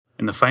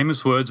In the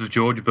famous words of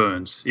George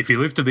Burns, if you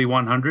live to be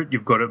 100,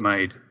 you've got it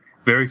made.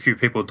 Very few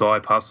people die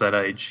past that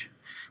age.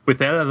 With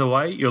that out of the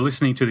way, you're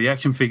listening to the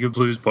Action Figure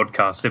Blues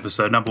podcast,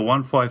 episode number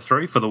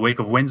 153 for the week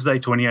of Wednesday,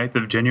 28th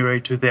of January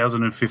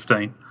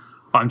 2015.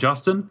 I'm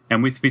Justin,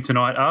 and with me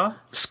tonight are...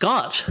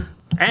 Scott.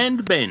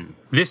 And Ben.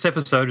 This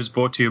episode is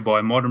brought to you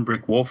by Modern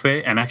Brick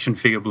Warfare and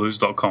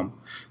ActionFigureBlues.com.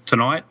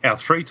 Tonight, our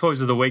three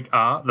toys of the week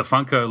are the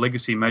Funko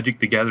Legacy Magic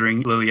the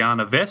Gathering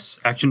Liliana Vess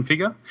action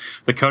figure,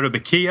 the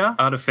Kotobukiya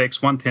Artifacts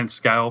 1/10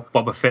 scale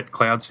Boba Fett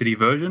Cloud City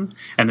version,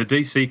 and the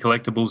DC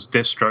Collectibles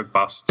Deathstroke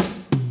bust.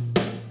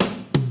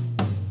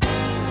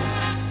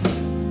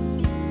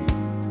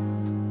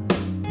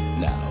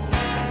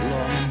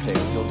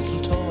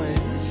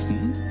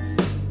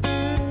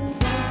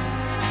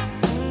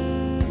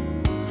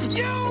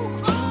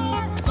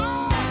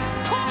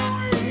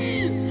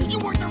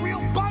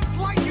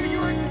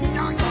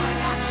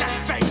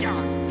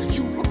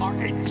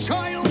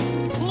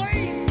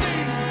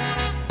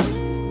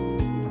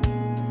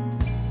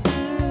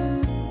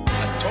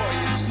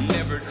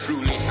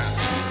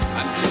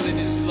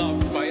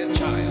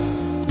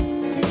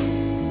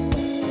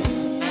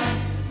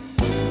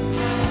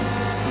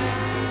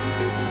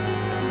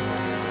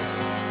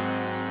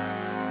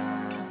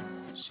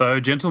 So,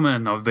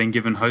 gentlemen, I've been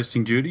given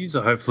hosting duties.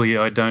 Hopefully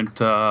I don't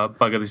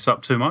bugger this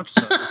up too much.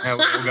 So how are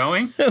we all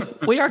going?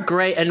 We are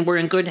great, and we're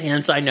in good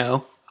hands, I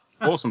know.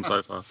 Awesome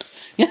so far.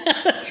 Yeah,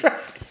 that's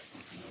right.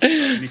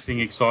 Anything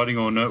exciting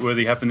or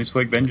noteworthy happened this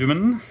week,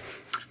 Benjamin?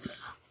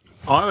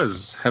 I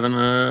was having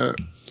a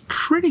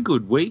pretty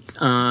good week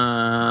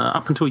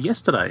up until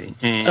yesterday.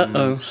 And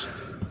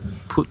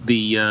put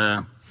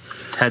the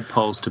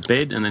tadpoles to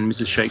bed, and then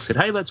Mrs. Shake said,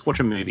 hey, let's watch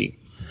a movie.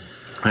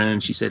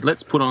 And she said,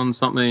 let's put on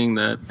something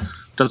that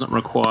doesn't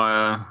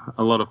require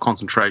a lot of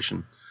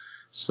concentration.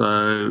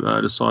 So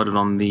I decided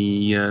on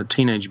the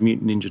Teenage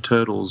Mutant Ninja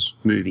Turtles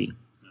movie.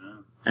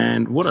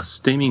 And what a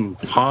steaming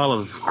pile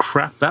of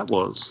crap that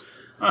was.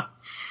 I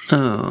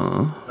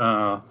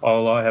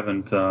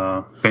haven't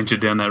ventured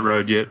down that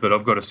road yet, but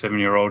I've got a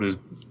 7-year-old who's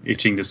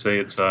itching to see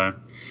it, so...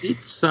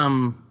 It's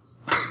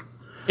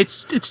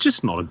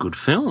just not a good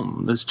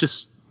film. There's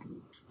just...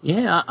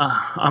 Yeah,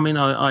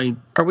 I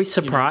Are we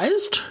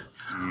surprised?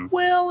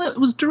 Well, it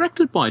was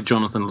directed by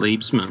Jonathan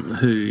Liebsman,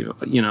 who,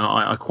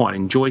 I quite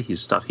enjoy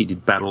his stuff. He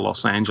did Battle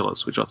Los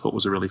Angeles, which I thought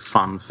was a really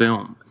fun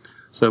film.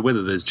 So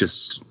whether there's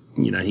just,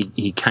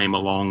 he came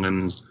along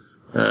and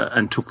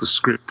took the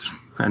script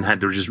and had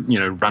to just,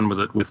 run with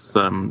it with,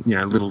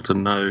 little to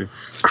no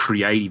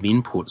creative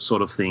input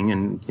sort of thing,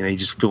 and, he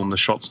just filmed the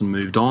shots and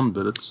moved on.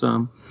 But it's,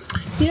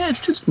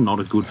 it's just not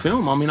a good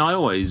film. I mean, I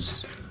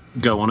always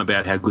go on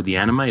about how good the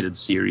animated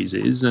series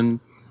is, and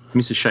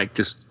Mrs. Shake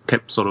just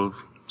kept sort of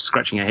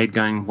scratching her head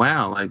going,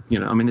 wow,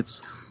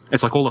 it's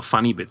like all the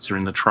funny bits are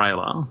in the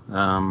trailer.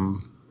 I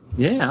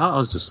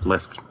was just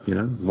left,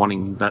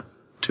 wanting that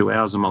 2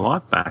 hours of my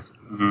life back.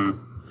 It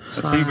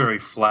seemed very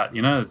flat,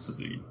 it's,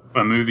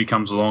 a movie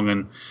comes along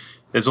and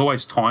there's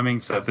always timing,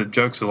 so if the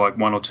jokes are like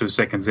 1 or 2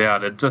 seconds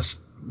out, it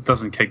just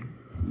doesn't keep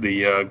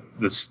the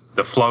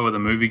flow of the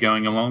movie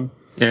going along.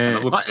 Yeah.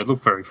 It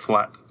looked very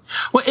flat.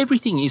 Well,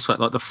 everything is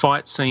flat. Like the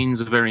fight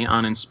scenes are very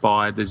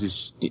uninspired. There's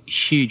this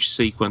huge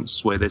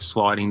sequence where they're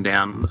sliding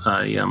down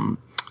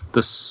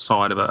the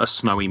side of a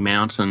snowy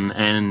mountain,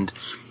 and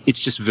it's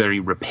just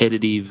very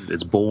repetitive.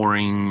 It's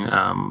boring.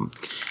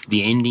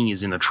 The ending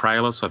is in the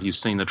trailer, so if you've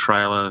seen the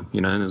trailer,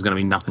 there's going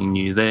to be nothing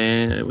new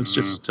there. It was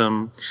just,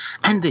 and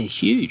they're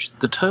huge.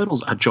 The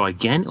turtles are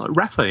gigantic. Like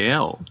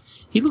Raphael,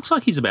 he looks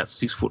like he's about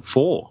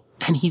 6'4",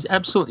 and he's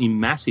absolutely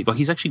massive. Like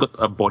he's actually got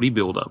a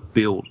bodybuilder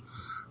build.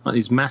 Like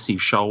these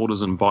massive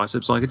shoulders and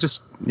biceps. Like I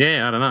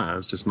don't know.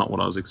 It's just not what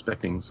I was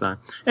expecting. So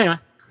anyway,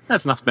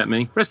 that's enough about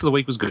me. Rest of the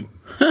week was good.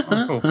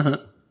 Oh, cool.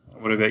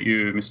 What about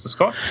you, Mr.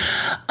 Scott?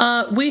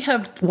 We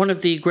have one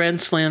of the Grand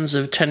Slams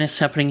of tennis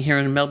happening here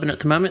in Melbourne at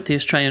the moment, the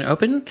Australian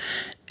Open,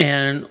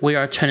 and we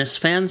are tennis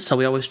fans, so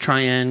we always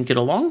try and get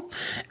along.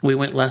 We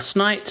went last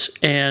night,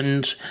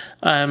 and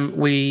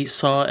we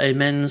saw a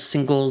men's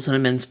singles and a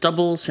men's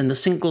doubles, and the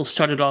singles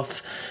started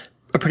off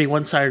a pretty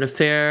one-sided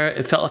affair.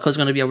 It felt like it was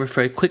going to be over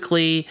very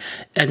quickly,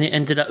 and it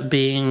ended up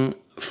being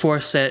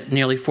 4-set,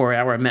 nearly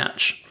 4-hour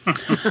match.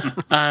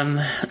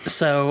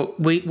 So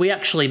we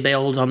actually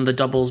bailed on the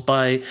doubles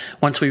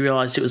once we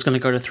realized it was going to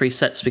go to 3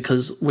 sets,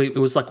 because it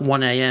was like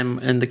 1 a.m.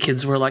 and the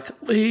kids were like,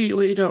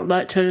 we don't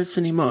like tennis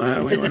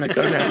anymore. We want to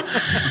go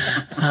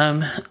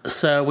now.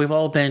 So we've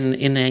all been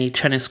in a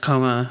tennis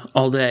coma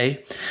all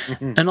day,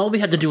 and all we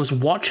had to do was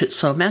watch it.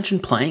 So imagine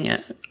playing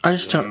it. I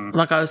just don't,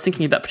 I was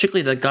thinking about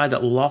particularly the guy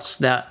that lost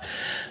that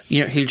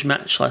huge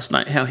match last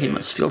night, how he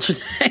must feel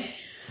today.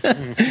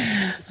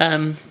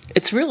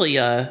 It's really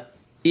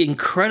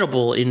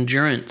incredible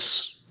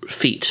endurance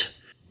feat.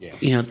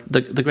 Yeah.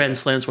 The Grand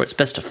Slams where it's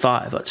best of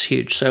 5, that's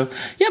huge. So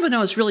but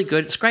no, it's really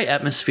good. It's great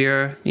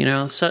atmosphere.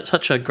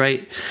 Such a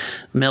great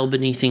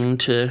Melbourne thing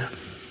to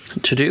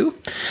do.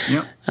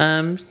 Yep.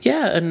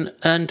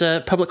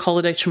 And public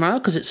holiday tomorrow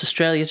because it's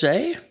Australia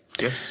Day.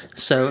 Yes.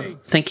 So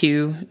thank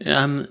you.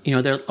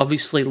 There are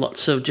obviously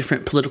lots of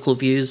different political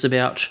views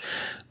about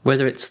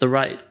whether it's the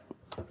right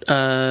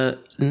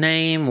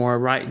name or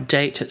right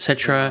date,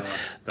 etc.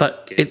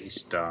 But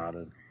it's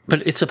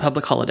a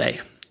public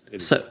holiday.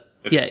 So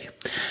yay.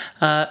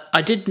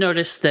 I did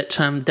notice that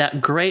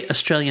that great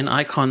Australian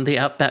icon, the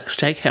Outback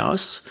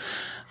Steakhouse,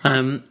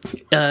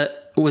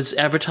 was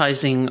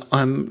advertising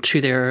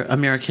to their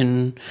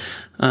American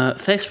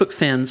Facebook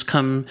fans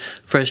come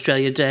for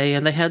Australia Day,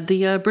 and they had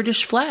the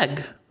British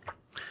flag.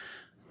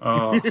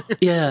 Oh.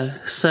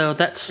 Yeah, so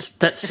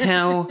that's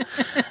how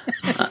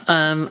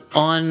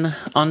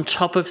on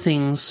top of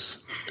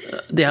things,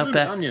 the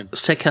Outback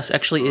Steakhouse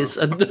actually is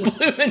the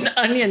Bloomin'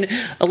 Onion,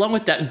 along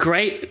with that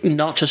great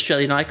not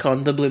Australian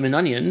icon, the Bloomin'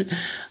 Onion.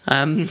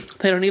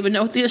 They don't even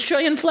know what the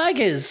Australian flag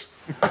is.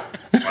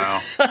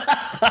 Wow.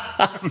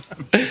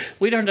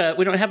 We don't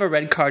have a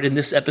red card in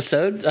this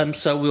episode,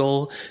 so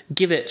we'll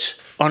give it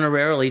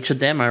honorarily to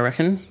them, I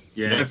reckon.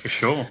 Yeah, for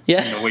sure.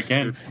 Yeah. In the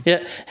weekend.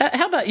 Yeah.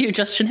 How about you,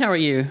 Justin? How are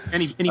you?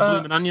 Any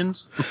bloomin'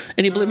 onions?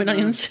 Any bloomin'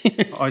 onions?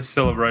 I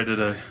celebrated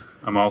a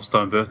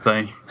milestone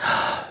birthday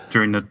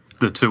during the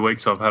 2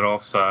 weeks I've had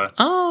off, so...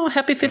 Oh,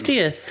 happy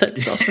 50th.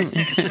 That's awesome.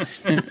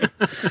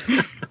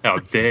 How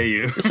dare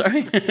you?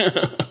 Sorry.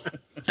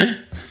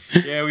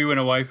 Yeah, we went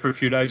away for a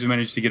few days. We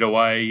managed to get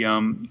away.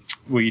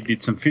 We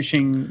did some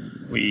fishing.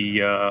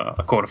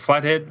 I caught a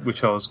flathead,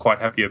 which I was quite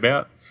happy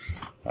about.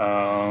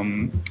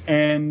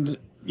 And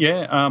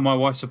yeah, my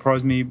wife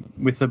surprised me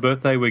with her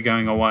birthday. We're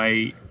going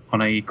away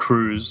on a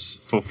cruise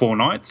for 4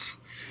 nights.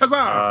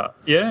 Huzzah!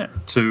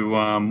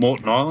 To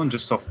Moreton Island,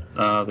 just off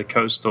the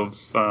coast of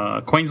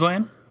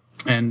Queensland,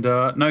 and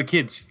no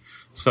kids.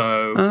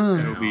 So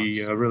it'll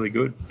be really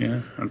good.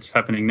 Yeah, it's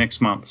happening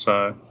next month.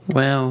 So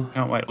wow,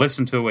 can't wait. Less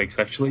than 2 weeks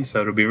actually,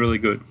 so it'll be really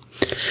good.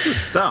 Good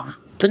stuff.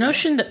 The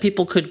notion that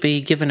people could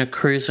be given a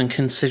cruise and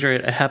consider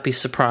it a happy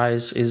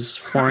surprise is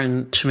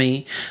foreign to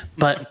me,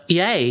 but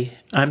yay,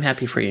 I'm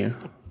happy for you.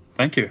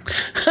 Thank you.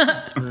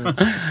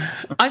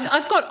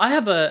 I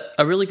have a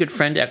really good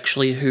friend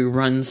actually who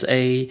runs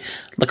an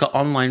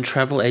online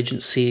travel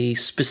agency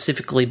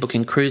specifically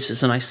booking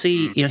cruises, and I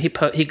see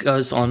he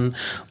goes on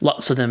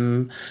lots of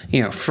them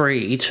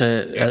free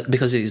to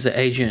because he's an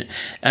agent,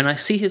 and I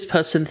see his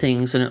posts and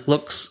things, and it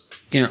looks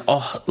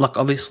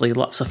obviously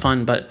lots of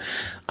fun, but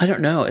I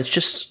don't know,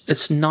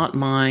 it's not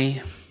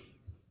my.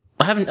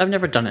 I've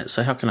never done it,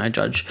 so how can I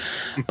judge?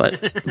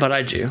 But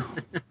I do.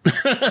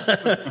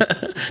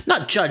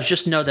 Not judge,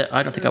 just know that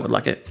I don't think I would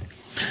like it.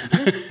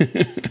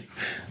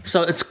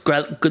 So it's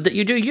good that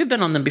you do. You've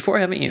been on them before,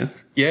 haven't you?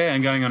 Yeah,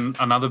 and going on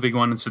another big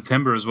one in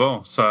September as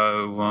well.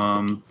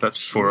 So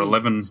that's for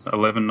 11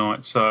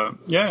 nights. So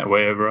yeah,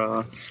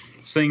 we're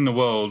seeing the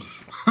world.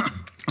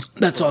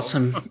 That's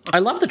awesome. I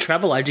love the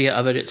travel idea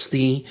of it. It's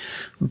the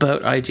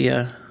boat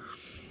idea.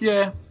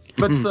 Yeah,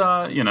 but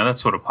that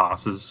sort of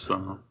passes.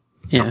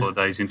 Couple of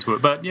days into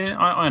it, but yeah,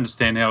 I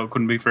understand how it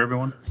couldn't be for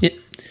everyone. Yeah.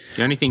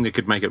 The only thing that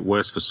could make it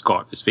worse for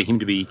Scott is for him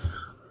to be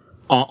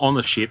on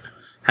the ship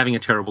having a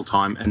terrible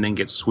time and then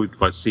get swooped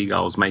by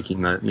seagulls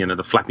making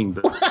the flapping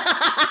bird.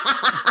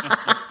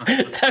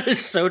 That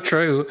is so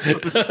true.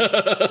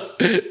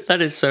 That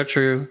is so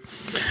true.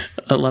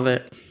 I love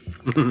it.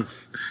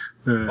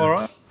 All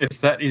right.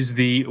 If that is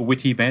the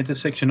witty banter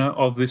section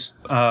of this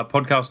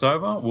podcast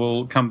over,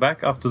 we'll come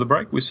back after the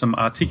break with some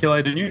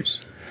articulated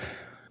news.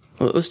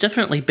 Well, it was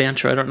definitely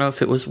banter. I don't know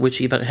if it was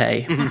witchy, but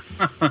hey.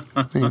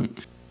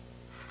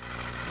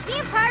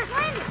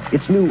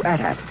 It's new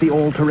AT-AT, the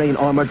all-terrain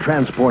armored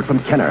transport from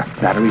Kenner.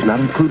 Batteries not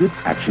included,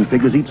 action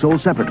figures each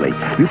sold separately.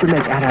 You can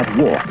make AT-AT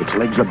walk. Its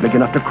legs are big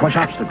enough to crush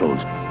obstacles.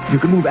 You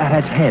can move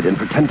AT-AT's head and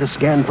pretend to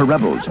scan for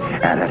rebels.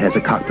 AT-AT has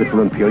a cockpit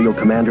for Imperial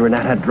Commander and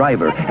AT-AT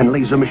driver and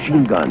laser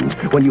machine guns.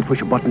 When you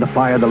push a button to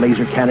fire the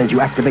laser cannons,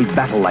 you activate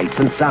battle lights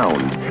and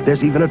sounds.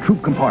 There's even a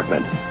troop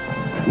compartment.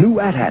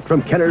 New AT-AT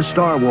from Kenner's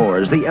Star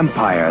Wars, The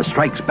Empire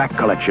Strikes Back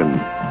collection.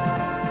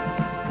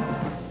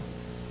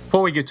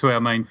 Before we get to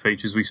our main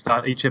features, we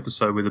start each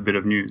episode with a bit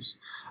of news.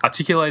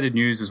 Articulated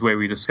news is where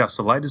we discuss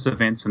the latest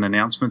events and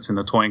announcements in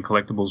the toy and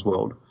collectibles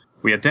world.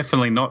 We are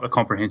definitely not a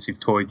comprehensive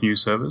toy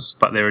news service,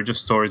 but there are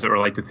just stories that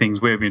relate to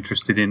things we're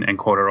interested in and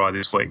caught our eye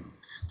this week.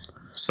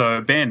 So,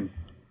 Ben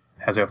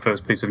has our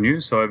first piece of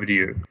news, so over to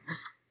you.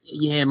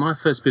 Yeah, my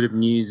first bit of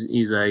news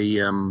is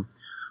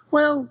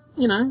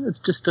it's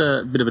just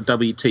a bit of a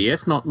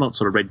WTF, not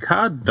sort of red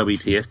card,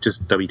 WTF,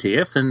 just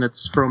WTF, and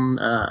it's from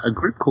a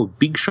group called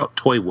Big Shot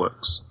Toy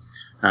Works,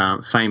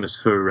 famous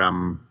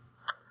for,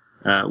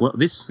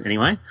 this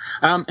anyway.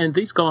 And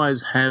these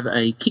guys have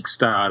a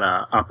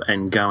Kickstarter up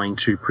and going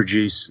to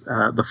produce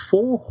the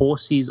 4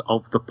 Horses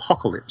of the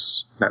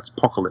Apocalypse. That's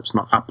Apocalypse,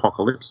 not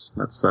Apocalypse.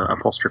 That's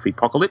apostrophe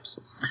Apocalypse.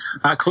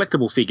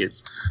 Collectible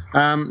figures.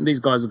 These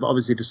guys have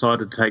obviously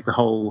decided to take the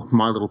whole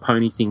My Little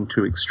Pony thing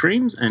to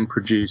extremes and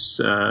produce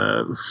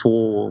the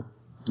 4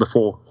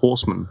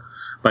 horsemen,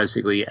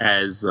 basically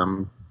as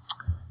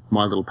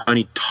My Little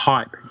Pony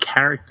type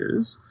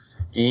characters.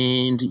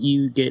 And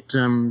you get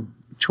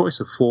choice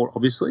of 4,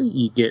 obviously.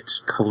 You get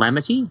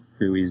Calamity,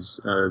 who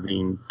is the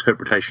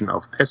interpretation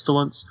of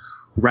Pestilence,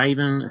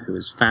 Raven, who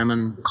is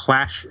Famine,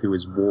 Clash, who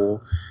is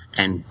War,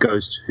 and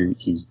Ghost, who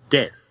is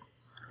Death.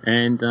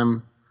 And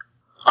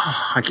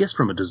I guess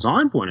from a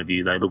design point of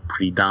view, they look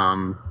pretty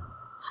darn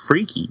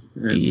freaky.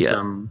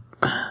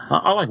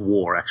 I like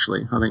War,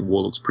 actually. I think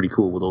War looks pretty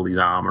cool with all these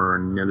armor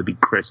and the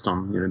big crest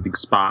on, big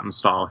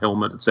Spartan-style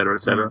helmet, etc.,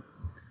 etc.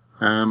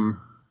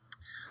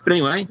 But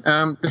anyway,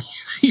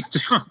 these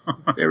two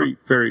are very,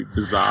 very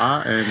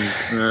bizarre, and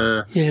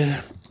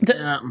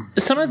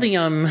some of the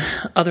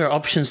other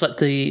options, like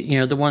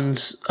the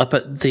ones up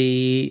at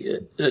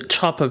the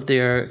top of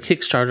their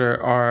Kickstarter,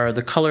 are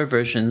the color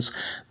versions.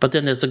 But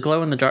then there's a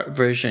glow in the dark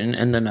version,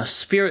 and then a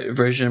spirit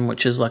version,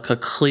 which is like a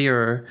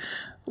clear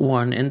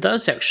one, and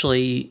those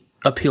actually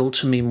appeal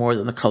to me more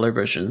than the color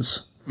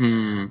versions.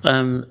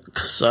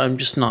 Because I'm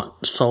just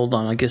not sold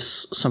on, I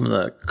guess, some of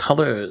the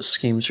color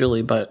schemes,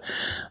 really. But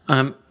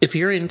if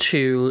you're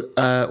into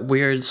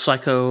weird,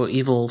 psycho,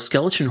 evil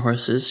skeleton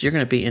horses, you're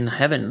going to be in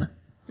heaven.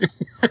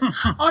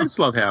 I just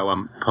love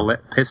how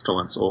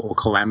Pestilence or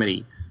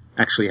Calamity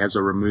actually has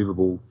a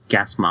removable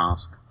gas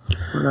mask.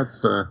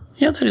 That's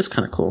that is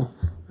kind of cool.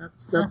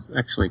 That's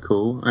actually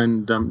cool.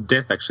 And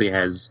Death actually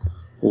has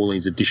all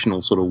these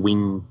additional sort of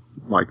wing,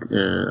 like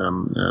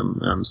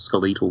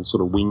skeletal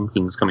sort of wing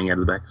things coming out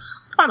of the back.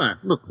 I don't know.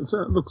 Look, it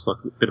looks like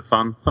a bit of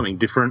fun, something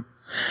different.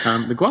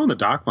 The glow in the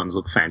dark ones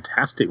look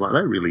fantastic. Like, they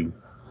really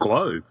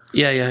glow.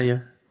 Yeah.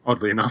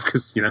 Oddly enough,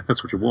 because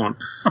that's what you want.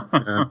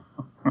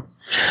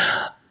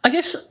 I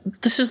guess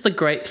this is the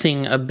great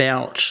thing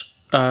about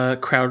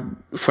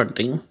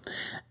crowdfunding,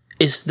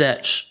 is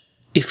that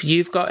if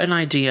you've got an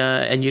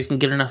idea and you can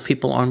get enough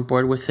people on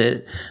board with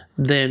it,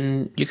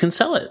 then you can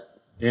sell it.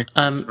 Yeah,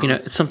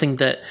 it's something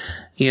that,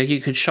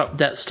 you could shop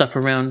that stuff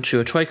around to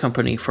a toy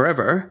company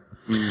forever.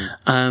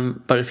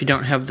 But if you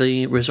don't have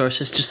the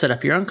resources to set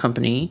up your own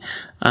company,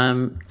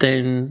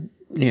 then,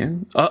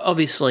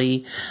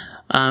 obviously,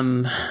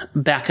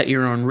 back at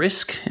your own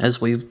risk, as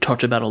we've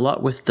talked about a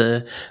lot with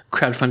the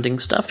crowdfunding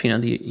stuff.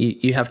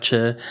 You have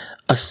to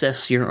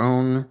assess your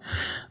own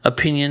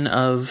opinion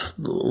of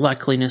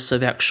likeliness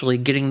of actually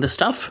getting the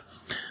stuff.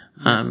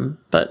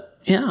 But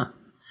yeah.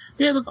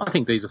 Yeah, look, I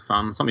think these are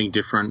fun, something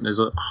different. There's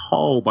a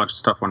whole bunch of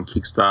stuff on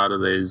Kickstarter.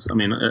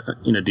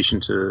 In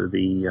addition to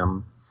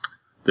the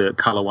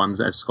colour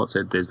ones, as Scott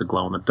said, there's the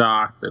glow in the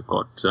dark. They've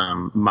got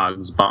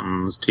mugs,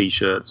 buttons,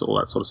 T-shirts, all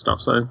that sort of stuff.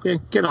 So, yeah,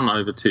 get on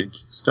over to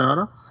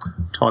Kickstarter.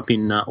 Type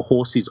in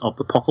Horses of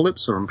the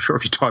Apocalypse, or I'm sure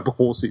if you type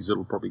Horses,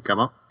 it'll probably come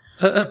up.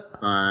 Anyway,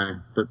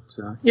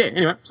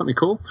 something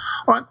cool.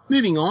 All right,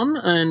 moving on,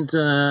 and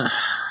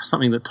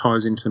something that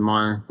ties into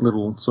my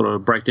little sort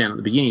of breakdown at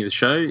the beginning of the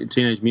show,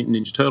 Teenage Mutant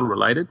Ninja Turtle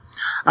related.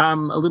 A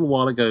little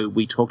while ago,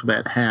 we talked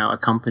about how a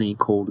company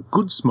called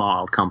Good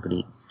Smile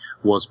Company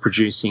was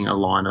producing a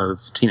line of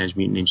Teenage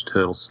Mutant Ninja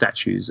Turtle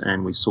statues,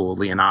 and we saw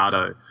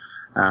Leonardo,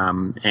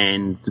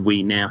 and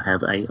we now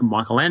have a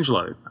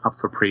Michelangelo up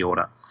for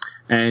pre-order.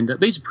 And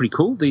these are pretty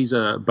cool. These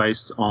are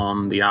based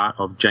on the art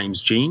of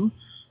James Jean.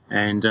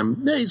 And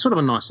it's sort of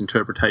a nice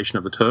interpretation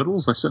of the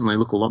Turtles. They certainly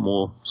look a lot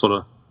more sort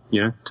of,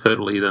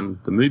 turtle-y than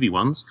the movie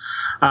ones.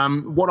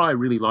 What I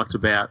really liked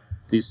about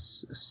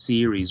this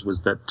series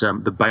was that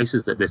the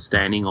bases that they're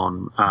standing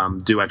on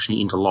do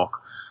actually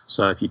interlock.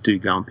 So if you do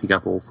go and pick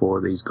up all 4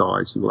 of these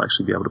guys, you will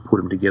actually be able to put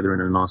them together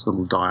in a nice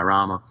little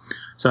diorama.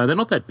 So they're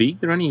not that big.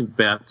 They're only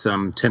about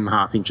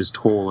 10.5 inches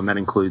tall, and that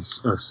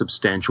includes a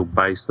substantial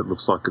base that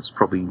looks like it's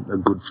probably a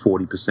good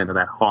 40% of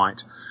that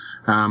height.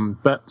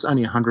 But it's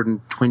only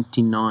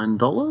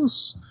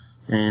 $129,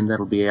 and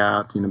that'll be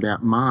out in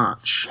about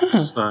March.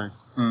 So,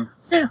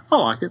 yeah, I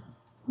like it.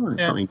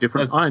 It's something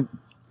different. I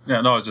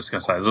was just going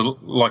to say,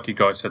 like you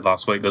guys said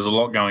last week, there's a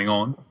lot going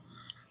on.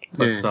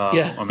 But,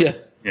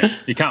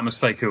 you can't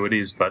mistake who it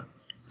is, but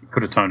you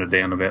could have toned it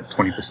down about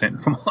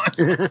 20% from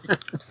mine.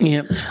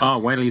 Yep. Oh,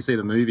 wait till you see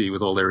the movie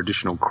with all their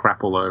additional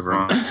crap all over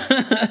them.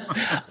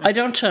 I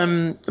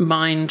don't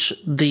mind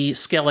the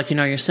scale. Like,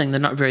 you're saying they're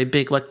not very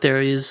big. Like, there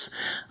is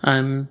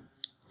facing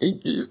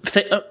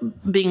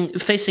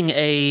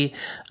a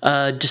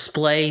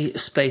display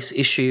space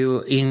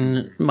issue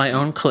in my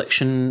own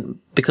collection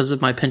because of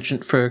my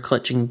penchant for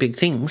collecting big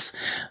things.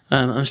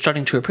 I'm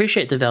starting to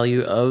appreciate the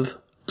value of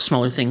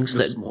smaller things.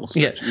 Small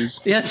statues.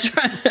 Yeah, that's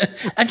right.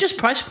 And just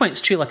price points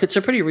too. Like, it's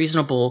a pretty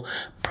reasonable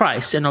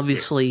price, and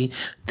obviously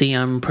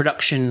the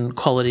production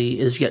quality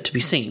is yet to be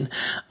seen.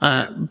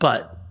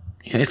 But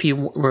if you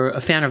were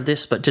a fan of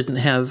this but didn't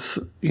have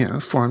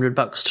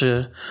 $400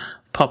 to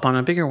pop on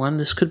a bigger one,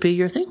 this could be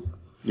your thing.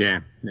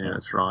 Yeah,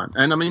 that's right.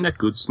 And I mean, that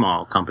Good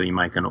Smile company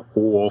make an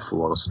awful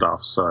lot of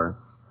stuff. So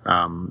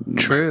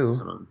true.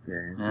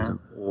 There's an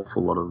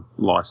awful lot of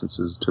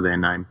licenses to their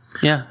name.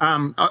 Yeah.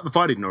 If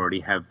I didn't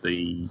already have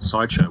the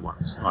Sideshow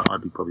ones,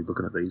 I'd be probably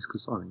looking at these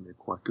because I think they're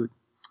quite good.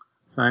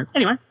 So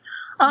anyway,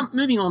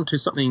 Moving on to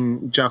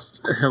something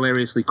just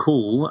hilariously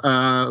cool,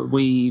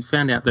 we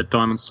found out that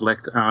Diamond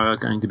Select are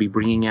going to be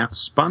bringing out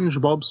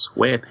SpongeBob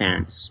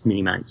SquarePants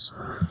mini-mates,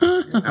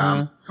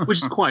 which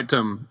is quite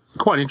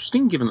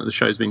interesting, given that the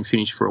show's been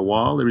finished for a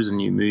while. There is a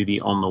new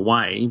movie on the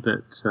way,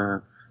 but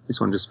this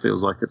one just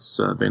feels like it's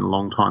been a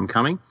long time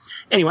coming.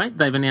 Anyway,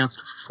 they've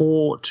announced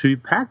 4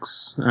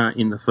 2-packs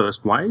in the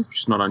first wave,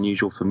 which is not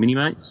unusual for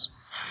mini-mates.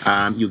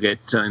 You'll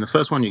get, in the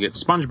first one, you get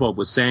SpongeBob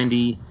with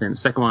Sandy, then the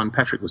second one,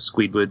 Patrick with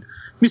Squidward,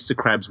 Mr.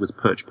 Krabs with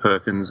Perch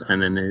Perkins,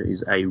 and then there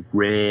is a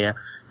rare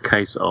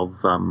case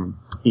of, one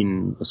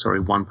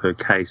per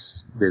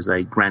case, there's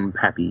a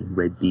Grandpappy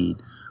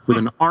Redbeard with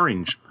an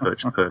orange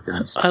Perch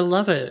Perkins. I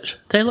love it.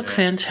 They look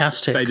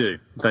fantastic. They do.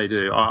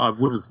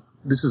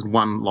 This is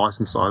one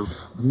license I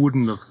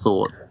wouldn't have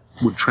thought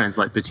would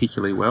translate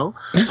particularly well.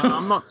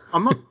 I'm not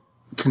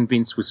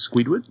convinced with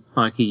Squidward,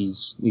 like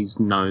his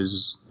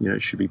nose,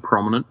 should be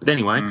prominent. But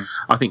anyway,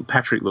 I think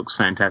Patrick looks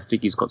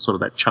fantastic. He's got sort of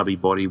that chubby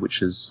body,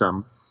 which is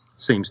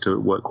seems to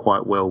work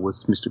quite well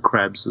with Mr.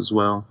 Krabs as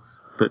well.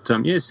 But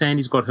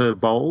Sandy's got her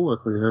bowl,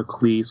 her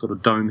clear sort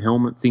of dome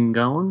helmet thing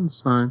going.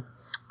 So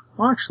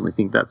I actually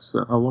think that's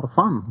a lot of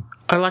fun.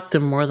 I like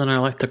them more than I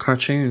like the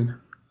cartoon.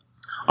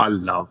 I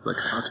love the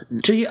cartoon.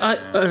 Do you?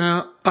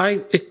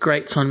 It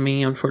grates on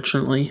me,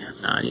 unfortunately.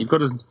 No, you've got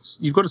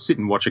to sit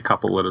and watch a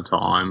couple at a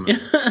time.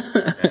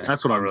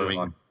 That's what I'm doing.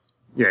 Like.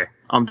 Yeah,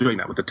 I'm doing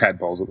that with the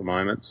tadpoles at the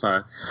moment.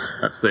 So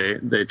that's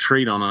their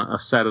treat on a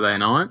Saturday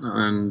night,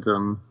 and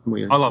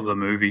I love the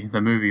movie. The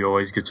movie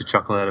always gets a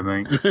chuckle out of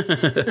me.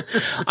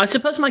 I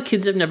suppose my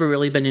kids have never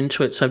really been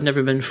into it, so I've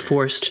never been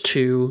forced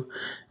to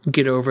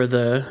get over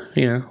the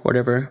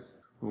whatever.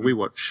 We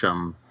watch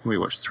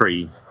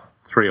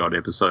 3 odd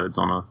episodes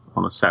on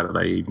a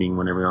Saturday evening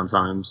when everyone's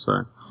home.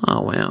 So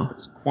oh wow,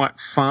 it's quite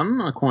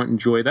fun. I quite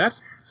enjoy that.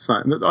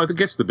 So I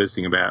guess the best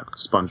thing about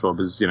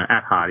SpongeBob is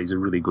at heart he's a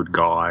really good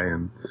guy,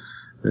 and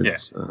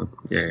it's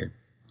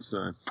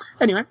So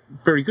anyway,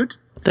 very good.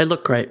 They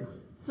look great.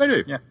 They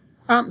do. Yeah.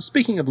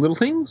 Speaking of little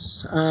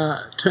things,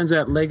 turns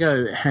out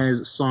Lego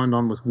has signed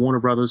on with Warner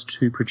Brothers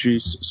to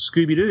produce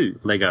Scooby-Doo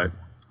Lego,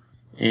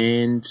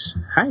 and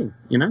hey,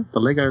 the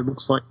Lego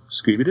looks like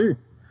Scooby-Doo.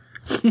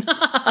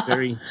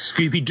 Very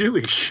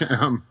Scooby-Doo-ish.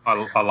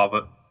 I love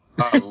it.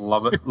 I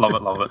love it,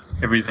 love it.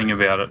 Everything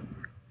about it.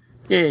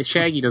 Yeah,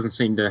 Shaggy doesn't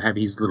seem to have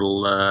his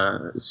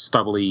little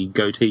stubbly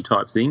goatee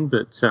type thing,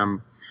 but it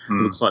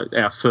looks like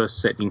our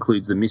first set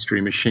includes the Mystery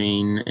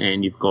Machine,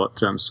 and you've got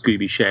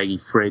Scooby, Shaggy,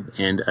 Fred,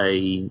 and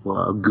a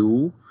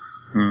ghoul,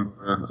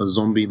 a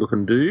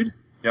zombie-looking dude.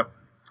 Yep.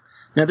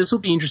 Now, this will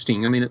be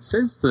interesting. I mean, it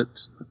says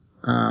that...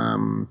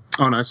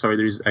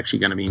 there is actually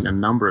going to be a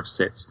number of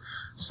sets.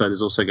 So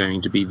there's also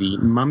going to be the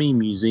Mummy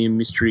Museum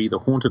Mystery, the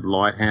Haunted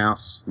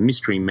Lighthouse, the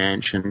Mystery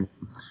Mansion,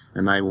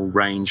 and they will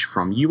range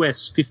from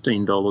US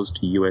 $15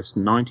 to US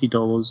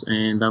 $90,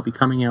 and they'll be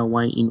coming our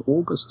way in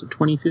August of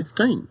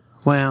 2015.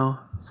 Wow.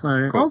 So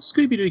old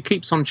Scooby-Doo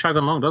keeps on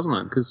chugging along, doesn't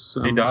it? Because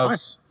he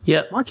does.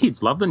 My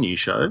kids love the new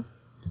show.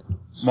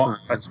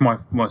 That's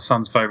my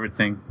son's favourite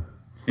thing.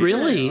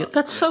 Really? Yeah.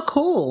 That's so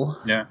cool.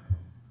 Yeah.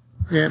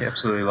 Yeah. He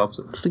absolutely loves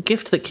it. It's the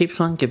gift that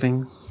keeps on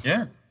giving.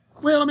 Yeah.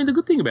 Well, I mean, the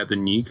good thing about the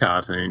new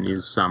cartoon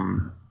is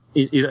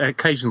it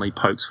occasionally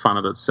pokes fun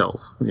at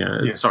itself.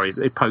 Yes. Sorry,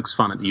 it pokes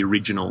fun at the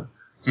original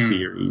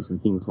series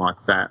and things like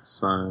that.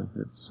 So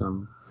it's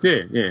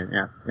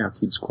our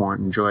kids quite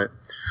enjoy it.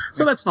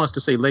 So that's nice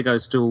to see Lego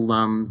still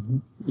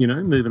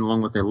moving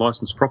along with their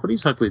licensed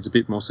properties. Hopefully, it's a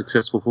bit more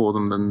successful for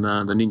them than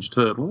the Ninja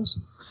Turtles.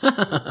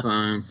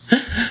 So.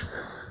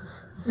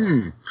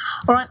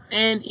 All right,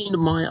 and in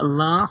my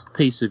last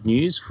piece of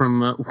news,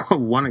 from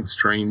one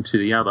extreme to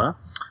the other,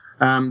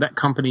 that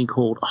company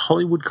called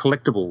Hollywood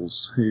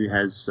Collectibles, who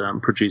has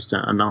produced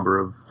a number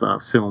of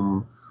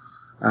film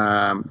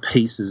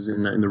pieces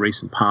in the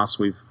recent past.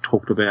 We've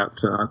talked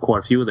about quite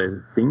a few of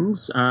their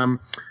things.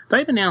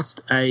 They've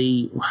announced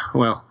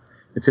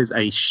it says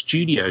a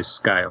studio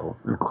scale.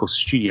 And of course,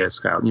 studio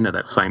scale,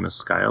 that famous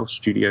scale,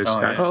 studio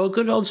scale. Yeah. Oh,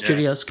 good old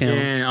studio scale.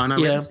 Yeah, I know.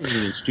 Yeah. In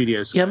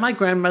studio scale. Yeah, my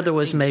grandmother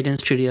was made in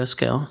studio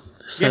scale.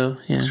 So,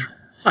 yeah.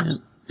 Right.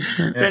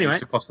 But anyway. It used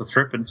to cost the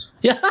threepence.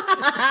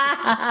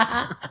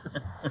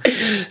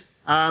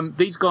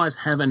 These guys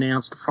have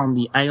announced from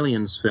the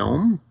Aliens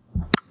film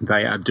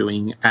they are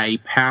doing a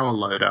power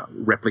loader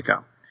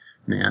replica.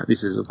 Now,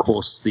 this is, of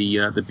course,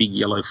 the big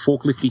yellow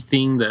forklifty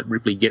thing that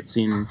Ripley gets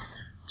in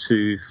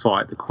to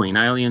fight the Queen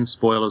Alien.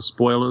 Spoilers.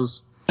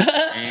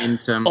 And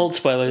old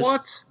spoilers.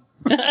 What?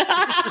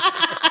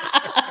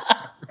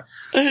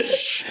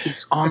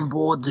 It's on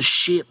board the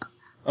ship.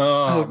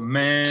 Oh,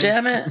 man.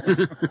 Damn it.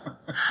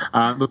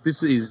 Look,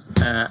 this is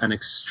an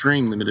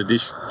extreme limited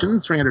edition,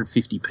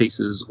 350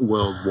 pieces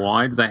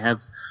worldwide. They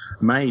have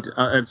made,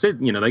 it said,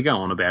 they go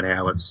on about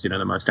how it's,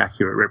 the most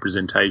accurate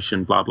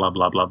representation, blah, blah,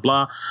 blah, blah,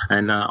 blah.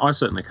 And I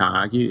certainly can't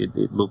argue.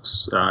 It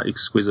looks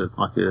exquisite.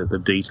 Like the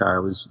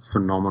detail is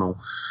phenomenal.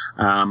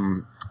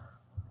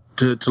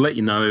 To let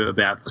you know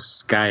about the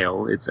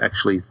scale, it's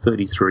actually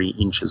 33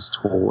 inches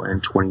tall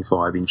and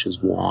 25 inches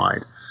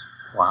wide.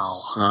 Wow.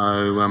 So,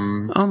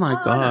 Oh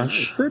my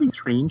gosh.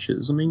 33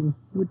 inches. I mean,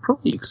 you would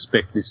probably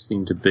expect this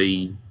thing to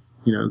be,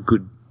 a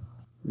good,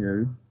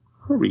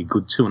 probably a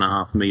good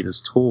 2.5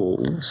 meters tall.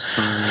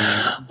 So,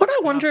 What I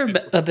wonder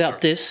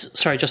about this,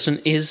 sorry,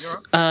 Justin, is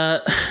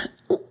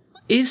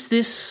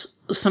this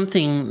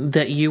something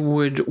that you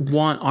would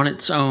want on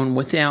its own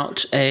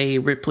without a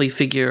Ripley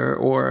figure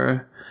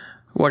or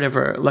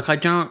whatever?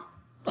 Like,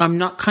 I'm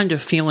not kind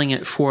of feeling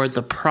it for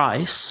the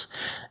price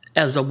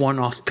as a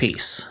one-off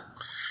piece.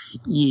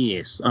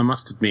 yes, I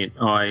must admit,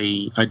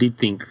 I did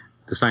think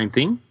the same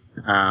thing.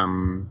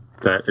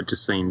 That it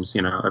just seems,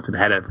 if it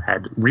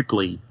had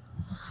Ripley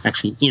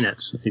actually in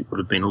it, it would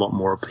have been a lot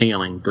more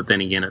appealing. But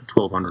then again, at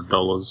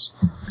 $1,200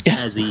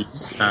 as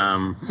is,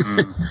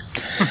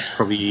 it's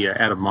probably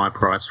out of my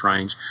price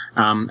range.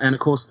 And of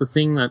course, the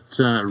thing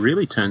that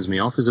really turns me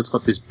off is it's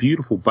got this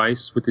beautiful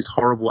base with this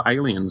horrible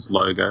Aliens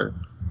logo.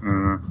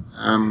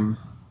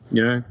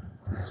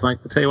 It's like,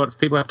 I tell you what, if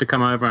people have to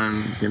come over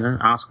and,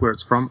 ask where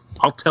it's from,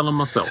 I'll tell them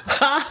myself.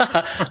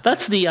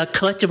 That's the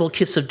collectible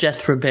kiss of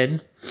death for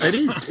Ben.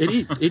 It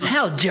is.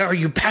 How dare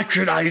you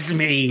patronize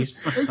me?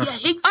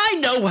 I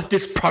know what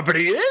this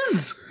property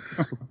is.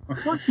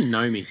 It's like you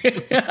know me.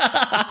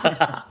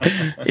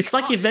 It's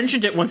like you've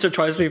mentioned it once or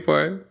twice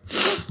before.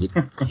 It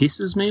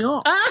pisses me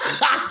off.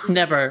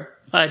 Never.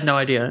 I had no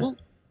idea. Well,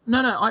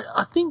 no,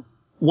 I think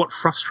what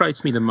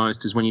frustrates me the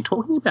most is when you're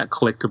talking about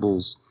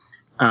collectibles.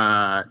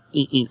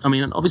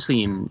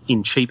 Obviously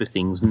in cheaper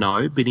things,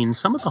 no, but in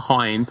some of the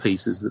high-end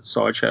pieces that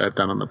Sideshow have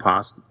done in the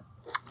past,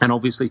 and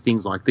obviously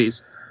things like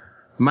this,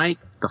 make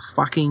the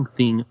fucking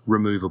thing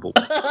removable.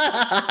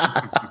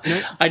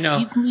 I know.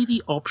 Give me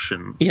the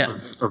option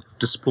of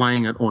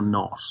displaying it or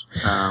not.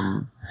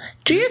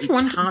 Do you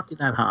wonder? It can't be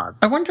that hard.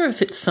 I wonder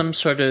if it's some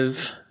sort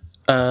of.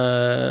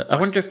 I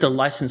wonder if the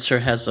licensor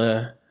has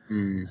a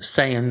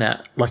say in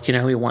that. Like,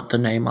 we want the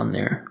name on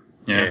there.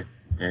 Yeah.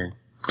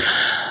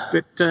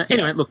 But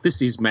anyway, look,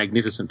 this is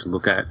magnificent to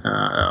look at.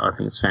 I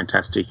think it's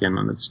fantastic,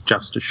 and it's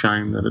just a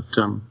shame that it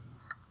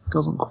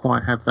doesn't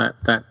quite have that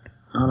I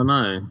don't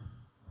know,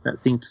 that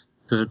thing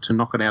to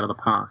knock it out of the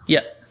park.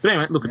 Yeah. But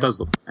anyway, look, it does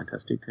look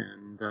fantastic,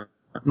 and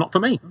not for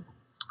me.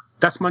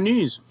 That's my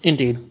news.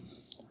 Indeed.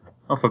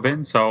 Off for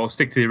Ben, so I'll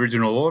stick to the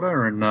original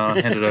order and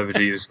hand it over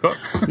to you, Scott.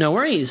 No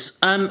worries.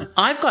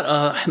 I've got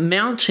a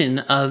mountain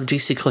of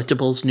DC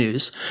Collectibles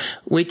news.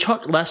 We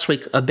talked last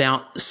week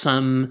about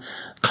some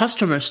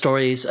customer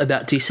stories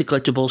about DC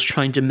Collectibles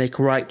trying to make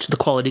right the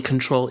quality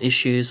control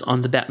issues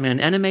on the Batman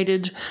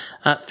animated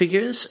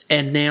figures,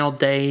 and now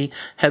they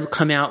have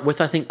come out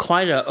with, I think,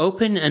 quite an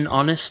open and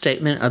honest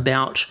statement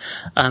about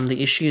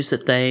the issues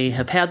that they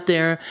have had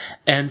there,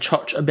 and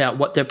talked about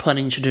what they're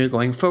planning to do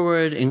going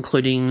forward,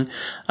 including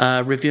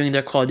reviewing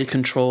their quality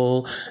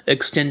control,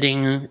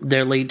 extending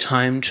their lead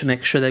time to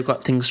make sure they've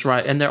got things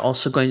right, and they're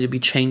also going to be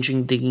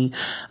changing the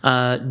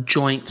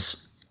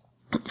joints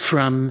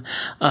from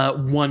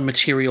one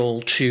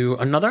material to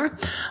another.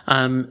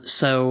 That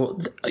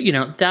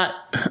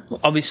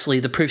obviously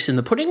the proof's in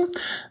the pudding,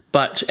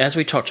 but as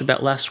we talked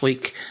about last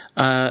week,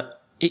 I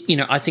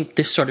think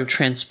this sort of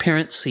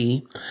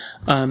transparency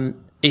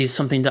is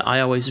something that I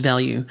always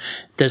value.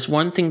 There's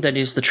one thing that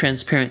is the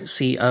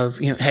transparency of,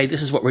 hey,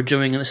 this is what we're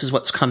doing and this is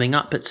what's coming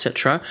up,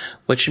 etc.,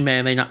 which may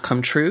or may not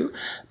come true.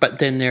 But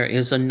then there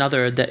is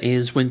another that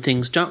is when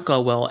things don't go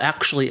well,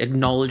 actually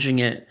acknowledging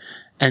it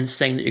and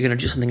saying that you're going to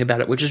do something about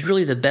it, which is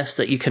really the best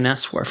that you can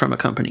ask for from a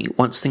company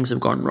once things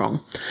have gone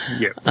wrong.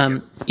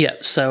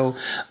 So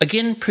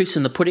again, proof's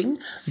in the pudding,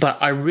 but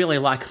I really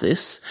like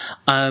this.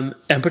 And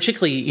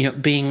particularly,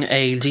 being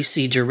a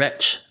DC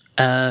Direct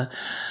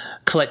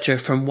collector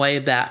from way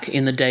back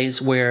in the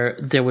days where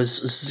there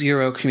was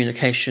zero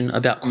communication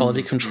about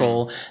quality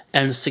control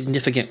and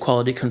significant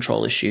quality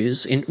control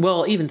issues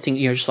even things,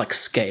 just like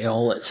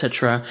scale,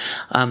 etc.,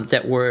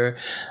 that were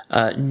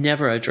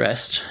never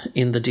addressed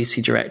in the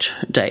DC Direct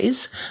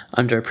days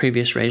under a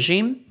previous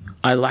regime.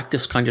 I like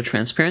this kind of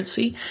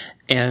transparency.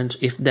 And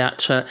if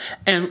that,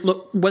 and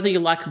look, whether you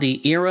like the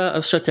era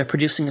of stuff they're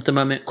producing at the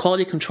moment,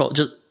 quality control,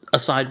 just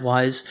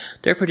aside-wise,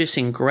 they're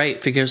producing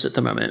great figures at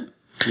the moment.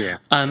 Yeah.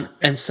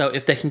 And so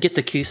if they can get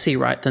the QC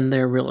right, then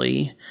they're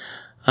really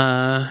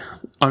on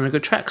a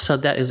good track. So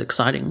that is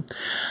exciting.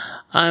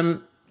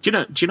 Do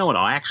you know what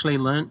I actually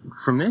learned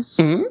from this?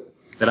 Mm-hmm.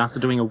 That after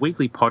doing a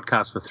weekly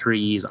podcast for 3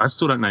 years, I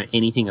still don't know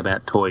anything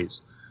about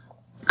toys.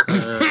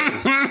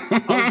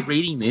 I was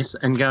reading this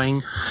and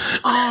going,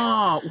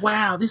 oh,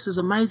 wow, this is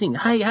amazing.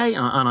 Hey.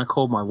 And I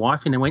called my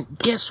wife and I went,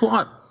 guess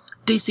what?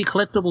 DC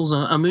Collectibles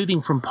are moving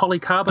from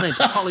polycarbonate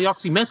to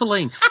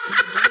polyoxymethylene.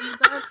 Can you believe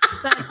that?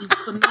 That is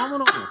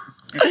phenomenal.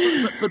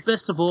 But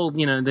best of all,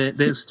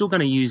 they're still going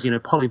to use,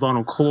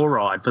 polyvinyl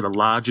chloride for the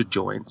larger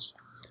joints.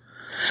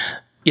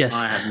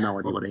 Yes. I have no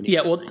idea what any.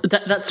 Yeah, well,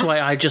 that's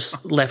why I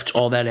just left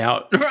all that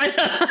out, right?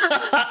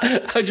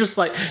 I just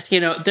like,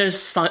 there's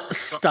stuff.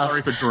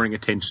 Sorry for drawing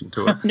attention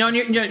to it. No,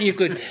 you're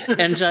good.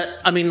 And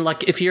I mean,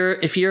 like, if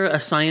you're a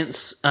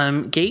science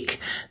geek,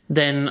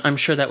 then I'm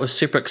sure that was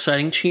super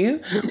exciting to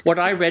you. What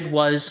I read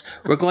was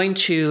we're going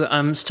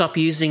to stop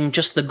using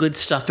just the good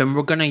stuff, and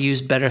we're going to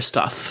use better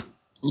stuff.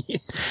 Yeah.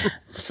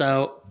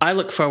 So I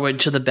look forward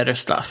to the better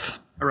stuff.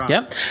 Right.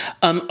 Yeah.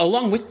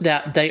 Along with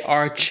that, they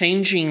are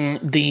changing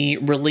the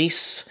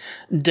release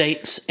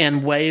dates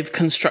and wave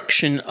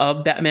construction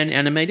of Batman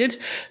Animated.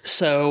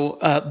 So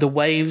the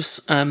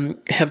waves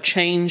have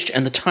changed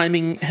and the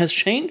timing has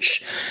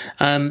changed.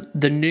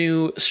 The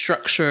new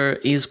structure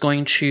is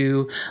going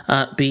to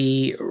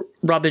be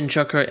Robin,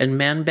 Joker, and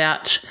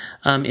Man-Bat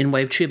in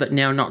Wave 2, but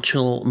now not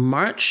till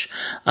March.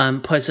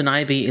 Poison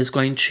Ivy is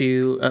going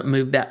to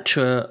move back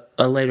to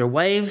a later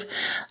wave.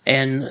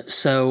 And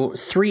so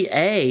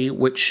 3A,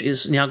 which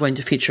is now going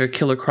to feature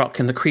Killer Croc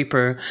and the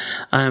Creeper,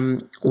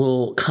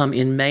 will come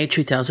in May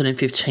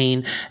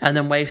 2015. And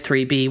then Wave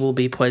 3B will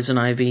be Poison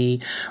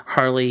Ivy,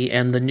 Harley,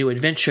 and the New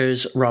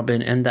Adventures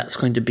Robin, and that's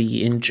going to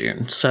be in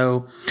June.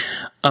 So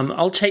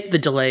I'll take the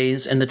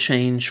delays and the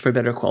change for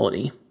better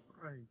quality.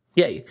 Right.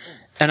 Yay.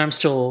 And I'm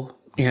still,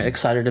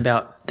 excited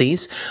about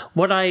these.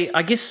 What I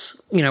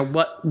guess,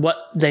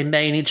 what they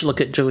may need to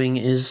look at doing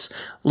is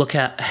look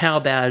at how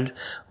bad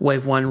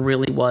Wave 1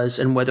 really was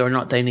and whether or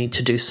not they need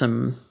to do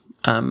some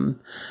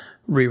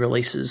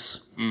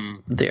re-releases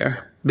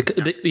there.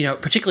 Because,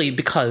 particularly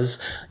because,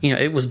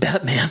 it was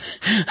Batman.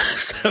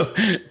 So,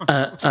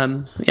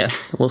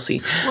 we'll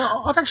see.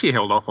 Well, I've actually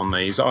held off on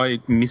these. I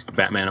missed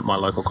Batman at my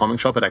local comic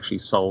shop. It actually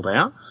sold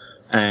out.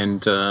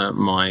 And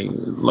my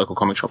local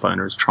comic shop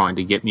owner is trying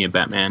to get me a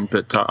Batman,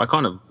 but I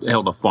kind of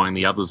held off buying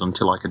the others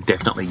until I could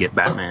definitely get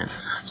Batman.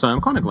 So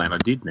I'm kind of glad I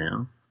did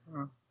now.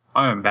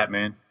 I own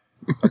Batman.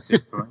 That's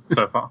it for me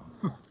so far.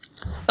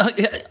 I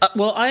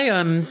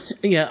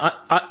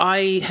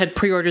had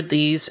pre-ordered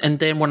these, and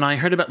then when I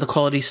heard about the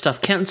quality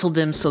stuff, canceled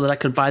them so that I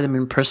could buy them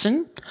in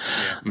person.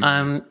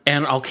 And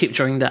I'll keep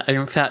doing that. And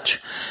in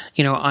fact,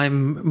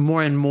 I'm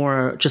more and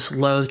more just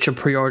loath to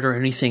pre-order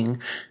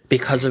anything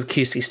because of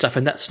QC stuff,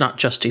 and that's not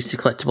just DC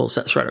Collectibles,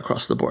 that's right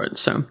across the board.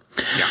 So,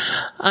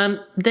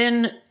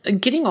 then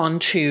getting on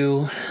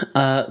to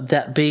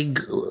that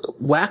big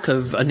whack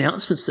of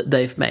announcements that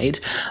they've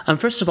made.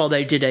 First of all,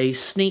 they did a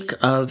sneak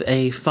of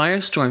a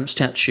Firestorm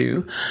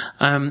statue,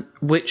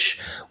 which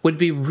would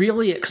be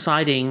really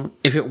exciting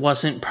if it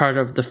wasn't part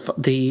of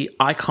the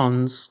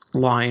Icons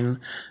line,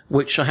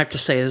 which I have to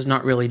say is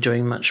not really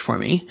doing much for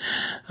me.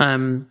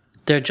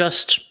 They're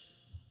just,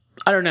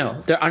 I don't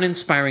know, they're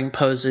uninspiring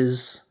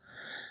poses.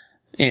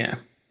 Yeah.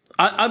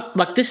 I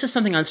like, this is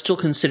something I'd still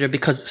consider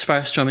because it's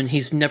Firestorm and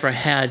he's never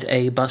had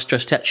a Buster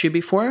statue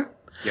before.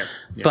 Yeah.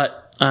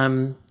 But,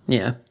 the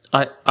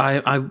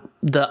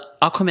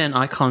Aquaman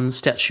Icon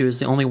statue is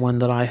the only one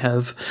that I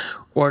have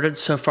ordered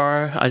so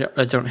far.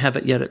 I don't have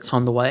it yet. It's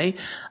on the way.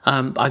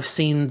 I've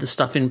seen the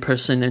stuff in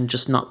person and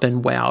just not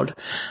been wowed.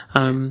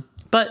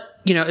 But,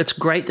 it's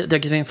great that they're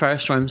giving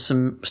Firestorm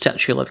some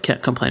statue love.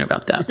 Can't complain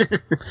about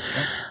that.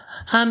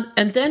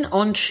 And then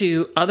on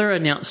to other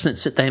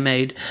announcements that they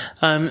made.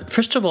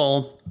 First of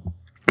all,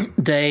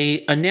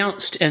 they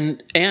announced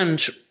and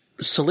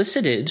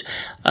solicited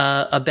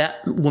a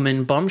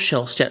Batwoman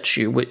bombshell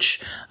statue,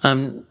 which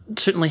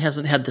certainly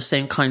hasn't had the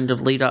same kind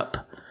of lead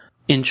up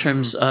in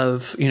terms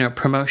of,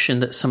 promotion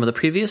that some of the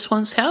previous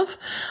ones have.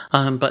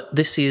 But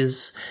this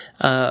is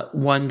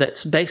one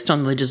that's based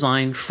on the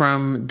design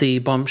from the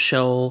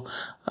bombshell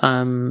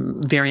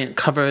variant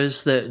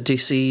covers that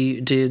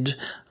DC did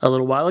a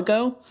little while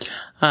ago,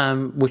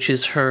 which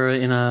is her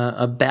in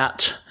a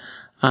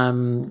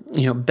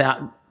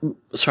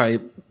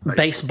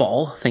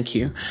baseball, thank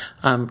you,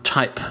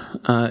 type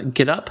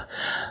get up.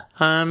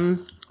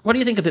 What do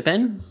you think of it,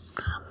 Ben?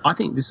 I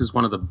think this is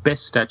one of the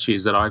best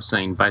statues that I've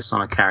seen based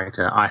on a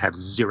character I have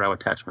zero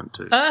attachment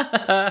to.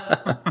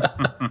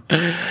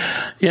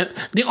 Yeah.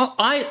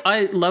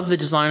 I love the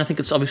design. I think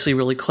it's obviously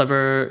really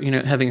clever,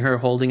 having her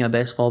holding a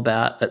baseball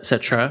bat,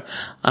 etc.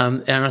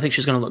 And I think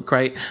she's going to look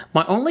great.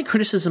 My only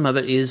criticism of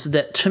it is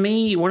that, to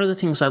me, one of the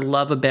things I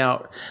love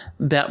about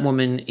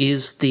Batwoman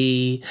is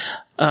the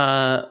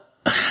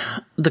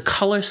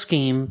color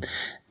scheme,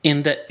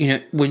 in that,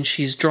 when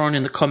she's drawn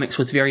in the comics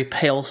with very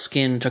pale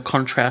skin to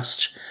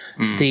contrast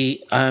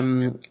the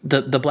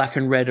black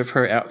and red of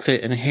her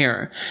outfit and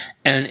hair.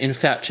 And in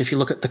fact, if you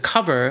look at the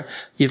cover,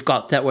 you've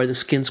got that where the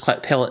skin's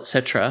quite pale,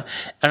 etc.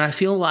 And I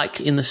feel like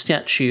in the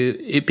statue,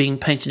 it being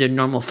painted in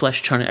normal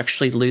flesh tone, it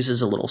actually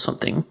loses a little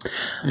something.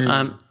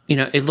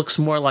 It looks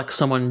more like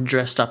someone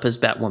dressed up as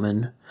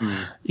Batwoman,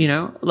 and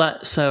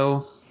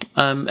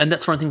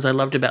that's one of the things I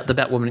loved about the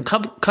Batwoman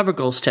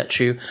CoverGirl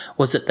statue,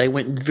 was that they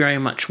went very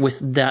much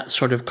with that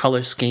sort of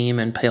color scheme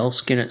and pale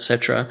skin,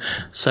 etc.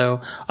 So,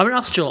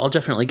 I'll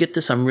definitely get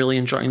this. I'm really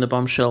enjoying the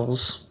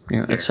bombshells,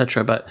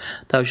 etc. But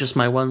that was just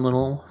my one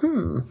little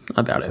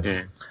about it.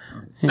 Yeah.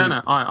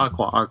 No,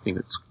 I think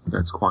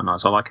that's quite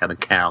nice. I like how the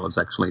cowl is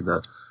actually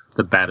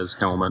the batter's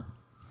helmet.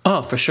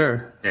 Oh, for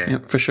sure. Yeah,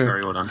 for sure.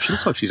 Very well done. She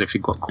looks like she's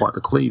actually got quite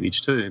the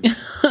cleavage too.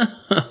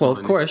 Well,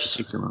 of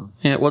course.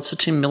 Yeah, what's the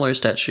Tim Miller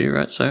statue,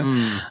 right? So,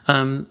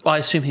 I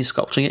assume he's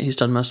sculpting it. He's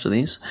done most of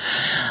these.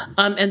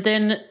 And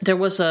then there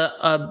was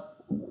a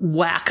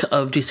whack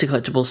of DC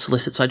Collectibles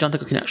solicits. I don't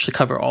think we can actually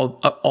cover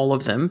all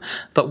of them,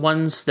 but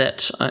ones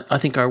that I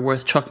think are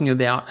worth talking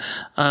about.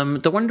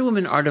 The Wonder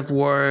Woman Art of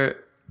War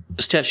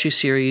statue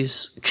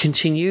series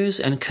continues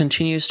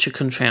to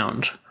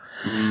confound.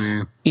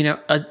 You know,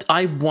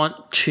 I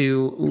want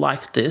to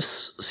like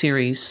this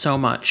series so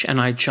much, and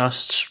I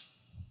just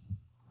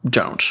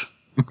don't.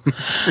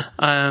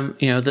 You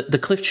know, the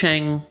Cliff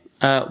Chang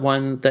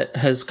one that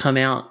has come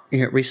out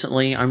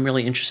recently, I'm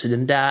really interested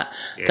in that.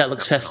 Yeah, that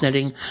looks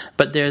fascinating. Nice.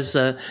 But there's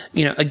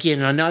you know, again,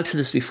 and I know I've said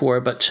this before,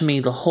 but to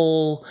me, the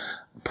whole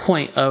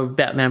point of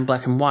Batman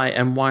Black and White,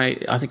 and why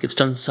I think it's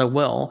done so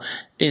well,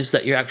 is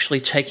that you're actually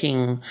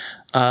taking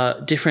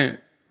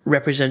different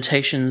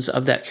representations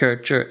of that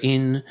character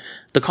in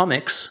the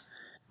comics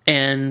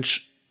and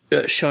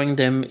showing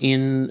them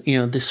in, you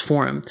know, this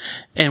form.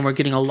 And we're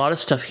getting a lot of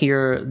stuff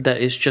here that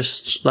is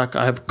just like,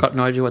 I've got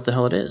no idea what the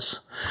hell it is.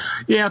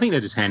 Yeah, I think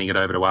they're just handing it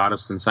over to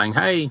artists and saying,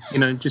 hey, you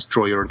know, just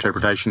draw your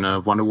interpretation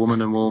of Wonder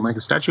Woman and we'll make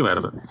a statue out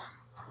of it.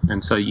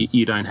 And so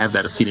you don't have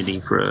that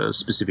affinity for a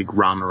specific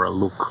run or a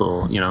look,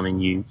 or, you know, I mean,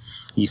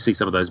 you see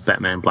some of those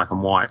Batman black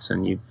and whites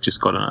and you've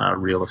just got a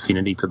real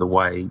affinity for the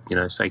way, you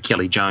know, say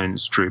Kelly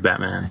Jones drew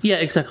Batman. Yeah,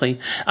 exactly.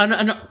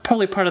 And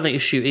probably part of the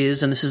issue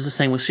is, and this is the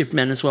same with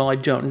Superman as well, I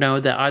don't know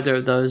that either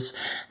of those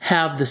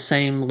have the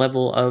same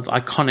level of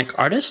iconic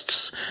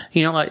artists,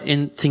 you know, like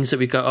in things that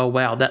we go, oh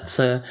wow, that's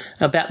a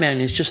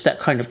Batman is just that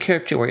kind of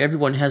character where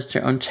everyone has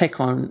their own take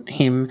on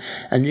him,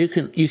 and you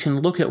can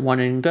look at one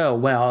and go,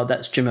 wow,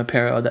 that's Jim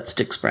Aparo, that's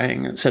Dick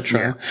Sprang,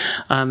 etc.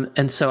 Yeah.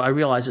 And so I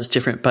realize it's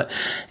different. But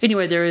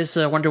anyway, there is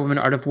a Wonder Woman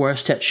Art of War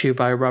statue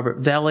by Robert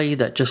Valley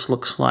that just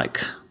looks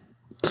like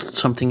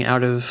something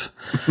out of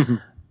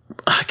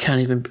I can't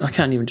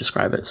even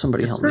describe it.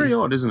 Somebody help me. It's very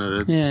odd, isn't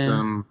it?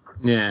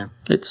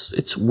 It's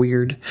It's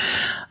weird.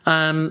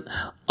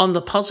 On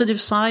the positive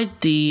side,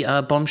 the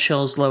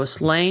Bombshells Lois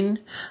Lane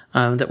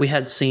that we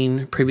had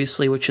seen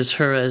previously, which is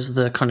her as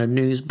the kind of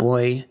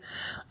newsboy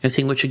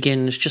thing, which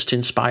again is just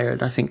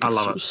inspired. I think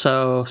it's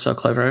so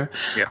clever.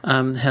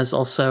 Yeah. Has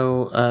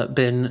also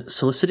been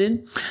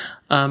solicited.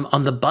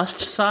 On the bust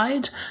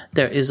side,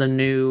 there is a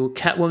new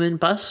Catwoman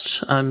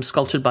bust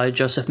sculpted by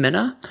Joseph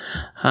Mena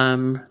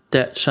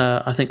that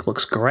I think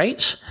looks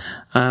great.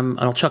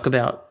 I'll talk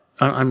about.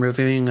 I'm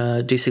reviewing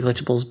DC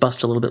Collectibles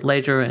bust a little bit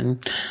later,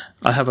 and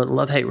I have a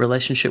love-hate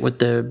relationship with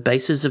the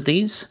bases of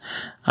these.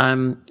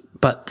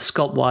 But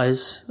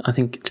sculpt-wise, I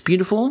think it's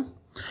beautiful.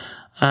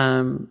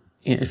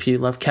 If you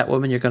love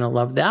Catwoman, you're going to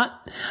love that.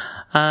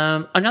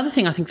 Another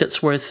thing I think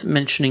that's worth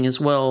mentioning as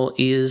well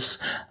is,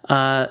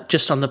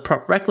 just on the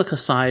prop replica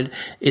side,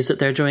 is that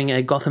they're doing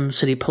a Gotham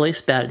City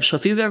Police badge. So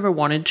if you've ever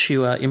wanted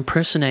to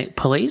impersonate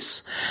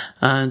police,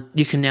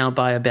 you can now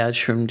buy a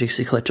badge from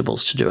DC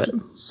Collectibles to do it.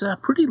 It's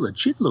pretty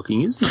legit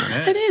looking, isn't it?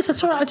 Yeah. It is.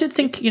 That's what I did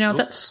think. You know,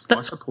 that's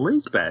like a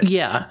police badge.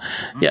 Yeah,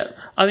 yeah.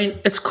 I mean,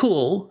 it's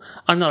cool.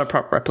 I'm not a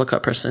prop replica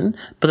person,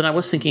 but then I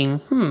was thinking,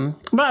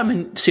 But I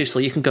mean,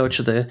 seriously, you can go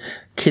to the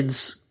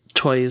kids'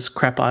 toys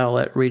crap aisle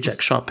at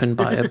Reject Shop and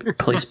buy a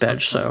police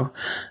badge, so,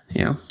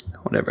 you know,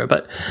 whatever.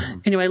 But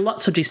anyway,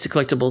 lots of DC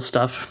Collectibles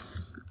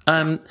stuff.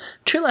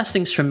 Two last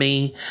things from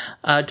me.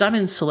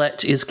 Diamond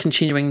Select is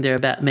continuing their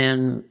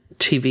Batman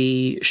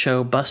TV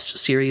show bust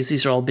series.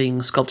 These are all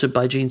being sculpted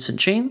by Gene St.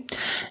 Jean,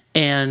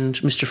 and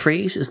Mr.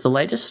 Freeze is the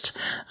latest.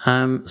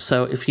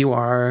 So if you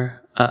are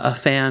a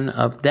fan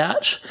of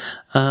that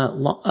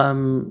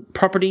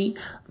property,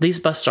 these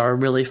busts are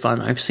really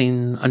fun. I've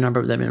seen a number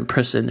of them in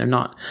person. They're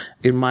not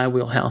in my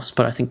wheelhouse,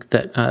 but I think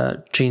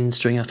that Gene's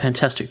doing a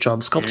fantastic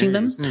job sculpting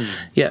them.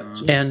 Yeah,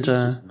 and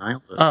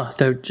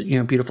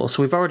they're beautiful.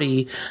 So we've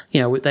already,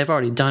 they've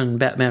already done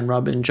Batman,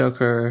 Robin,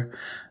 Joker,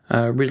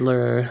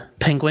 Riddler,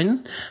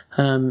 Penguin.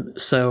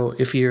 So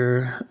if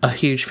you're a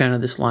huge fan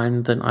of this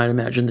line, then I'd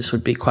imagine this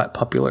would be quite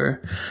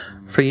popular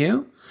for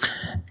you.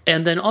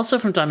 And then also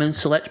from Diamond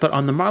Select, but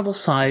on the Marvel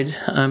side,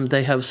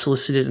 they have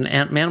solicited an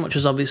Ant-Man, which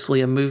is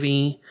obviously a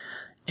movie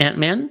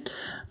Ant-Man.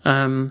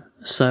 And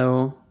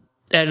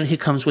he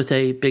comes with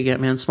a big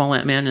Ant-Man, small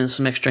Ant-Man, and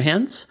some extra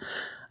hands.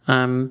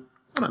 I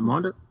don't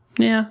mind it.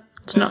 Yeah,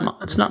 it's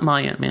not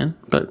my Ant-Man,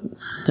 but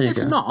there you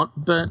go. It's not,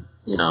 but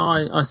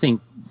I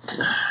think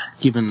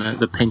given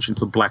the penchant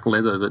for black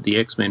leather that the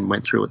X-Men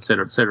went through, et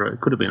cetera,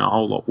 it could have been a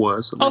whole lot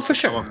worse. Oh, for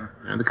sure.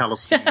 The colour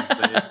scheme is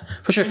there.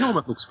 For sure. The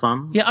helmet looks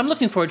fun. Yeah, I'm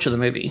looking forward to the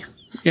movie.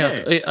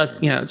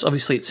 It's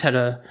obviously it's had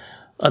a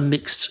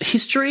mixed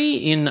history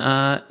in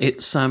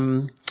its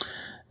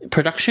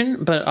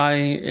production, but I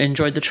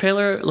enjoyed the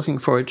trailer. Looking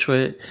forward to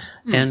it.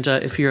 And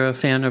if you're a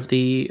fan of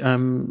the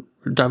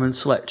Diamond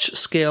Select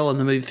scale and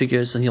the movie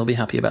figures, then you'll be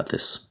happy about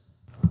this.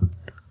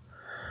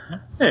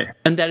 Yeah.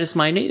 And that is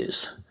my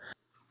news.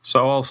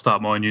 So I'll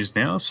start my news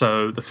now.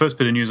 So the first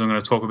bit of news I'm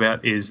going to talk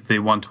about is the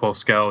 1/12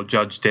 scale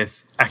Judge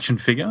Death action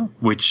figure,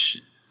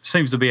 which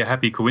seems to be a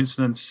happy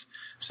coincidence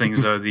seeing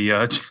as though the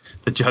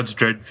Judge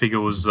Dredd figure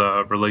was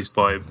released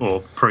by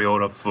or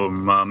pre-order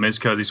from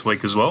Mezco this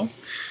week as well.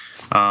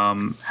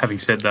 Having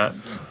said that,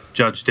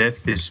 Judge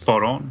Death is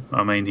spot on.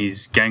 I mean,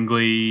 he's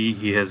gangly.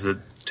 He has a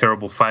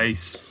terrible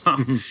face.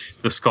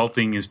 The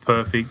sculpting is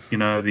perfect. You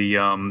know,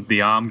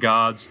 the arm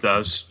guards,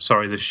 the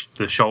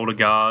shoulder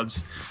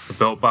guards, the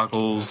belt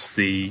buckles.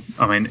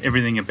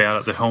 Everything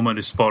about it. The helmet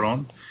is spot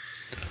on.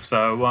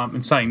 So,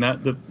 in saying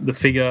that, the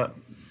figure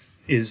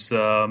is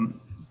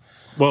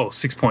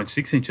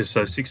 6.6 inches,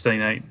 so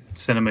 16.8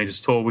 centimeters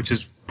tall, which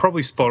is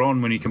probably spot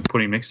on when you can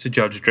put him next to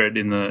Judge Dredd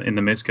in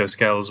the Mezco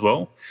scale as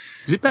well.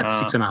 Is it about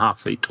 6.5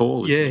 feet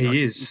tall? Yeah,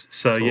 he is.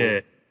 So tall.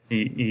 Yeah,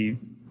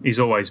 he's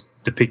always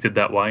depicted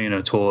that way,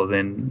 taller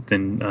than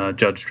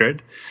Judge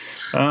Dredd.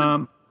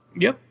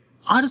 Yep.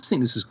 I just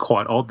think this is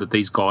quite odd that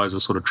these guys are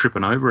sort of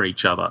tripping over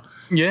each other.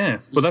 Yeah,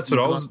 well, that's what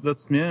I was.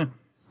 That's yeah.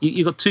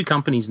 You've got two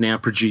companies now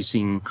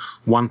producing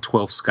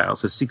 1/12 scale,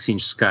 so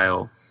 6-inch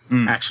scale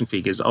action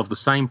figures of the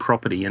same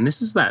property, and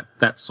this is that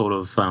sort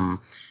of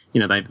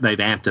they've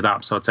amped it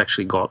up, so it's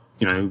actually got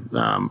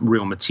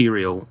real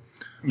material.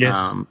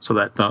 Yes. So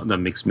that the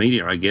mixed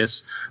media, I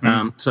guess.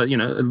 So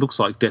it looks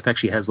like Death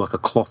actually has like a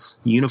cloth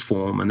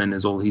uniform, and then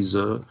there's all his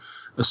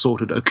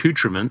assorted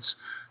accoutrements.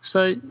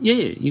 So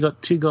yeah, you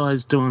got two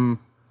guys doing.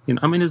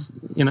 Is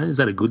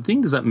that a good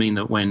thing? Does that mean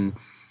that when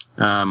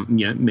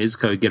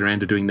Mezco get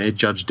around to doing their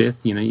Judge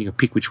Death, you can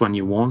pick which one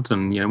you want,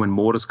 and when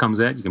Mortis comes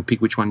out, you can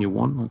pick which one you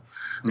want.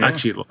 Yeah.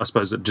 Actually, I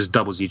suppose it just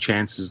doubles your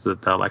chances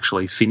that they'll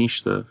actually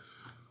finish the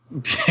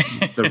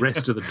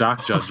rest of the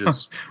Dark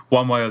Judges.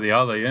 One way or the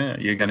other, yeah.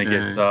 You're going to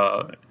get,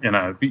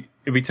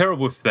 it'd be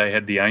terrible if they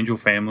had the Angel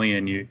family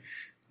and you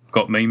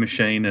got Mean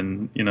Machine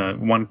and,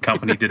 one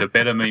company did a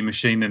better Mean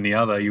Machine than the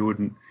other. You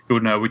wouldn't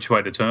know which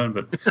way to turn.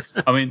 But,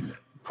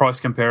 price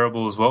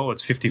comparable as well.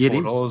 It's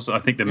 $54. I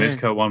think the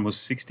Mezco one was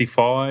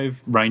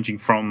 $65, ranging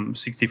from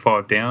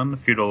 $65 down, a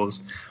few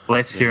dollars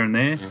less here and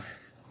there.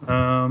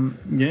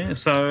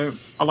 So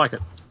I like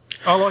it.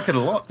 I like it a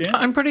lot, yeah.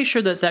 I'm pretty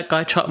sure that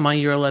guy taught my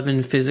year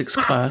 11 physics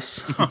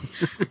class.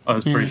 I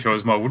was pretty sure it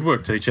was my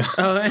woodwork teacher.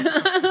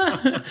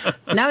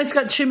 Now he's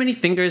got too many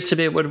fingers to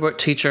be a woodwork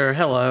teacher.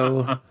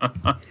 Hello.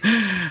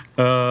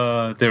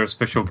 They're a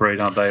special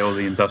breed, aren't they? All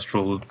the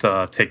industrial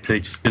tech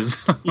teachers.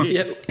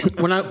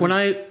 Yep. When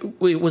I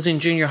was in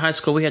junior high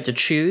school, we had to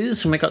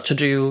choose, and we got to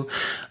do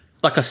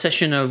like a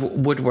session of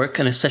woodwork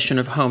and a session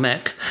of home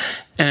ec,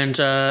 and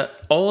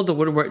all the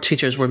woodwork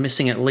teachers were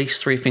missing at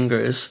least 3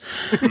 fingers.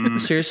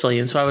 Seriously.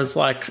 And so I was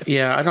like,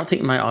 yeah, I don't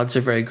think my odds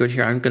are very good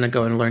here. I'm going to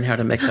go and learn how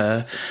to make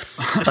a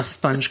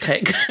sponge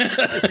cake.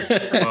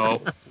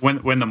 Well,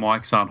 when the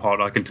mics aren't hot,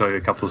 I can tell you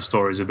a couple of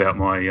stories about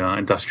my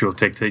industrial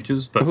tech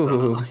teachers, but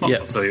I'll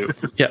tell you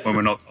when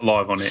we're not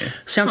live on air.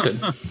 Sounds good.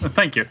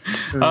 Thank you.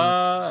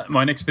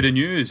 My next bit of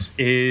news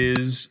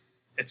is...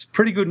 It's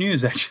pretty good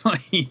news,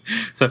 actually.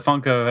 So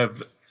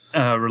Funko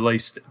have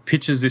released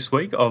pictures this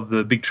week of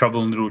the Big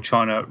Trouble in Little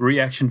China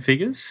reaction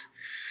figures.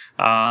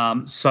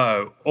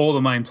 So all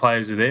the main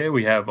players are there.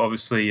 We have,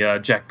 obviously,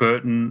 Jack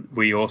Burton.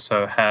 We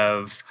also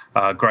have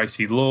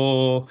Gracie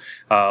Law,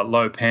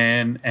 Lo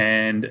Pan,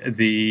 and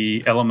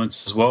the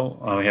Elements as well.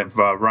 We have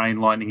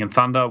Rain, Lightning, and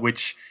Thunder,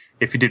 which,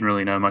 if you didn't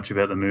really know much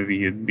about the movie,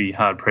 you'd be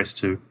hard-pressed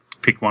to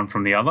pick one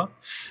from the other.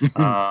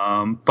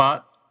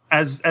 But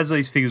as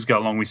these figures go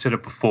along, we said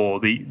it before,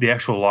 the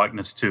actual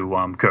likeness to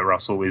Kurt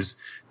Russell is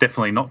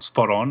definitely not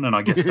spot on, and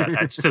I guess that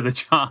adds to the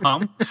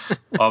charm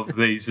of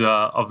these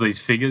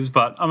figures.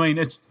 But I mean,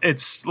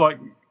 it's like,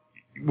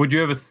 would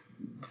you ever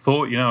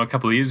thought, a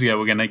couple of years ago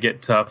we're going to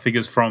get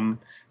figures from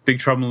Big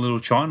Trouble in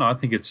Little China? I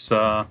think it's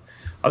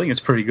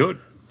pretty good.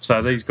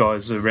 So these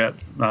guys are about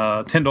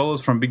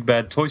 $10 from Big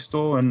Bad Toy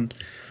Store, and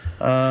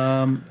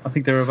I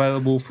think they're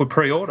available for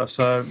pre-order.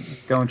 So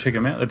go and check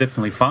them out. They're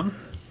definitely fun.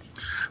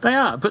 They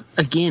are, but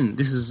again,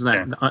 this is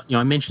that.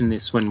 I mentioned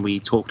this when we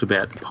talked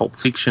about the Pulp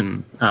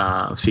Fiction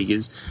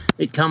figures.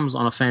 It comes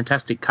on a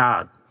fantastic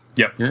card.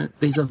 Yep.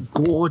 These are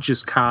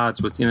gorgeous cards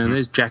with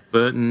there's Jack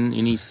Burton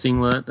in his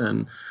singlet,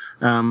 and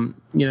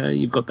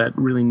you've got that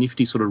really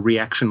nifty sort of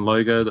reaction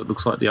logo that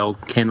looks like the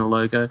old Kenner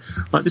logo.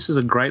 Like, this is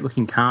a great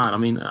looking card. I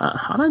mean,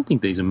 I don't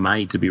think these are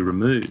made to be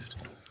removed.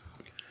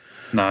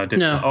 No, definitely.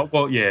 No. Oh,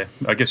 well, yeah,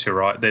 I guess you're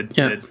right. That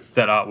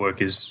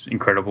artwork is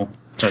incredible.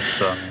 That's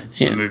the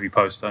movie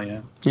poster,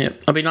 yeah. Yeah.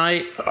 I mean,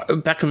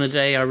 back in the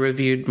day, I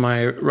reviewed my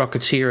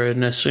Rocketeer,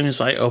 and as soon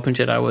as I opened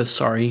it, I was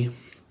sorry.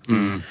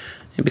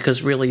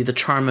 Because really, the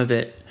charm of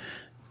it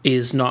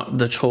is not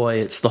the toy,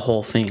 it's the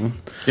whole thing.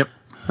 Yep,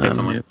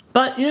 definitely.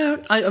 But,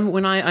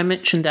 when I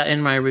mentioned that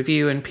in my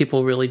review and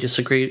people really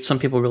disagreed, some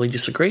people really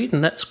disagreed,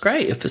 and that's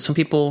great. If some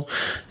people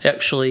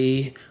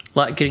actually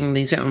like getting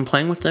these out and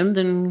playing with them,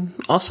 then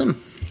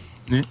awesome.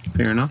 Yeah,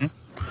 fair enough. Yeah.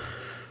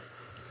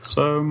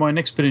 So my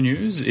next bit of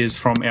news is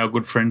from our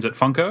good friends at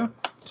Funko.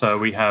 So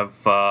we have,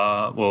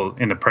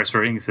 in the press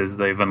reading it says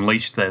they've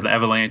unleashed the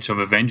avalanche of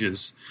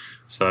Avengers.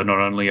 So not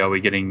only are we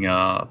getting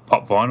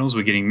pop vinyls,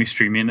 we're getting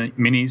mystery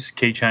minis,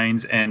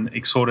 keychains, and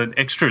assorted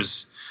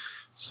extras.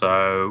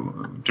 So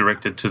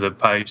directed to the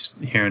page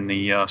here in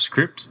the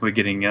script, we're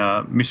getting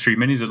mystery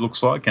minis. It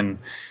looks like, and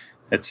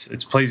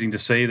it's pleasing to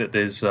see that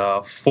there's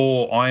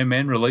 4 Iron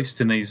Man released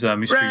in these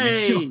mystery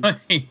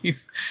minis.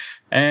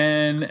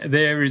 And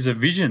there is a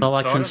Vision. All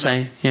I can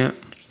say, yeah.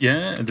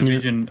 Yeah, the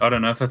Vision. I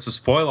don't know if that's a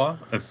spoiler.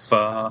 If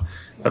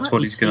that's what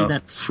he's going to.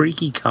 That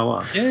freaky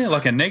colour. Yeah,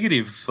 like a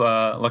negative,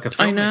 like a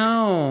film. I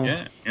know.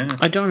 Yeah.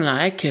 I don't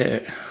like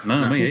it.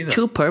 No, me either.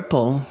 Too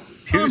purple.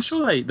 I'm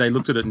sure they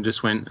looked at it and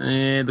just went,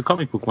 the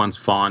comic book one's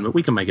fine, but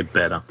we can make it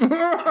better.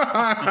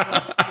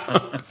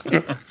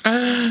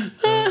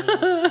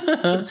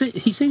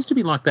 He seems to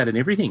be like that in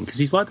everything, because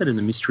he's like that in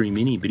the Mystery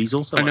Mini, but he's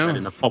also like that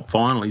in the Pop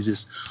Vinyl. He's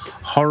this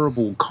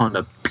horrible kind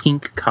of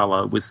pink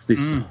colour with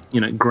this,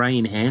 grey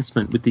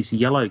enhancement with this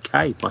yellow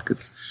cape. Like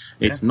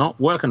it's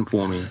not working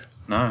for me.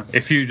 No.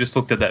 If you just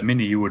looked at that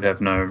mini, you would have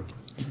no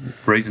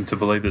reason to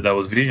believe that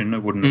was Vision. It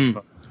wouldn't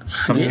have...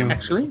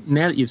 Actually,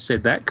 now that you've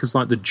said that, because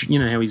like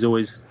how he's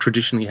always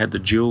traditionally had the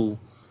jewel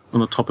on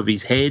the top of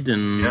his head,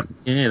 and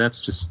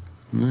that's just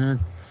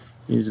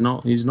he's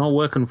not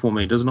working for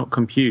me. Does not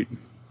compute.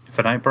 If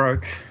it ain't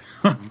broke.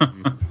 So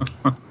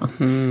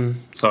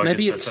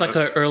maybe it's like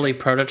an early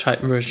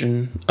prototype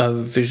version of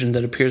Vision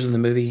that appears in the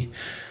movie.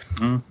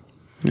 Yeah.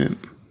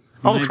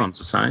 Ultron's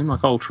the same.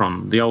 Like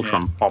Ultron, the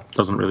Ultron pop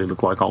doesn't really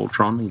look like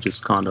Ultron. He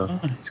just kind of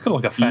he's got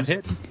like a fat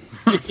head.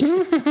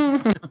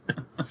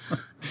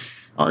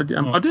 I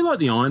do like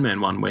the Iron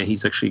Man one where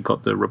he's actually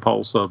got the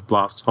repulsor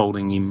blasts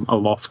holding him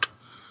aloft.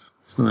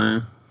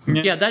 So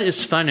yeah, that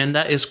is fun, and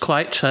that is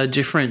quite a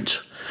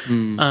different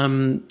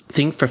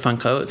thing for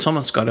Funko. It's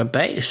almost got a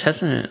base,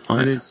 hasn't it?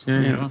 It is,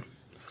 yeah.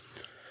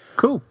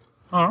 Cool.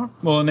 All right.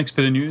 Well, the next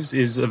bit of news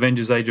is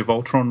Avengers Age of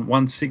Ultron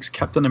 1/6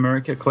 Captain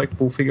America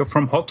collectible figure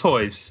from Hot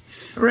Toys.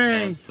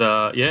 Hooray!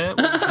 And,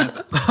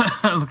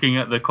 looking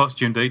at the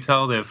costume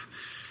detail, they've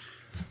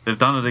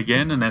done it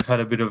again, and they've had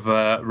a bit of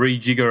a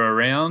rejigger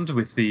around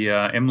with the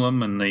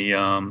emblem and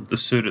the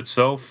suit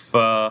itself.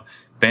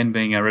 Ben,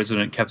 being a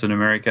resident Captain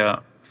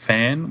America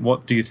fan,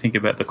 what do you think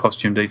about the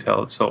costume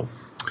detail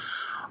itself?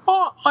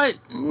 Oh, I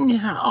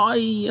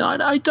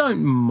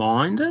don't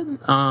mind it.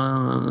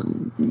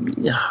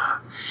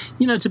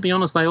 To be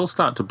honest, they all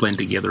start to blend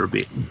together a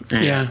bit.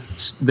 And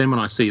then when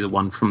I see the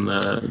one from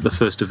the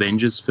first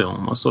Avengers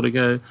film, I sort of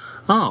go,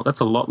 oh, that's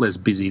a lot less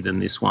busy than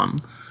this one.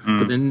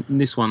 But then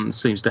this one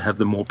seems to have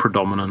the more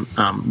predominant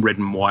red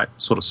and white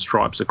sort of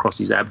stripes across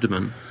his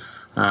abdomen.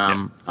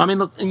 I mean,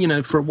 look,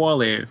 for a while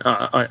there,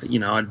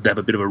 I'd have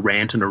a bit of a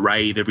rant and a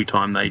rave every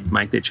time they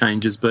make their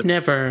changes, but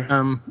never.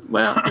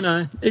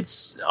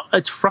 It's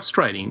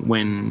frustrating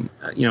when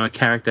a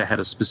character had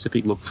a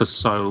specific look for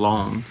so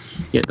long,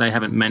 yet they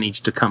haven't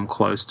managed to come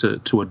close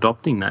to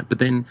adopting that. But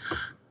then,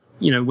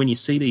 when you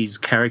see these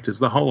characters,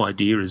 the whole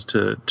idea is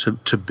to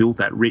build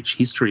that rich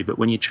history. But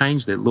when you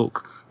change their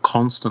look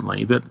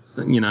constantly,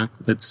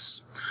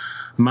 it's.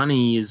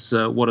 Money is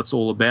what it's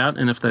all about,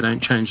 and if they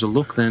don't change the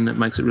look, then it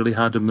makes it really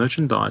hard to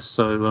merchandise.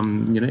 So,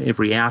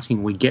 every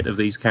outing we get of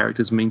these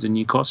characters means a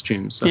new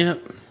costume. So,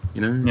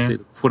 it's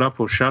either put up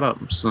or shut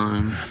up. So,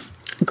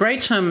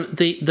 great.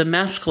 The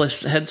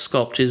maskless head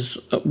sculpt is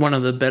one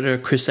of the better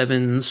Chris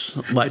Evans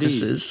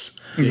likenesses.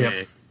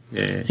 Yeah.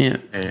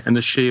 And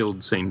the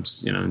shield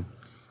seems,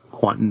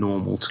 quite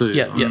normal too.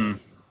 Yeah.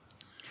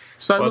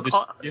 So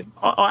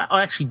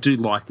I actually do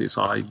like this.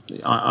 I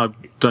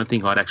don't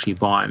think I'd actually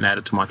buy it and add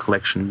it to my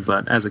collection,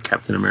 but as a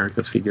Captain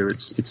America figure,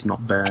 it's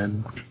not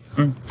bad.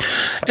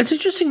 It's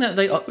interesting that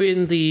they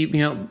in the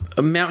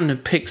Mountain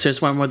of Pics, there's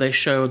one where they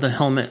show the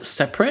helmet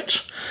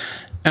separate,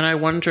 and I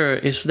wonder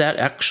is that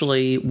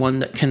actually one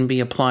that can be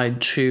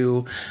applied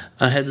to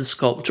a head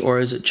sculpt, or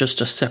is it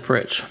just a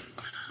separate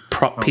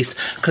prop piece?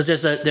 Because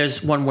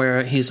there's one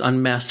where he's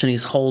unmasked and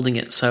he's holding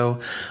it, so.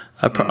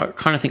 I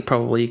kind of think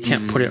probably you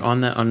can't put it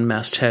on that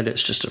unmasked head.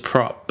 It's just a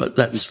prop, but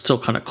that's still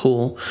kind of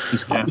cool.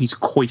 His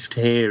coiffed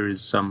hair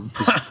is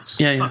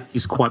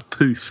is quite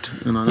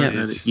poofed, and I don't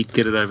know that you'd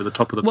get it over the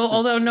top of the. Well,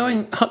 although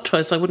knowing Hot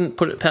Toys, I wouldn't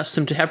put it past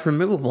them to have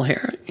removable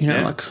hair.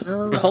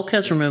 Hulk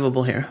has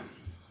removable hair.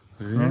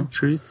 Yeah,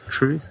 truth.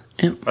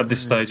 Yeah. At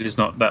this stage, there's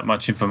not that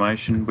much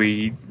information.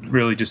 We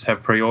really just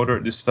have pre-order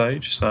at this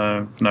stage,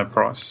 so no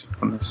price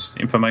from this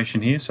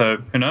information here. So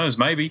who knows?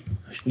 Maybe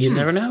you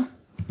never know.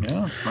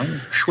 Yeah, maybe.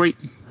 Sweet.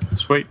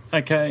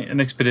 Okay, the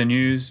next bit of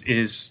news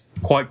is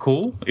quite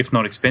cool, if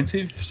not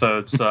expensive. So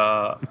it's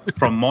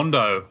from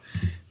Mondo.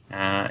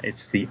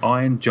 It's the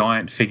Iron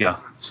Giant figure.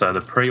 So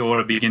the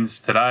pre-order begins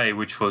today,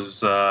 which was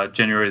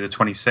January the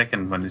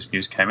 22nd when this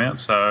news came out.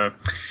 So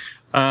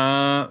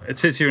it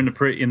says here in the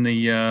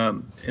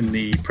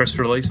press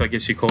release, I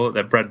guess you call it,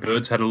 that Brad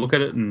Bird's had a look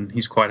at it and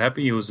he's quite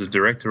happy. He was the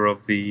director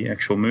of the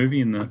actual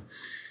movie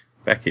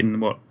back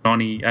in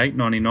 98,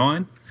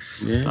 99.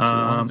 Yeah, it's a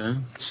while ago.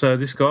 So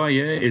this guy,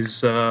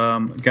 is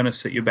going to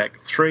set you back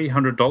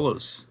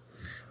 $300.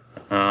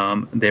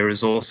 There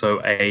is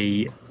also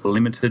a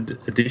limited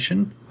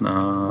edition.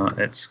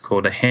 It's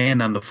called a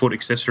hand underfoot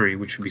accessory,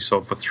 which will be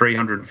sold for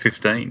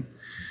 $315.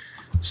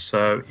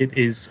 So it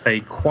is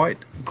a quite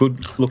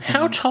good looking.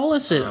 How tall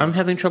is it? I'm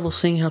having trouble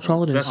seeing how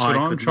tall it is. That's what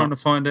I'm trying to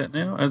find out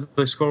now as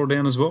they scroll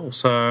down as well.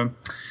 So I'm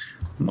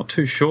not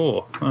too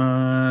sure.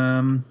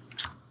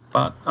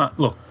 But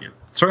look,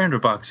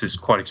 $300 is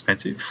quite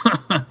expensive,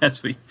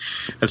 as we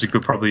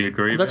could probably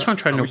agree. That's what I'm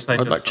trying to.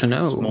 I'd like to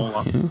know.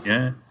 Smaller.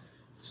 Yeah.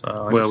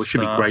 So we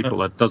should be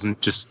grateful it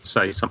doesn't just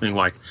say something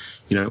like,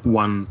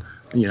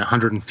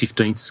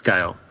 115th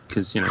scale,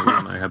 because we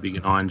all know how big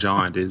an Iron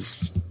Giant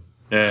is.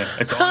 Yeah,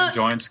 it's Iron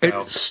Giant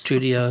scale. It's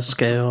studio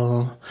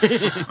scale.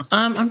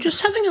 I'm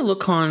just having a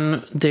look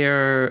on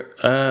their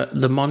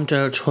the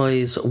Mondo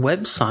Toys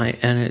website,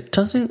 and it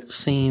doesn't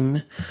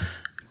seem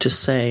to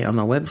say on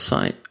the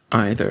website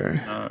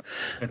either.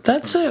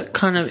 That's a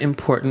kind of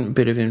important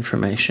bit of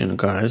information,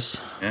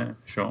 guys. Yeah,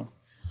 sure.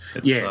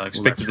 It's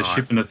expected to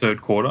ship in the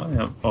third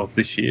quarter of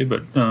this year,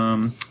 but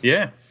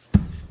there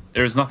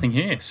is nothing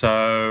here.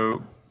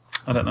 So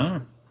I don't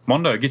know.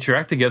 Mondo, get your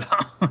act together.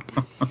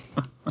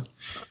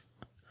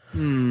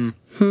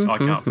 I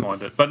can't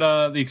find it,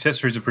 but the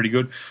accessories are pretty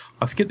good.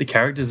 I forget the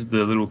character's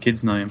the little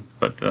kid's name,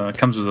 but it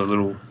comes with a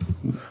little.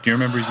 Do you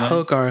remember his name?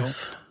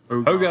 Hogarth.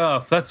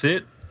 Hogarth, that's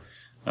it.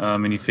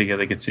 Minifigure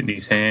that gets in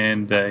his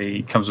hand.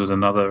 He comes with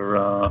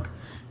another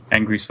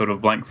angry sort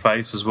of blank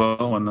face as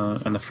well,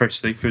 and the fresh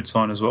seafood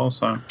sign as well.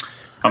 So,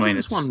 Hasn't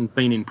this one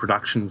been in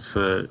production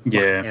for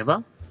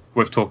ever?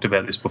 We've talked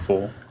about this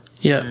before.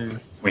 Yeah,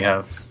 we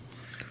have.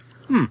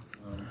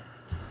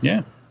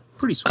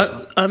 Pretty sweet.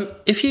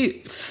 If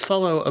you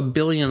follow a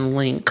billion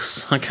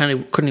links, I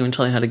couldn't even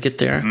tell you how to get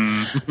there.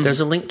 There's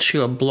a link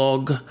to a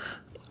blog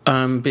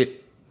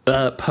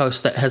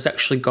post that has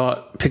actually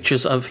got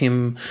pictures of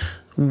him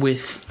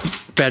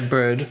with Brad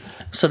Bird.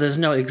 So there's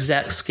no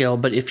exact scale,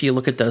 but if you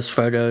look at those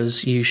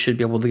photos, you should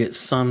be able to get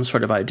some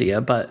sort of idea.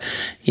 But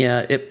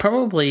yeah, it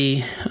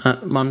probably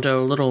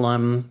Mondo,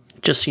 little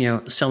just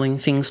selling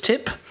things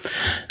tip.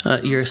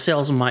 Your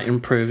sales might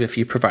improve if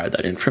you provide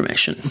that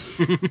information.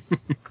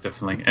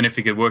 Definitely, and if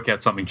you could work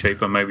out something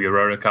cheaper, maybe a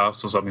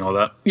Rotocast or something like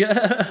that.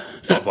 Yeah,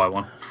 I'll buy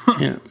one.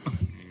 Yeah.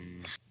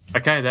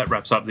 Okay, that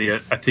wraps up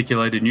the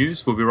articulated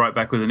news. We'll be right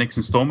back with the next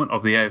installment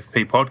of the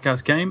AFP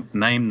podcast game.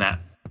 Name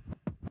That.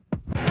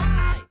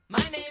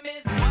 My name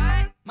is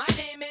what? My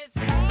name is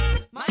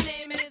my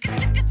name is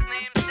it's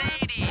named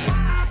Sadie.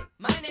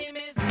 My name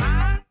is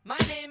my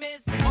name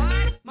is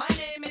what? My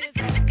name is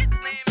it's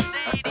named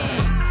Sadie.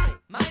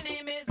 My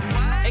name is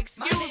what?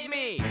 Excuse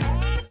me.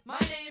 My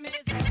name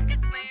is it's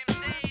named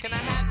Sadie. Can I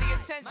have the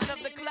attention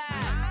of the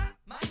class?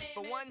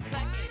 For 1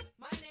 second.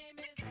 My name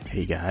is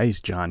Hey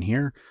guys, John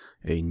here.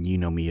 And you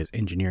know me as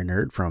Engineer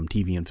Nerd from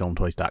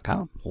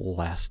TVandFilmToys.com.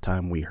 Last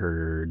time we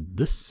heard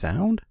this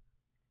sound.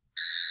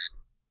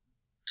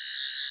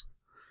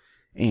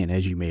 And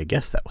as you may have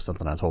guessed, that was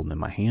something I was holding in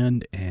my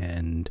hand.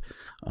 And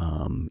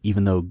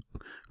even though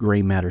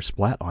Gray Matter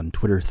Splat on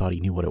Twitter thought he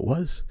knew what it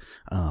was,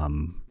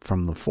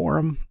 from the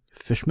forum,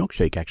 Fish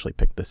Milkshake actually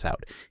picked this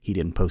out. He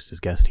didn't post his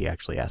guest. He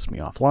actually asked me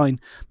offline,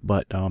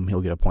 but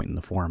he'll get a point in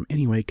the forum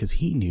anyway because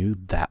he knew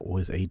that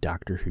was a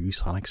Doctor Who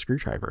sonic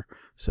screwdriver.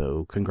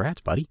 So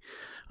congrats, buddy.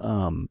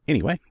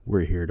 Anyway,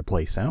 we're here to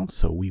play sound,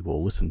 so we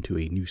will listen to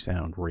a new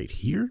sound right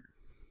here.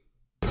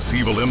 This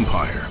evil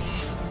empire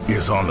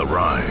is on the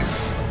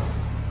rise.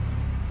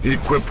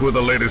 Equipped with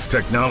the latest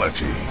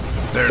technology,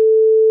 they're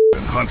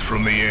and hunts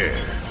from the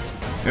air.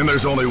 And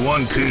there's only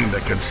one team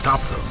that can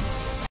stop them.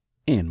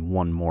 And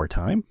one more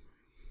time.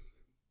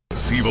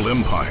 This evil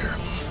empire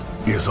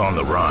is on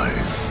the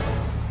rise.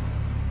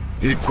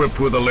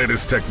 Equipped with the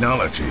latest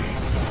technology,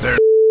 they're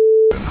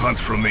and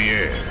hunts from the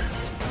air.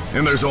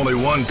 And there's only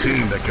one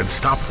team that can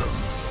stop them.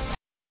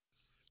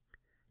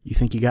 You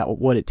think you got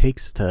what it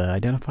takes to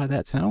identify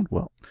that sound?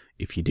 Well,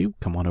 if you do,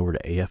 come on over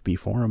to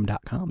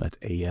afbforum.com. That's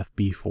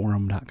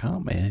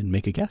afbforum.com and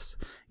make a guess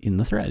in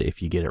the thread.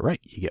 If you get it right,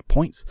 you get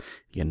points.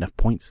 You get enough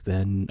points,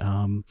 then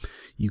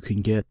you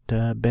can get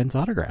Ben's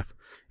autograph.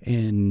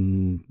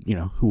 And,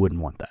 who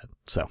wouldn't want that?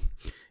 So,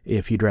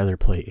 if you'd rather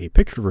play a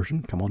picture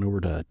version, come on over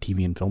to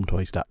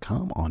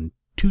tvandfilmtoys.com on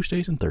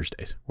Tuesdays and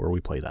Thursdays, where we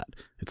play that.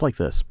 It's like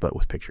this, but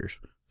with pictures.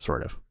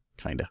 Sort of.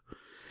 Kinda.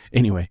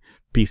 Anyway,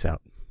 peace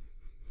out.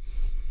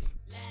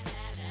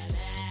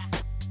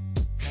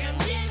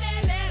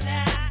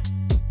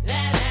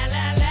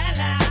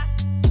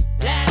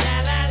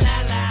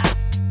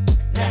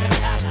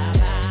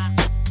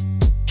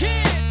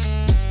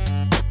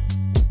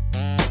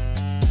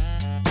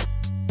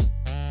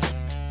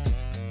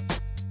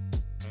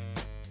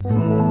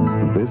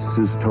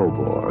 This is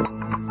Tobor.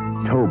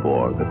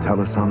 Tobor, the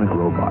telesonic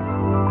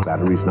robot.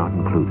 Batteries not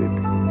included.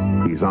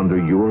 He's under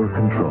your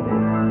control.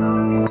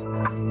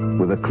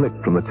 With a click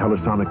from the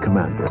telesonic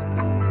commander,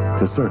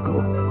 to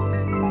circle.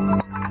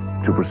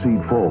 To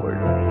proceed forward,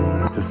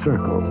 to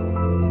circle.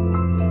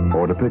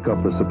 Or to pick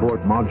up the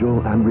support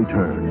module and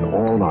return,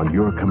 all on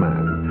your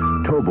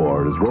command.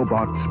 Tobor is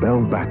robot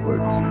spelled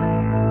backwards.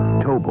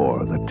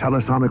 Tobor, the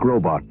telesonic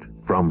robot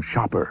from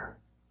Shopper.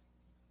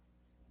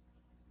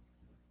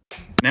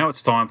 Now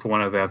it's time for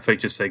one of our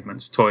feature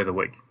segments, Toy of the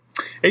Week.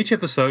 Each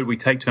episode, we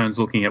take turns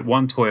looking at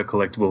one toy or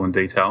collectible in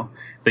detail.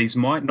 These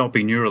might not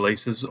be new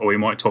releases, or we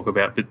might talk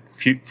about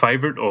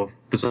favourite or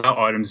bizarre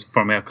items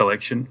from our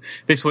collection.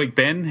 This week,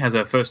 Ben has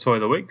our first toy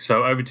of the week,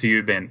 so over to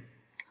you, Ben.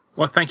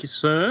 Well, thank you,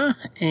 sir.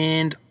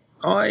 And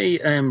I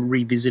am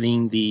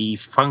revisiting the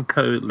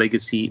Funko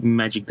Legacy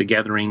Magic the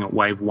Gathering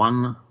Wave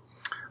 1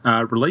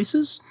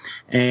 releases,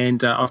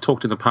 and I've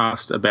talked in the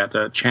past about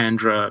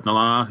Chandra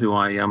Nalar, who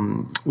I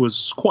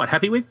was quite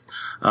happy with.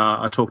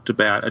 I talked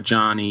about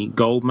Ajani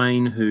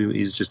Goldmane, who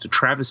is just a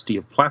travesty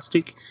of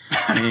plastic,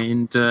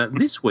 and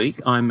this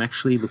week I'm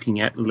actually looking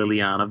at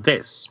Liliana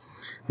Vess.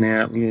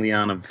 Now,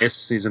 Liliana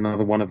Vess is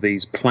another one of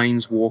these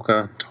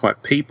planeswalker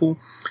type people.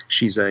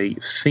 She's a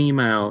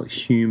female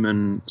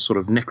human sort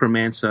of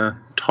necromancer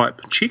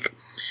type chick,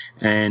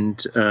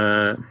 and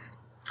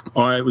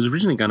I was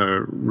originally going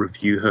to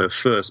review her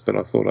first, but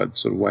I thought I'd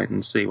sort of wait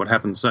and see what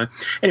happens. So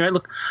anyway,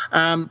 look,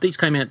 these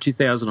came out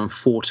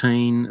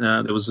 2014.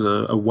 There was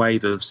a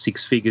wave of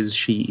 6 figures.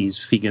 She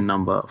is figure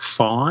number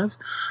 5.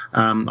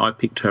 I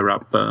picked her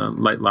up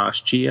late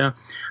last year.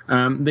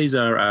 These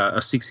are a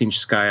 6-inch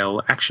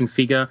scale action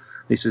figure.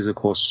 This is, of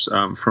course,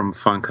 from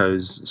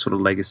Funko's sort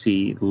of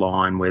legacy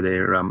line where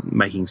they're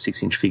making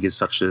 6-inch figures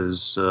such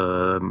as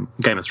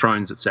Game of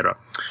Thrones, etc.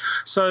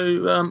 So,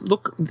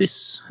 look,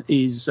 this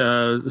is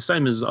the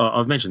same as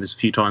I've mentioned this a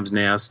few times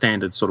now,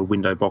 standard sort of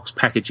window box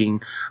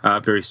packaging,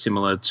 very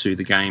similar to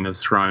the Game of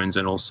Thrones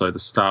and also the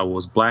Star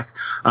Wars Black.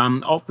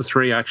 Of the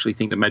 3, I actually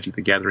think the Magic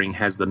the Gathering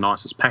has the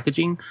nicest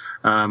packaging.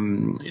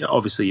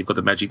 Obviously, you've got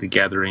the Magic the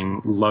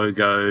Gathering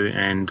logo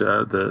and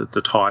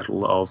the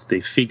title of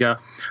the figure,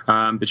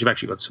 but you've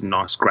actually got some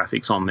nice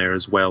graphics on there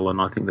as well,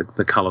 and I think that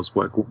the colours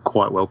work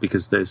quite well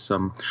because there's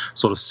some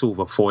sort of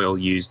silver foil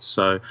used.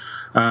 So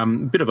a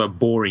bit of a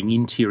boring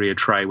interior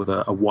tray with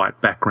a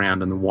white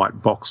background, and the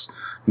white box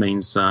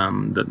means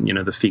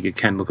that the figure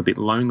can look a bit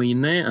lonely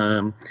in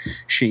there.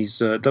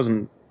 She's not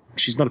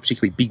a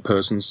particularly big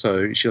person,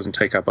 so she doesn't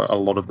take up a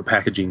lot of the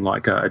packaging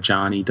like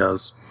Ajani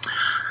does.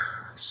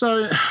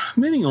 So,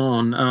 moving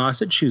on, I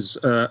said she was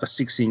a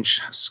 6-inch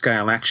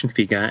scale action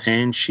figure,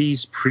 and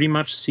she's pretty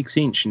much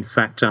 6-inch. In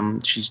fact,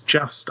 she's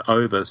just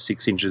over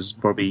 6 inches,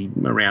 probably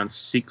around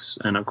 6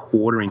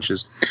 1/4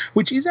 inches,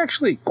 which is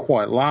actually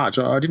quite large.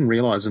 I didn't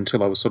realise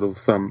until I was sort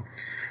of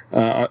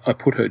I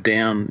put her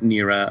down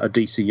near a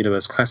DC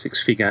Universe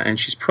Classics figure, and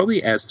she's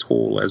probably as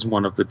tall as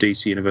one of the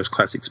DC Universe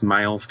Classics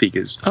male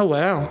figures. Oh,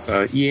 wow.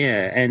 So,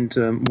 yeah,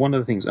 and one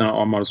of the things, and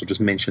I might as well just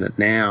mention it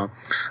now,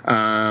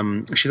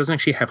 she doesn't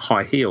actually have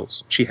high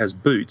heels. She has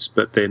boots,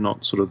 but they're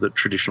not sort of the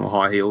traditional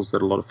high heels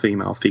that a lot of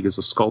female figures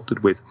are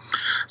sculpted with.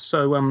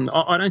 So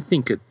I don't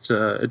think it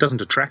doesn't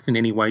detract in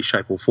any way,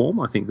 shape or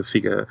form. I think the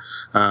figure,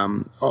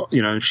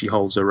 she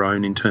holds her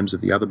own in terms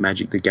of the other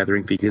Magic the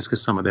Gathering figures,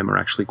 because some of them are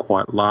actually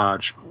quite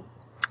large.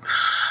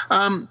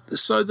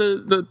 So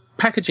the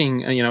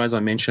packaging, as I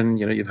mentioned,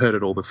 you've heard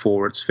it all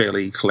before. It's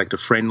fairly collector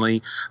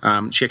friendly.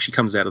 She actually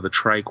comes out of the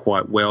tray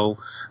quite well,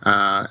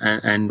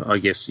 and I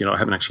guess I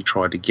haven't actually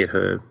tried to get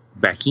her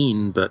back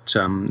in, but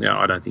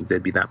I don't think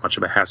there'd be that much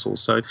of a hassle.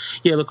 So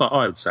yeah, look,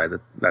 I would say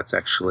that's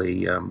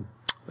actually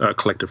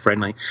collector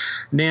friendly.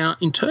 Now,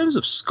 in terms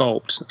of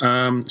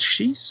sculpt,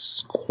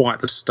 she's quite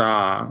the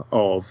star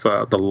of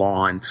the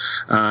line.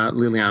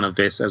 Liliana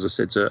Vess, as I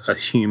said, is a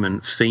human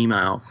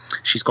female.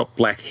 She's got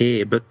black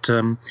hair, but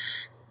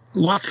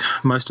like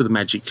most of the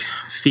Magic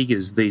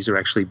figures, these are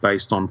actually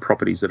based on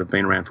properties that have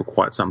been around for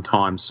quite some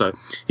time. So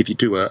if you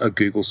do a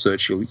Google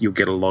search, you'll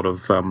get a lot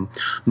of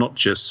not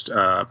just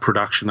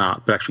production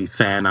art, but actually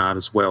fan art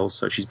as well.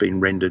 So she's been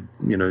rendered,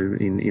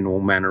 in all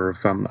manner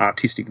of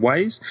artistic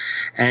ways,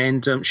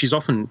 and she's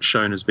often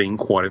shown as being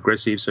quite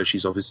aggressive. So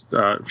she's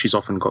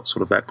often got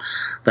sort of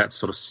that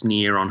sort of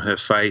sneer on her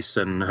face,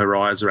 and her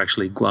eyes are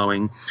actually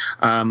glowing.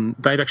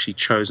 They've actually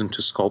chosen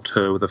to sculpt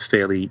her with a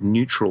fairly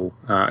neutral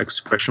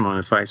expression on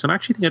her face. And I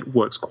actually think it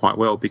works quite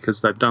well because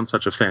they've done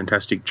such a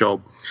fantastic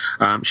job.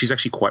 She's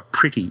actually quite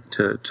pretty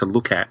to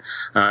look at.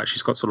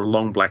 She's got sort of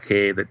long black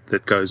hair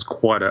that goes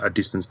quite a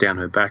distance down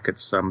her back.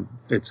 It's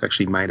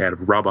actually made out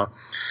of rubber.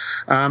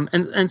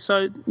 And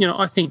so,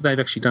 I think they've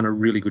actually done a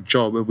really good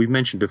job. We've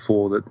mentioned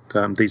before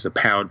that these are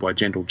powered by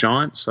Gentle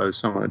Giant. So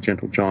someone at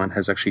Gentle Giant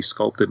has actually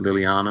sculpted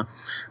Liliana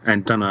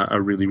and done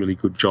a really, really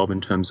good job in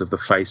terms of the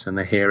face and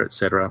the hair,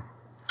 etc.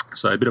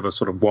 So a bit of a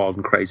sort of wild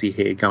and crazy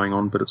hair going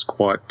on, but it's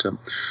quite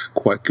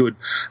good.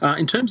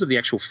 In terms of the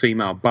actual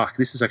female buck,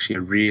 this is actually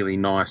a really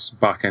nice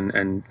buck, and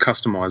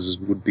customizers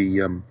would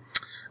be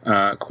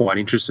quite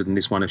interested in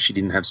this one if she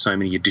didn't have so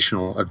many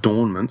additional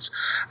adornments.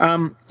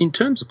 In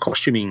terms of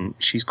costuming,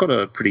 she's got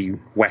a pretty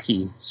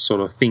wacky sort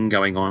of thing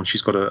going on.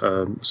 She's got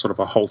a sort of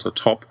a halter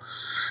top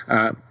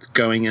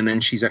going, and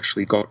then she's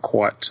actually got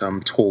quite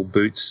tall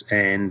boots,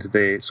 and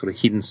they're sort of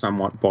hidden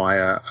somewhat by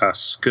a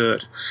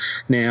skirt.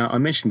 Now, I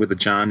mentioned with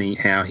Ajani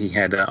how he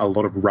had a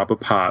lot of rubber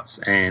parts,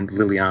 and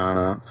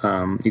Liliana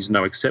is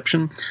no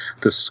exception.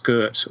 The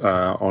skirt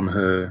on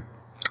her,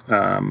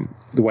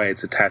 the way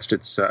it's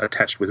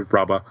attached with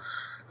rubber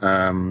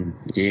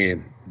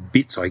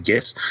bits, I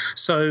guess.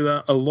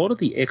 So a lot of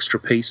the extra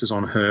pieces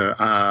on her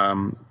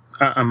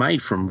are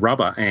made from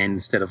rubber and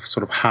instead of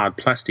sort of hard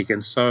plastic,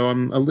 and so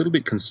I'm a little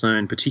bit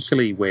concerned,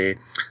 particularly where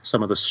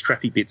some of the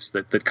strappy bits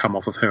that come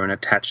off of her and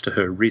attach to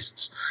her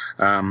wrists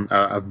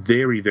are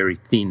very, very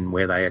thin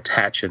where they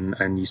attach,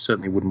 and you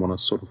certainly wouldn't want to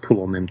sort of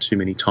pull on them too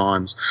many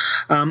times.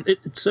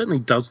 It certainly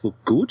does look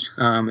good.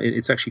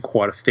 It's actually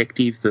quite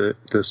effective.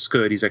 The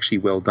skirt is actually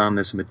well done.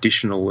 There's some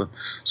additional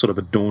sort of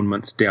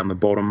adornments down the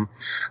bottom,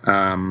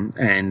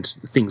 and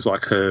things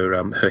like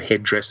her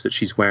headdress that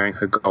she's wearing,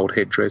 her gold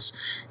headdress,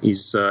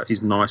 is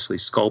nicely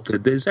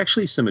sculpted. There's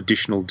actually some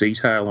additional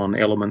detail on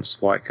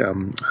elements like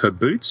her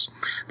boots.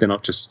 They're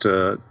not just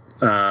sort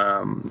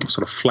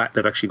of flat.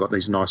 They've actually got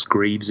these nice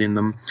greaves in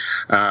them.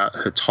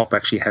 Her top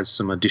actually has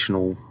some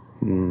additional,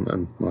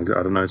 I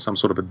don't know, some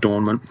sort of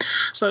adornment.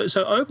 So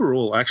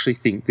overall, I actually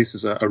think this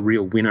is a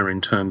real winner in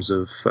terms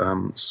of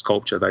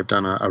sculpture. They've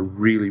done a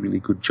really,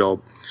 really good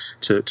job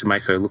to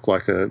make her look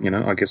like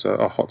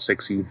a hot,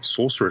 sexy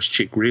sorceress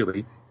chick,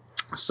 really.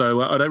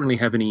 So I don't really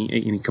have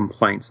any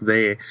complaints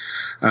there.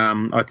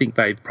 I think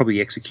they've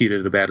probably executed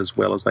it about as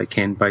well as they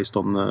can based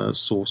on the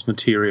source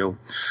material.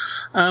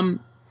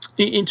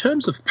 In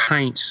terms of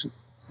paint,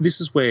 this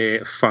is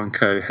where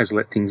Funko has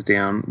let things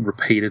down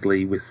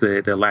repeatedly with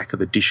their lack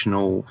of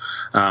additional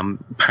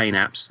paint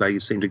apps. They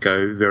seem to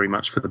go very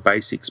much for the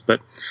basics,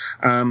 but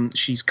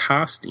she's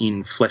cast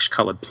in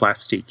flesh-coloured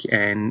plastic,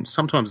 and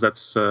sometimes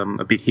that's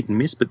a bit hit and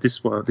miss, but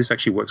this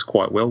actually works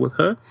quite well with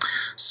her.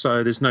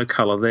 So there's no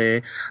colour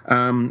there.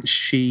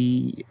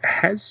 She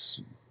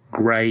has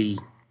grey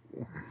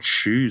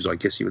shoes, I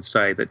guess you would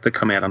say, that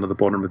come out under the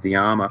bottom of the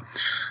armour.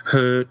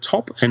 Her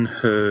top and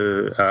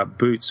her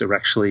boots are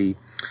actually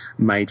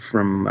made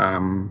from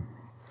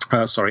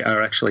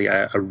are actually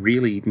a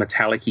really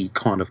metallic-y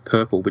kind of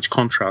purple, which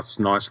contrasts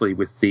nicely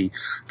with the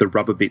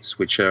rubber bits,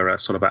 which are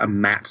sort of a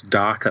matte,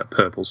 darker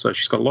purple. So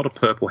she's got a lot of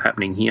purple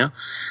happening here.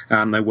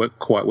 They work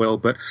quite well,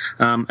 but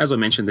as I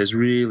mentioned, there's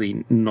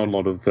really not a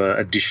lot of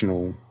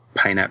additional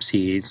paint apps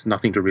here. It's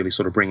nothing to really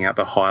sort of bring out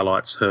the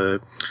highlights.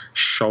 Her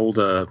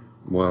shoulder,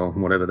 well,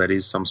 whatever that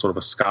is, some sort of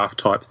a scarf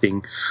type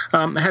thing.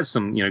 It has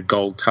some,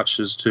 gold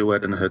touches to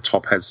it, and her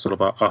top has sort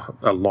of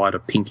a lighter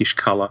pinkish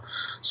colour,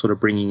 sort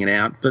of bringing it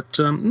out. But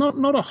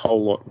not a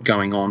whole lot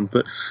going on.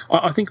 But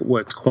I think it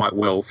works quite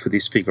well for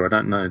this figure. I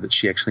don't know that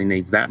she actually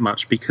needs that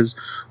much, because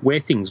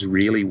where things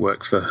really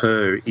work for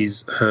her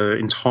is her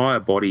entire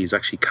body is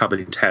actually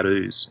covered in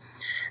tattoos.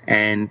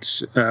 And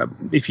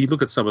if you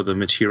look at some of the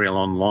material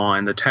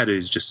online, the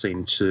tattoos just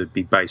seem to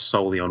be based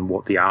solely on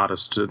what the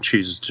artist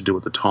chooses to do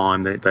at the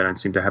time. They don't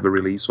seem to have a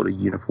really sort of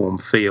uniform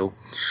feel.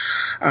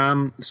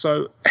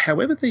 So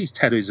however these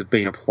tattoos have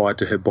been applied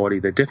to her body,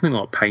 they're definitely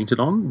not painted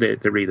on.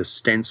 They're either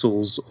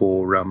stencils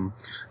or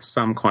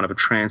some kind of a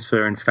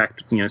transfer. In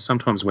fact,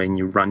 sometimes when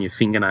you run your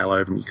fingernail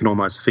over them, you can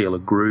almost feel a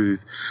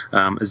groove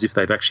as if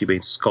they've actually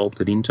been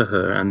sculpted into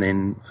her and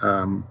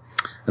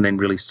then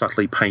really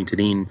subtly painted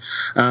in.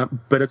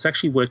 But it's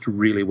actually worked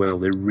really well.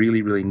 They're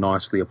really, really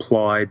nicely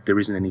applied. There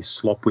isn't any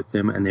slop with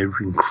them, and they're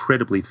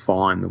incredibly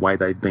fine the way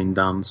they've been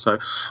done. So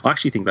I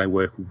actually think they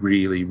work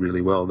really, really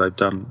well. They've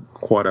done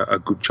quite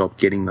a good job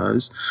getting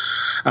those.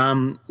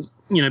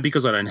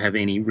 Because I don't have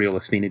any real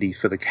affinity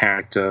for the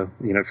character,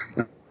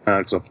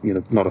 because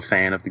I'm not a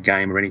fan of the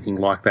game or anything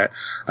like that.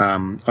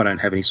 I don't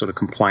have any sort of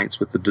complaints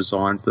with the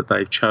designs that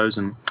they've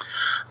chosen.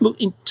 Look,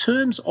 in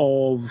terms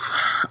of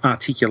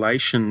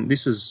articulation,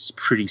 this is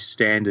pretty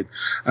standard.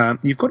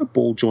 You've got a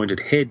ball-jointed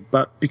head,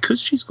 but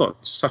because she's got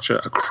such a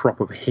crop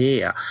of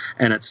hair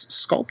and it's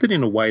sculpted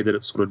in a way that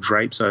it sort of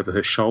drapes over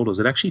her shoulders,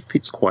 it actually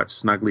fits quite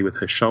snugly with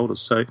her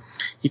shoulders. So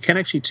you can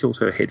actually tilt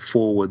her head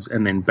forwards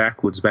and then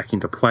backwards back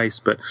into place.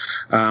 But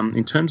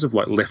in terms of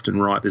like left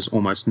and right, there's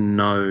almost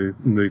no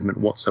movement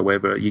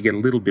whatsoever. You get a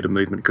little bit of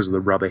movement because of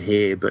the rubber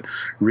hair, but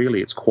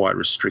really it's quite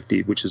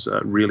restrictive, which is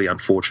really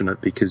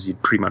unfortunate because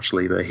you'd pretty much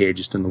leave her hair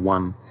just in the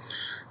one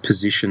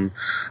position.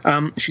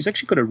 She's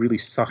actually got a really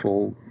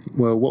subtle,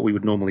 what we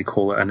would normally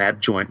call an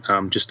ab joint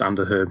just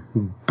under her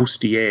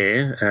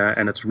bustier,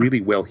 and it's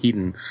really well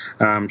hidden.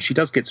 She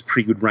does get a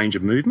pretty good range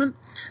of movement,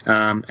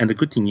 and the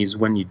good thing is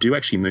when you do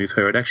actually move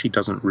her, it actually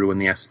doesn't ruin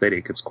the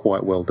aesthetic. It's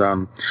quite well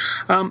done.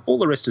 All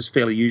the rest is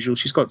fairly usual.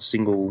 She's got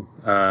single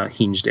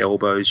hinged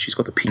elbows. She's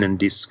got the pin and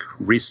disc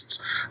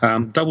wrists,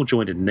 double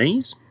jointed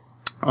knees.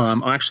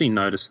 I actually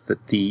noticed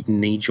that the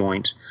knee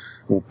joint,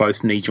 or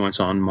both knee joints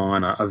on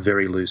mine, are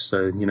very loose.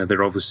 So,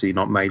 they're obviously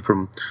not made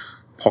from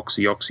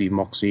poxy, oxy,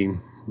 moxy,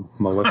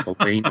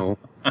 molybdenum, or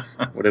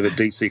whatever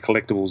DC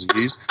Collectibles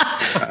use.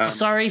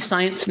 Sorry,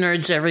 science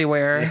nerds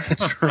everywhere. Yeah,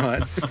 that's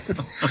right.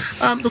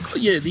 Look,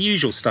 the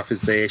usual stuff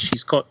is there.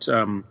 She's got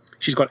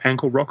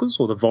ankle rockers,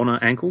 or the Vonner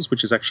ankles,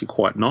 which is actually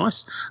quite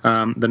nice.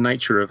 The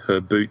nature of her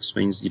boots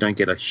means you don't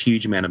get a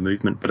huge amount of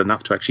movement, but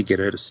enough to actually get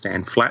her to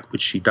stand flat,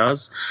 which she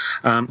does.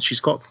 She's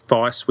got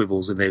thigh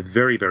swivels, and they're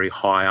very, very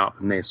high up,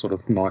 and they're sort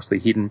of nicely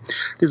hidden.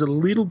 There's a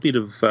little bit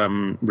of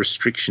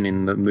restriction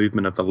in the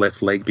movement of the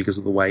left leg because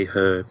of the way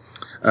her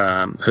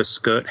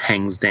skirt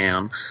hangs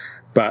down.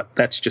 But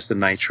that's just the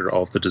nature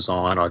of the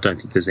design. I don't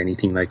think there's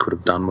anything they could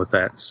have done with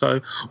that.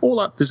 So all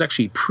up, there's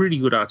actually pretty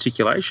good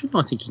articulation.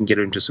 I think you can get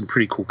her into some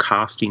pretty cool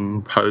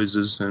casting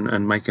poses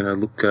and making her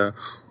look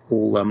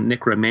all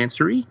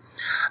necromancery.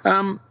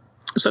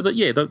 So that,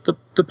 yeah, the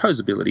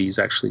posability is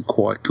actually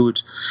quite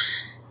good.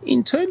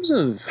 In terms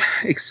of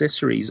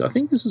accessories, I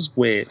think this is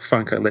where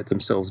Funko let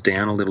themselves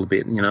down a little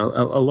bit. You know,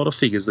 a lot of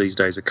figures these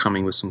days are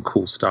coming with some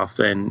cool stuff,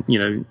 and, you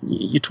know,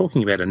 you're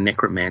talking about a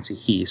necromancer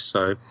here,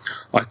 so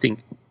I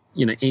think,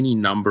 you know, any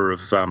number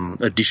of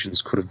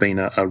additions could have been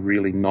a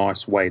really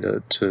nice way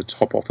to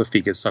top off the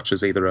figures, such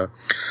as either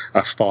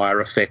a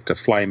fire effect, a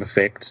flame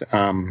effect.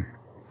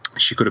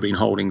 She could have been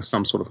holding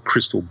some sort of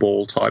crystal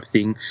ball type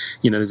thing.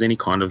 You know, there's any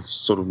kind of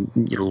sort of,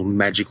 you know,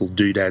 magical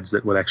doodads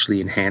that would actually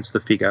enhance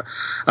the figure.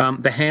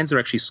 The hands are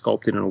actually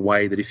sculpted in a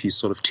way that if you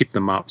sort of tip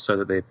them up so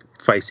that they're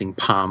facing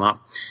palm up,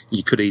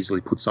 you could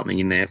easily put something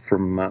in there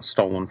from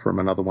stolen from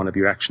another one of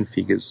your action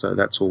figures. So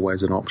that's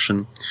always an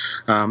option.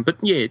 But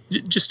yeah,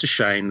 just a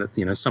shame that,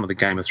 you know, some of the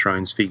Game of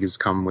Thrones figures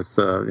come with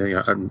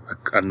you know,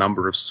 a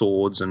number of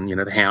swords, and, you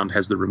know, the Hound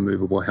has the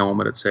removable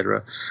helmet,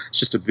 etc. It's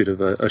just a bit of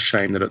a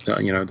shame that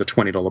at, you know, the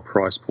 $20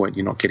 price point,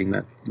 you're not getting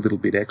that little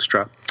bit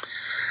extra.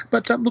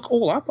 But look,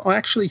 all up, I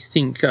actually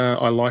think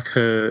I like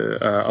her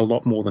a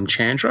lot more than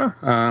Chandra.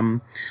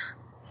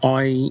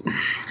 In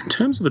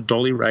terms of a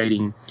dolly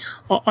rating,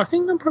 I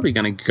think I'm probably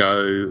going to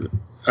go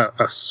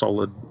a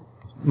solid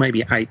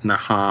maybe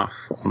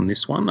 8.5 on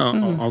this one.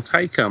 I'll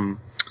take a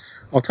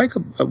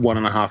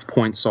 1.5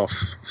 points off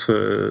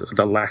for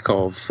the lack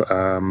of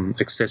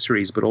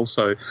accessories, but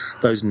also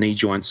those knee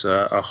joints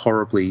are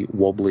horribly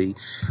wobbly,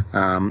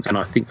 and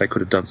I think they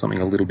could have done something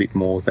a little bit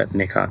more with that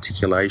neck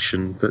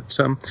articulation. But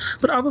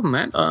other than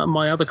that,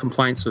 my other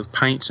complaints of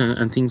paint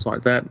and things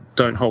like that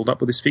don't hold up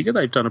with this figure.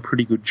 They've done a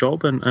pretty good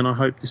job, and I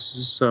hope this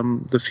is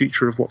the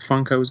future of what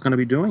Funko is going to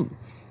be doing.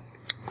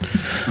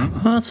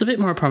 Well, it's a bit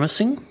more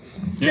promising.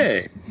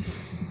 Yeah.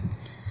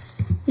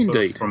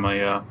 Indeed. From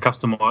a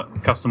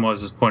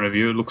customizer's point of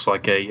view, it looks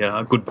like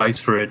a good base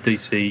for a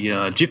DC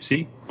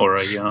Gypsy or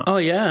a Oh,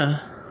 yeah.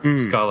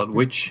 Scarlet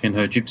Witch in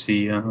her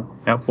Gypsy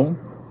outform.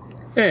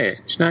 Yeah,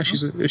 no,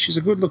 she's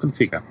a good looking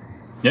figure.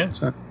 Yeah.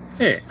 So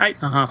yeah,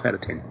 8.5 out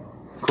of 10.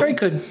 Very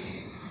good.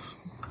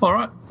 All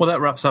right. Well,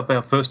 that wraps up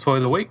our first toy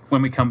of the week.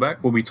 When we come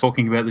back, we'll be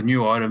talking about the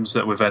new items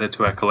that we've added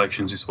to our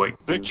collections this week.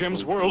 Big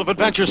Jim's World of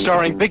Adventure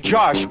starring Big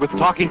Josh with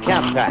talking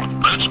camp pack.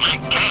 Let's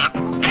make camp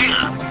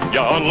here. You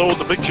unload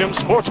the Big Jim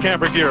sports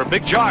camper gear.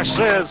 Big Josh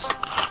says,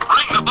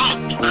 Bring the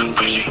boat and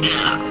fishing gear.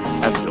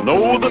 and you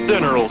know the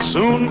dinner'll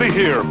soon be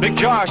here. Big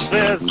Josh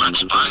says,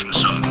 Let's find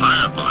some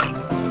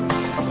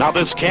firewood. now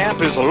this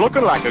camp is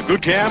looking like a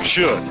good camp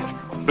should.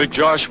 Big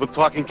Josh with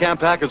talking camp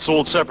pack is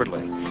sold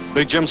separately.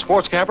 Big Jim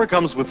sports camper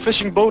comes with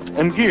fishing boat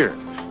and gear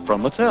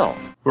from Mattel.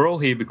 We're all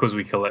here because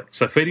we collect,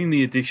 so Feeding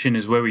the Addiction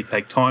is where we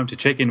take time to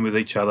check in with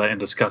each other and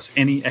discuss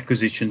any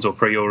acquisitions or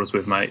pre-orders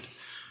we've made.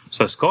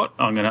 So, Scott,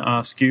 I'm going to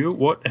ask you,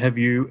 what have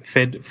you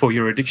fed for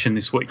your addiction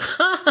this week?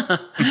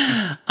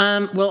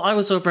 Well, I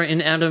was over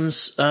in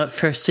Adam's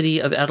fair city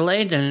of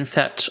Adelaide, and in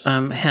fact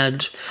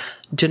had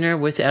dinner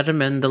with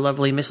Adam and the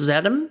lovely Mrs.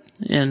 Adam,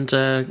 and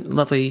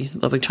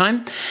lovely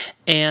time.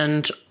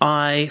 And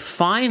I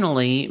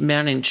finally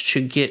managed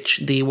to get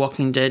the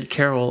Walking Dead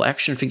Carol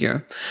action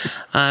figure.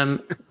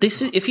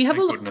 This is, if you have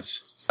a look,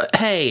 Goodness.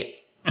 hey,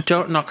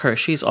 don't knock her.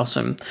 She's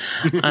awesome.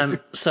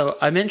 So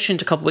I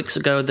mentioned a couple weeks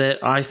ago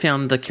that I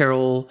found the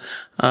Carol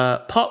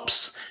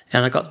pops,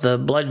 and I got the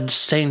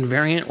blood-stained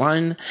variant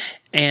one,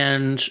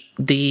 and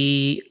but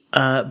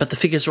the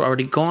figures were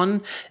already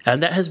gone,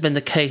 and that has been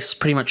the case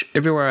pretty much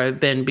everywhere I've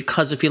been,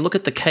 because if you look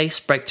at the case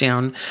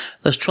breakdown,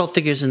 there's 12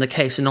 figures in the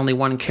case and only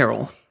one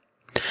Carol.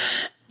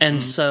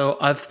 And so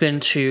I've been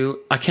to,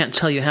 I can't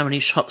tell you how many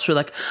shops were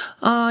like,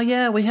 oh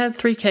yeah, we had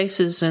 3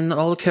 cases and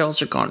all the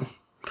Carols are gone.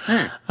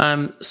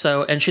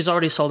 So, and she's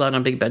already sold out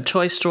on Big Bad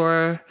Toy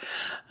Store,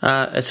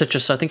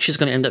 etc. So I think she's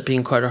going to end up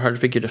being quite a hard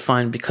figure to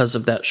find because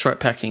of that short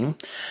packing.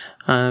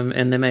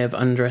 And they may have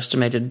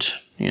underestimated,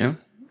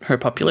 her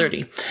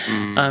popularity.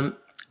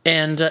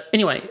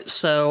 Anyway,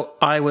 so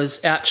I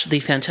was at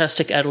the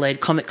fantastic Adelaide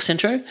Comic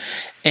Centre,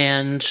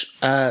 and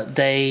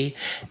they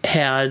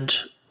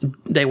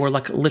were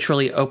like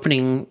literally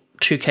opening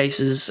 2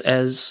 cases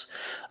as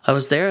I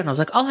was there, and I was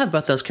like, I'll have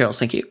both those Carols,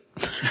 thank you.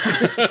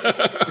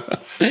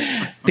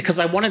 Because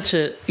I wanted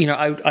to,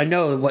 I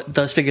know what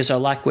those figures are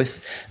like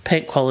with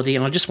paint quality,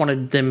 and I just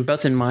wanted them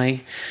both in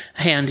my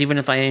hand, even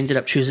if I ended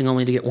up choosing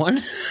only to get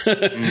one,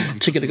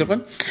 to get a good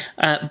one.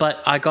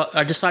 But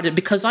I decided,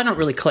 because I don't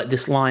really collect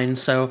this line,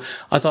 so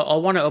I thought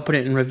I'll want to open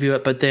it and review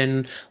it, but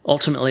then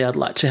ultimately I'd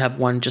like to have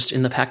one just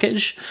in the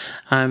package.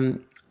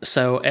 And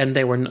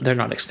they're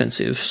not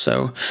expensive,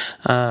 so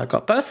I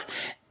got both.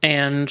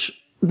 And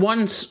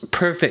one's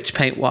perfect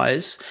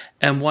paint-wise,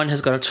 and one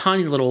has got a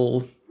tiny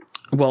little,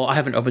 well, I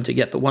haven't opened it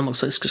yet, but one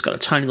looks like it's just got a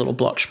tiny little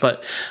blotch.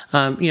 But,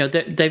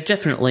 they've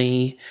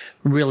definitely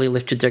really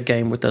lifted their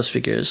game with those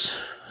figures.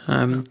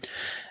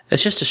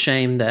 It's just a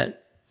shame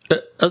that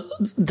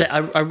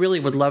I really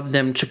would love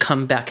them to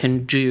come back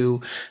and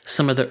do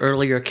some of the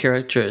earlier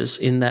characters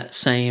in that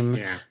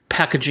same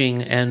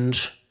packaging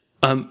and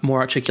more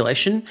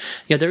articulation.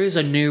 Yeah, there is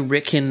a new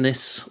Rick in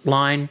this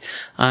line,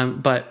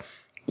 but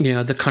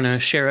the kind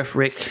of Sheriff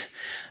Rick,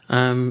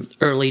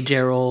 early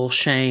Daryl,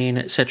 Shane,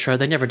 etc.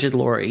 They never did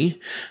Laurie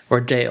or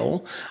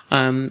Dale.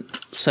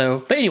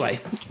 But anyway,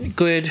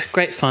 good,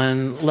 great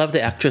fun. Love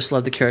the actress,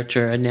 love the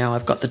character, and now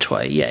I've got the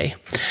toy. Yay!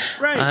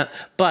 Right.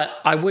 But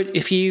I would,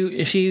 if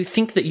you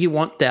think that you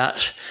want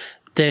that,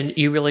 then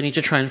you really need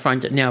to try and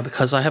find it now,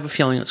 because I have a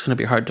feeling it's going to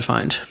be hard to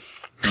find.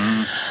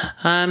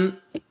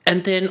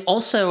 And then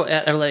also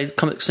at Adelaide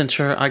Comic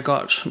Centre, I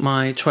got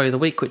my toy of the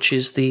week, which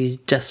is the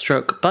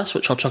Deathstroke bus,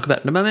 which I'll talk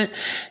about in a moment.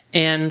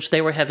 And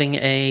they were having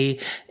a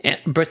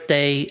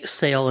birthday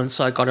sale, and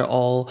so I got it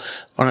all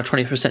on a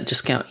 20%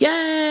 discount.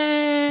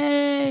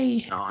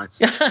 Yay!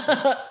 Nice.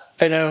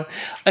 I know.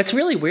 It's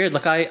really weird.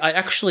 Like, I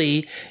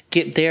actually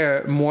get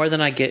there more than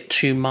I get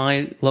to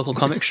my local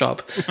comic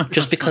shop,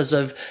 just because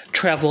of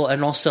travel,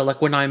 and also,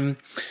 like, when I'm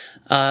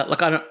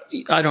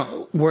I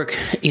don't work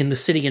in the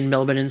city in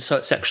Melbourne, and so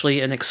it's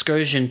actually an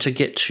excursion to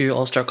get to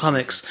All Star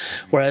Comics.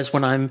 Whereas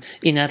when I'm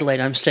in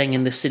Adelaide, I'm staying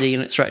in the city,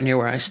 and it's right near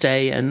where I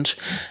stay. And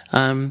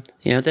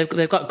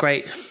they've got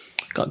great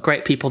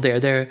people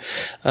there. They're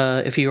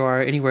if you are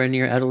anywhere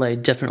near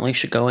Adelaide, definitely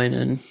should go in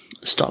and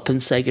stop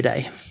and say good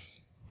day.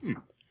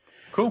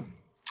 Cool.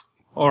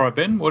 All right,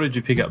 Ben, what did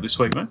you pick up this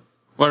week, mate?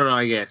 What did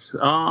I get?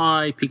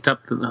 I picked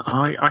up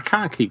I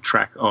can't keep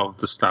track of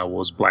the Star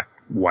Wars Black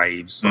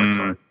Waves.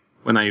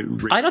 When they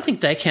I don't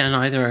think they can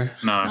either.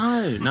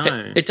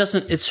 No. It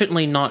doesn't. It's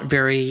certainly not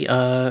very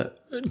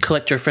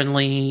collector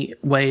friendly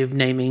way of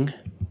naming.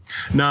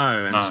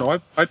 No, and so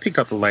I picked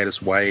up the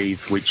latest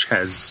wave, which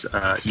has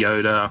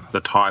Yoda, the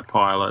TIE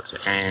pilot,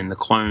 and the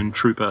clone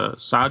trooper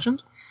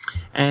sergeant.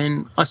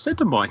 And I said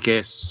to my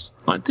guests,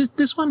 like,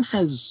 this one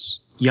has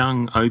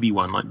young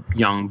Obi-Wan, like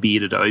young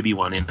bearded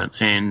Obi-Wan in it,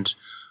 and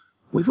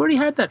we've already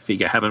had that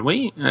figure, haven't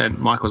we? And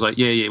Mike was like,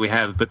 yeah, we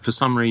have. But for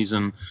some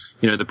reason,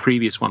 the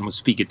previous one was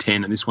figure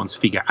 10 and this one's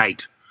figure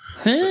 8.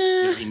 But,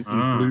 in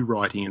blue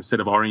writing instead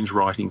of orange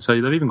writing.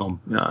 So they've even gone,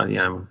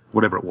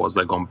 whatever it was,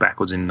 they've gone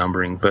backwards in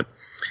numbering. But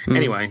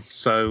anyway,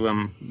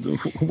 so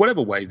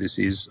whatever wave this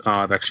is,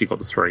 I've actually got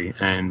the 3.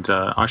 And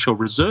I shall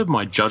reserve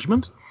my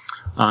judgment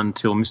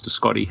until Mr.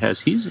 Scotty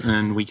has his,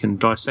 and we can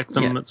dissect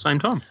them at the same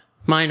time.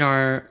 Mine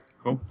are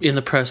in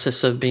the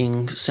process of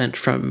being sent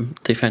from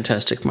the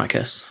fantastic Mike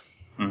S.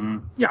 Mm-hmm.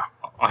 Yeah,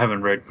 I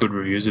haven't read good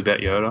reviews about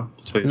Yoda.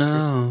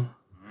 No.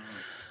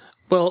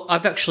 Well,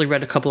 I've actually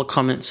read a couple of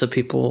comments of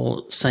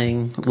people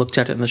saying looked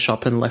at it in the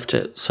shop and left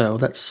it, so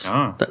that's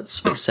a bit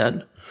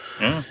sad.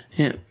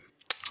 Yeah.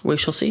 We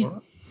shall see.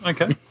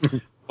 Okay.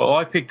 Well,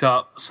 I picked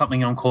up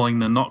something I'm calling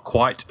the not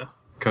quite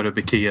Kota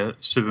Bakia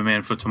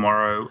Superman for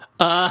Tomorrow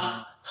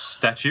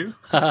statue.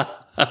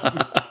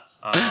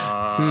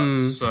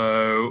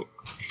 So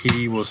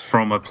he was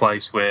from a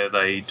place where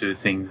they do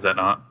things that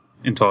aren't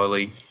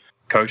entirely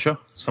kosher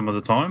some of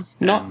the time,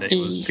 and it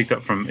was picked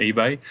up from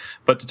eBay.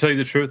 But to tell you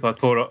the truth, I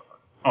thought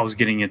I was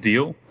getting a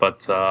deal,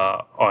 but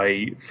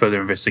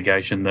further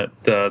investigation that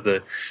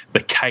the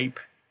cape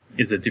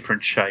is a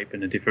different shape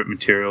and a different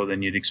material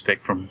than you'd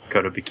expect from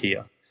Kota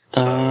Bakia.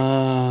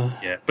 So,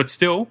 but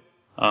still,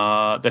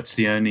 that's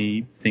the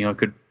only thing I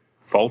could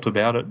fault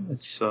about it.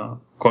 It's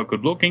quite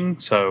good looking,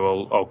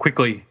 so I'll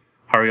quickly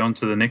hurry on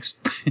to the next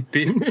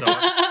bit. So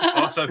I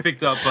also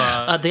picked up...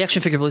 the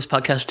Action Figure Blues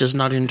podcast does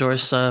not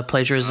endorse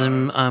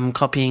plagiarism,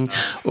 copying,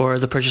 or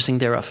the purchasing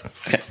thereof.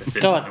 Okay,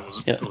 go on.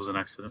 It was an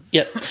accident.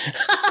 Yep.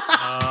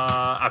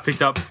 I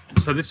picked up...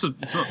 So it's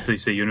not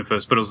DC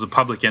Universe, but it was the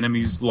Public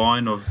Enemies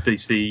line of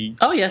DC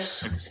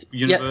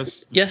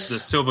Universe. Yep. Yes. The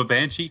Silver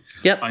Banshee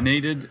I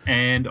needed,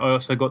 and I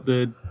also got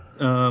the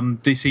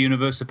DC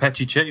Universe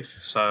Apache Chief.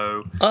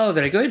 So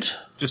very good.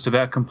 Just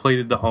about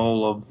completed the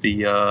whole of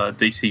the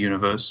DC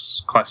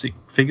Universe classic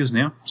figures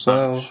now.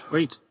 So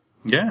sweet.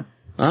 Yeah.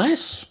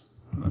 Nice.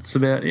 That's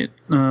about it.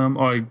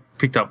 I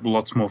picked up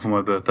lots more for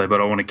my birthday,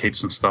 but I want to keep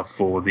some stuff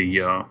for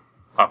the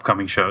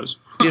upcoming shows.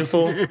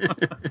 Beautiful.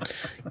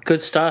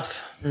 Good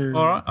stuff.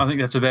 All right. I think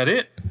that's about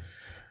it.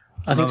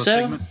 I think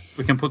so. Segment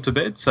we can put to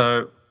bed.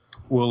 So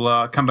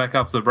we'll come back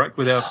after the break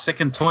with our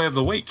second toy of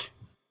the week.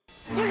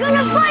 They're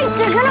gonna fight!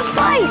 They're gonna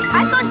fight!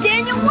 I thought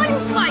Daniel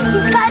wouldn't fight!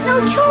 He's got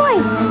no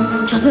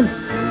choice! Justin,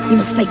 you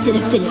must fight to the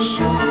finish.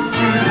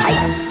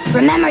 Fight.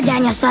 Remember,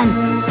 Daniel, son,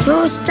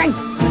 true strength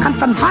comes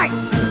from heart.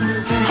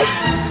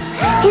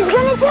 He's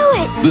gonna do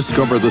it!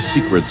 Discover the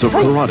secrets of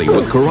karate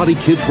with Karate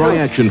Kid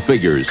Tri-Action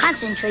figures.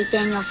 Concentrate,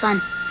 Daniel, son.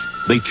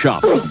 They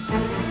chop,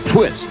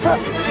 twist,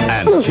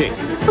 and kick.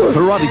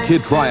 Karate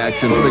Kid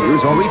Tri-Action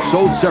figures are each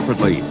sold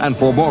separately. And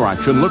for more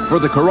action, look for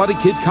the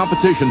Karate Kid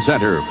Competition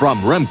Center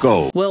from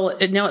Remco. Well,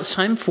 now it's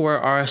time for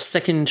our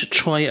second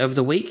toy of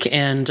the week,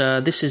 and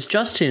this is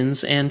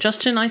Justin's. And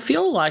Justin, I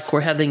feel like we're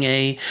having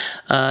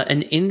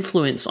an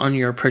influence on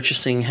your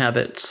purchasing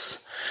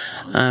habits.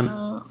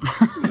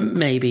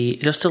 Maybe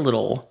just a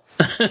little.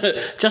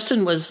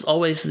 Justin was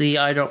always the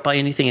I don't buy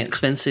anything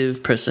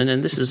expensive person,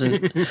 and this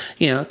isn't,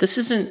 this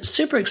isn't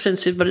super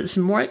expensive, but it's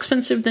more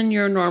expensive than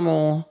your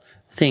normal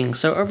thing.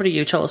 So over to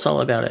you. Tell us all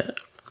about it.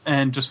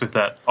 And just with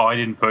that, I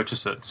didn't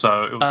purchase it,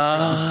 so it was a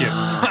Christmas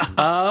gift.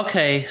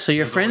 Okay, so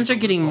your friends are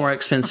getting more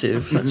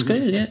expensive. That's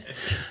good,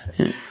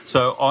 yeah.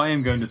 So I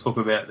am going to talk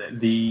about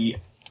the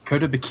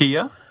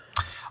Kotobukiya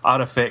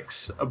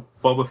Artifacts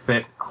Boba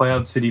Fett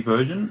Cloud City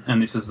version,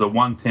 and this is the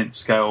 1/10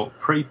 scale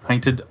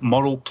pre-painted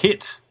model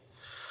kit.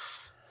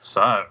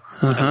 So,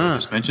 as I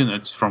just mentioned,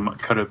 it's from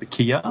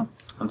Kotobukiya.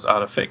 It's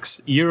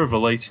Artifacts. Year of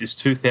release is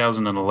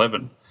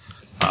 2011.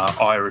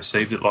 I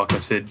received it, like I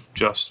said,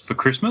 just for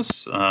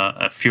Christmas.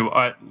 I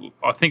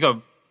think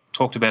I've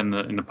talked about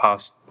in the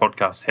past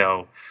podcast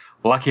how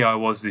lucky I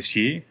was this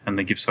year and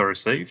the gifts I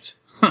received.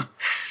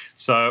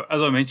 So,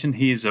 as I mentioned,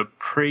 here's a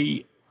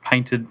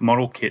pre-painted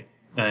model kit,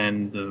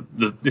 and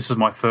this is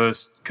my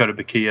first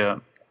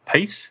Kotobukiya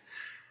piece.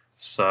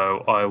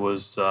 So I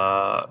was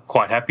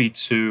quite happy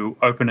to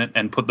open it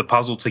and put the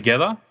puzzle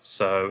together.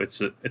 So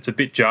it's a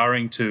bit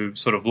jarring to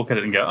sort of look at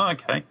it and go, oh,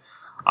 okay.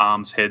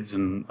 Arms, heads,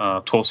 and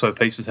torso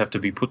pieces have to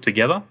be put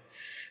together,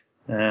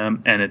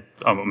 and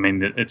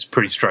it's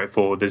pretty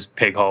straightforward. There's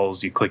peg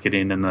holes, you click it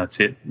in, and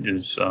that's it.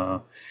 There's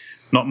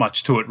not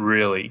much to it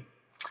really.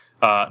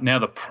 Now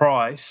the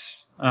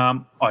price,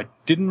 I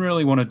didn't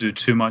really want to do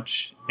too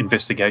much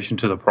investigation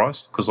to the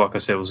price because, like I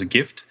said, it was a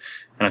gift,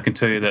 and I can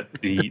tell you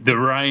that the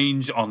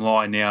range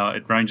online now,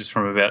 it ranges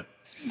from about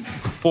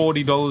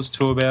 $40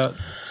 to about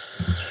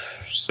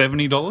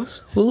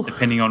 $70,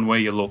 depending on where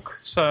you look.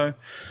 So,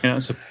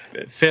 it's a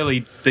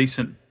fairly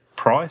decent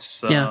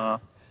price,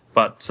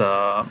 but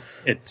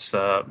it's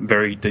a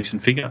very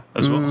decent figure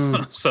as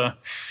well. So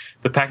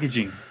the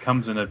packaging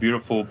comes in a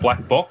beautiful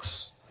black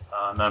box,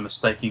 no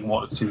mistaking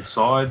what's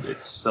inside.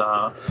 It's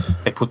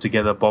they put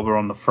together Boba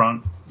on the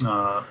front,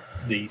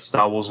 the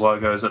Star Wars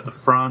logos at the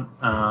front.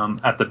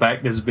 At the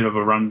back, there's a bit of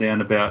a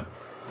rundown about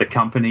the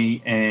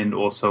company and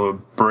also a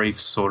brief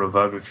sort of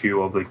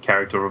overview of the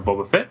character of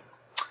Boba Fett.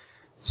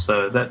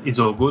 So that is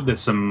all good.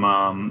 There's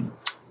some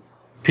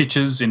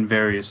pictures in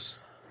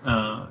various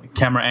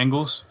camera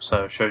angles,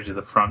 so it shows you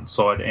the front,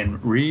 side,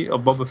 and rear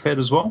of Boba Fett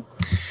as well.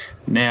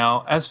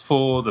 Now, as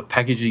for the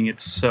packaging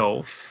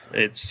itself,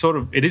 it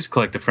is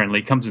collector friendly.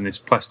 It comes in this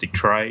plastic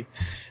tray,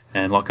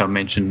 and like I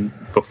mentioned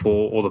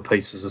before, all the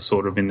pieces are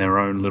sort of in their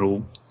own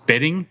little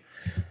bedding,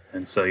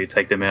 and so you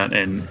take them out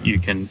and you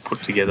can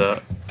put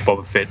together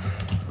Boba Fett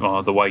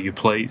the way you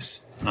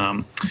please.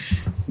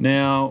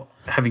 Now,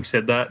 having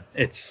said that,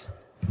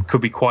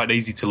 could be quite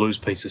easy to lose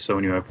pieces, so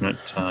when you open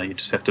it, you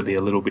just have to be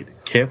a little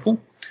bit careful.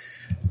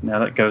 Now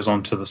that goes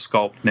on to the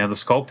sculpt. Now the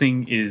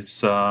sculpting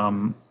is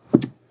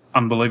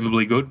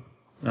unbelievably good.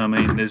 I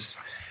mean,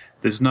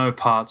 there's no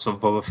parts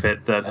of Boba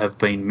Fett that have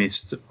been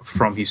missed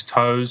from his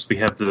toes. We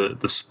have the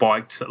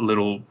spiked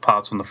little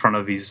parts on the front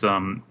of his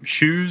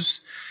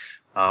shoes,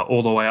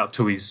 all the way up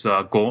to his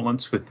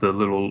gauntlets with the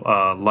little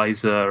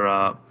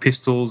laser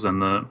pistols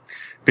and the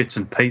bits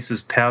and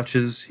pieces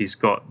pouches. He's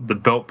got the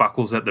belt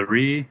buckles at the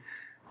rear.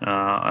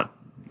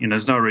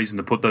 There's no reason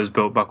to put those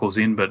belt buckles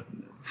in, but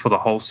for the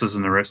holsters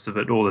and the rest of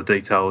it, all the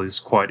detail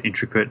is quite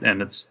intricate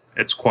and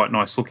it's quite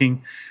nice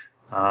looking.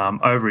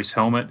 Over his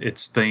helmet,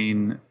 it's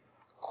been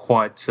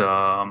quite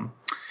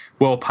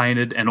well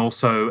painted, and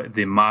also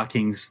the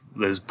markings.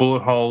 There's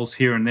bullet holes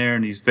here and there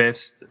in his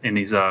vest,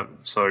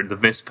 the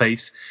vest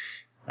piece.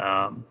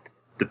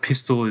 The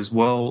pistol is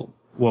well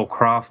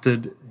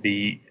crafted.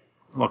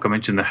 Like I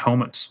mentioned, the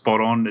helmet's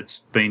spot on. It's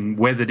been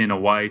weathered in a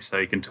way so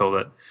you can tell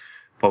that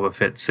Boba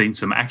Fett's seen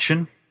some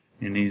action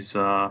in his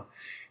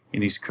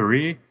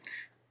career.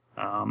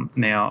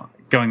 Now,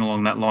 going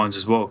along that lines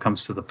as well,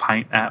 comes to the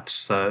paint apps.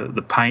 So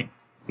the paint,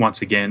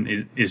 once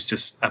again, is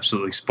just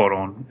absolutely spot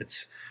on.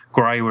 It's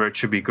grey where it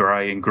should be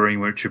grey and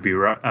green where it should be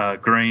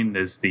green.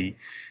 There's the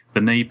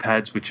knee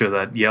pads, which are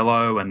that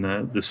yellow, and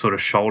the sort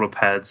of shoulder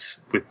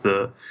pads with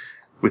the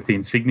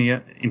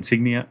insignia.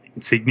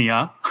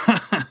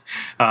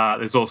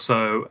 There's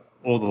also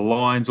all the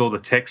lines, all the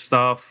text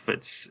stuff.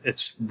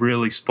 It's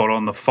really spot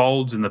on. The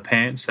folds in the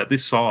pants at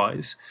this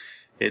size,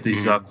 it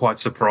is quite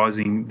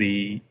surprising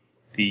the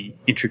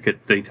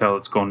intricate detail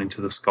that's gone into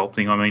the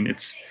sculpting. I mean,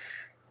 it's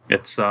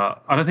I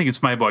don't think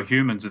it's made by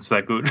humans. It's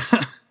that good.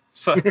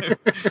 So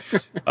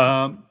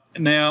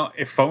now,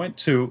 if I went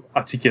to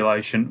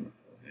articulation,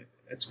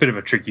 it's a bit of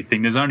a tricky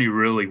thing. There's only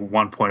really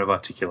one point of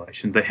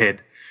articulation, the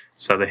head.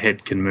 So the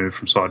head can move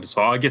from side to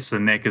side. I guess the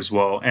neck as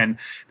well. And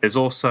there's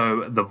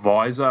also the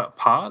visor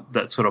part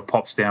that sort of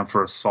pops down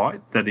for a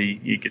sight, that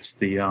he gets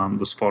the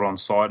spot on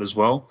sight as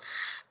well.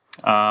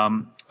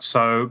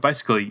 So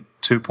basically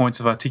 2 points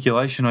of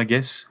articulation, I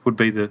guess, would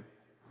be the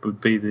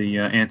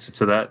answer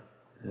to that.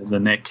 The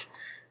neck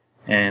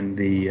and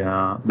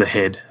the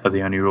head are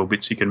the only real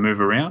bits you can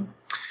move around.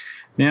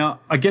 Now,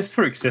 I guess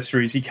for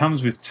accessories, he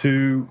comes with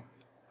two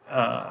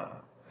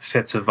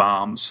sets of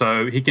arms.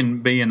 So he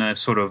can be in a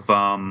sort of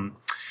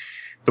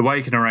the way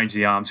you can arrange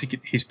the arms.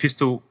 His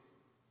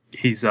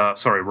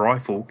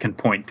rifle can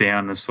point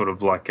down as sort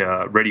of like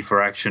a ready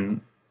for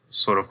action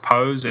sort of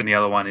pose, and the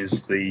other one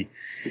is the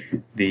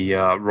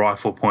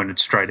rifle pointed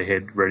straight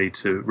ahead, ready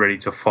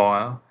to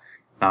fire.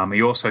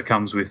 He also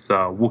comes with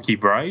Wookiee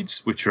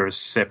braids, which are a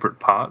separate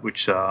part,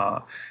 which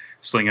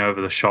sling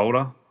over the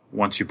shoulder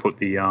once you put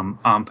the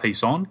arm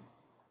piece on.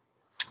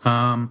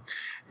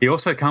 He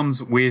also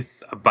comes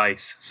with a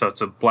base, so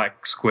it's a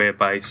black square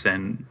base,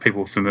 and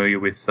people familiar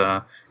with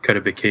Kota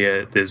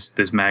Bakia,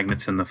 there's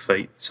magnets in the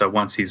feet. So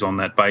once he's on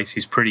that base,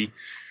 he's pretty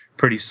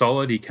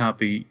solid. He can't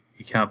be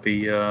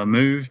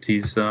moved.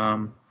 He's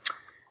on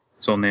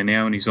there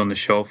now, and he's on the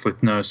shelf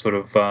with no sort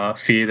of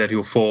fear that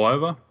he'll fall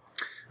over.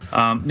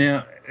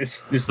 Now,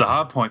 this is the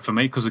hard point for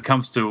me because it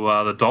comes to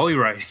the dolly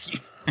rating.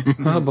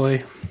 Oh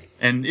boy!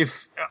 And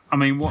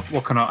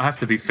what can I have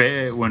to be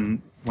fair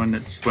when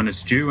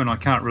it's due, and I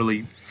can't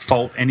really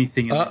fault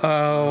anything.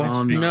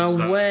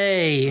 No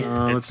way!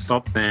 Let's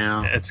stop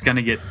now. It's going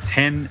to get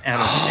 10 out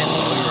of 10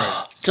 dolly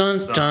ratings.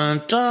 Dun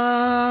dun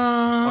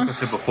dun! Like I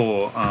said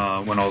before,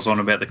 when I was on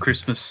about the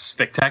Christmas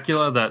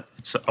spectacular, that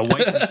it's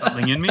awakened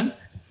something in me,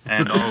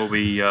 and I will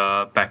be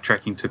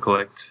backtracking to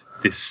collect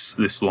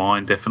this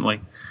line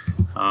definitely.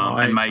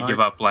 And may give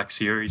up Black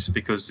Series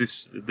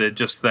because they're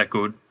just that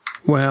good.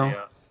 Wow. They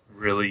are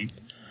really,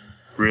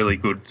 really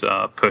good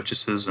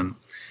purchases, and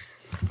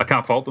I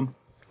can't fault them.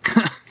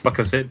 Like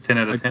I said, 10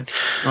 out of 10.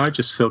 I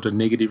just felt a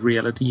negative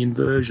reality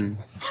inversion.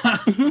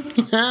 About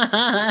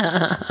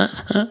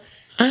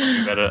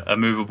a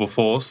movable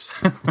force.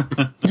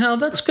 No,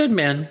 that's good,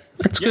 man.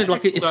 That's good.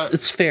 Like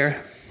it's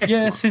fair.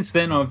 Yeah. Since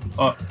then, I've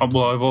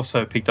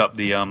also picked up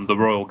the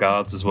Royal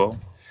Guards as well.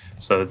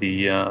 So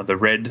the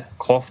red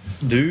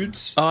cloth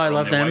dudes. Oh, I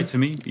love them. To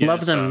me.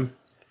 Love them.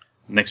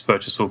 Next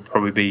purchase will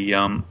probably be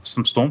some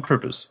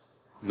stormtroopers.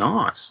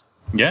 Nice.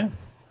 Yeah.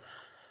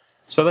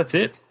 So that's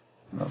it.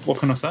 What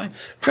can I say?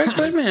 Very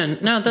good, man.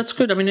 No, that's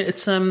good. I mean,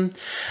 it's so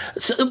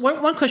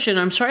one question.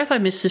 I'm sorry if I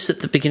missed this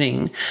at the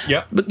beginning.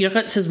 Yeah. But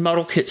it says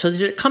model kit. So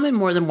did it come in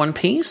more than one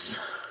piece?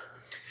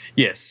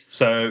 Yes.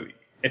 So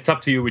it's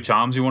up to you which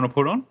arms you want to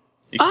put on.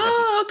 You can have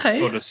this okay.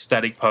 Sort of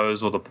static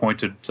pose or the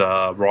pointed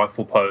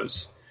rifle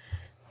pose,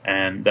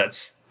 and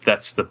that's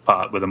the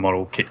part where the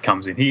model kit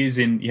comes in.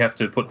 You have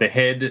to put the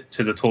head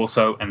to the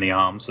torso and the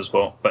arms as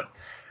well. But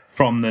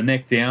from the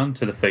neck down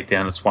to the feet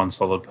down, it's one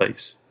solid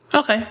piece.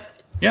 Okay.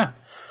 Yeah.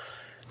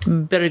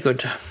 Very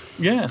good.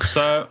 Yeah,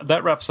 so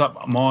that wraps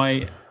up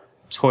my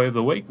toy of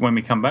the week. When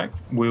we come back,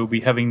 we'll be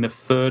having the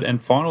third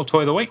and final toy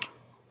of the week.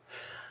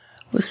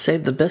 We'll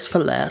save the best for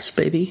last,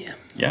 baby.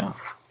 Yeah.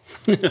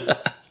 The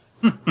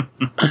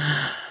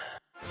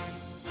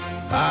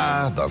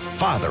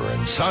father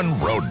and son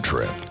road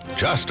trip.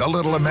 Just a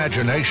little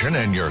imagination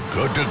and you're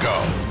good to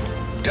go.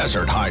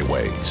 Desert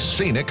highways,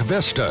 scenic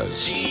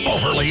vistas,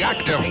 overly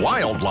active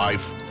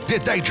wildlife.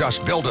 Did they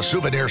just build a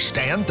souvenir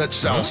stand that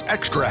sells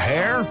extra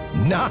hair?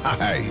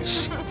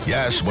 Nice!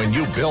 Yes, when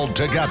you build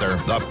together,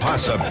 the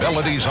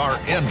possibilities are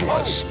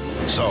endless.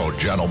 So,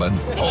 gentlemen,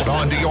 hold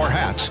on to your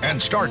hats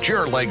and start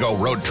your Lego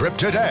road trip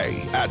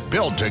today at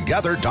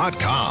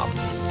BuildTogether.com.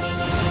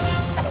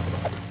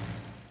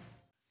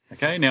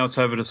 Okay, now it's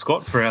over to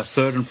Scott for our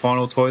third and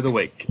final toy of the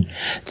week.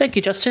 Thank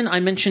you, Justin. I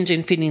mentioned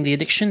in Feeding the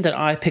Addiction that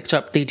I picked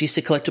up the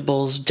DC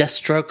Collectibles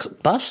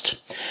Deathstroke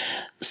bust.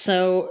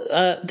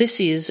 So this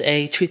is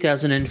a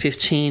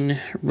 2015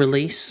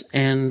 release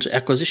and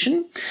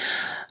acquisition.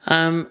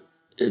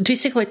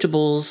 DC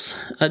Collectibles,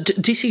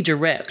 DC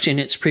Direct in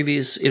its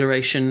previous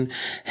iteration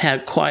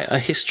had quite a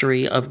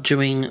history of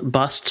doing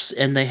busts,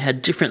 and they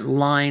had different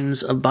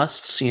lines of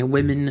busts,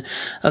 women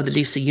of the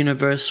DC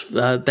universe,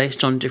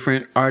 based on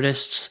different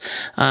artists,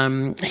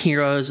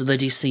 heroes of the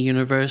DC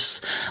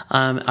universe.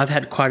 I've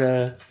had quite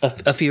a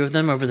few of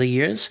them over the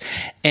years.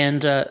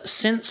 And,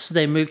 since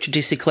they moved to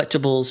DC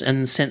Collectibles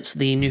and since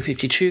the New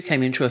 52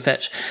 came into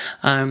effect,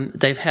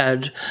 they've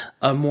had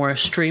a more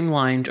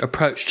streamlined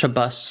approach to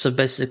busts of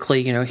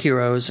basically,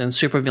 heroes and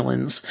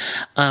supervillains.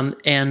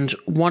 And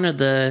one of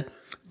the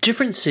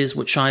differences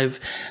which I've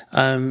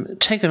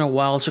taken a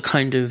while to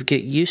kind of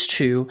get used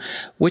to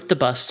with the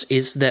busts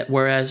is that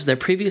whereas their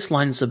previous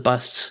lines of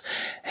busts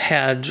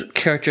had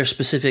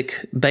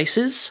character-specific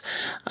bases,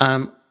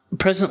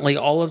 presently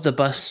all of the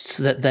busts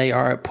that they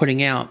are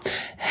putting out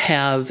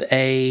have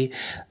a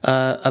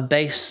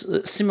base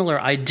similar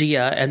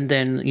idea and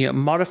then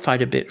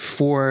modified a bit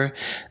for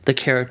the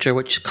character,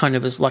 which kind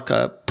of is like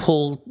a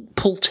pull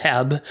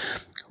tab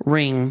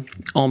ring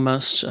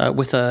almost,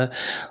 with a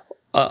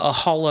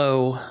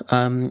hollow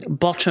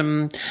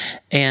bottom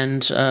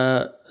and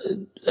a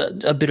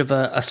bit of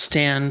a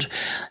stand.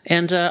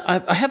 And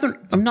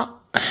I'm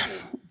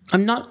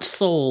not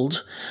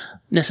sold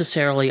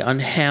necessarily on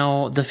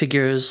how the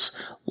figures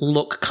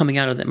look coming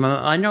out of them.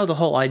 I know the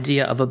whole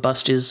idea of a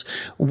bust is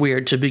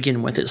weird to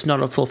begin with. It's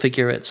not a full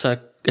figure. It's a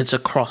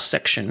cross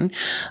section.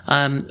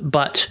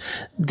 But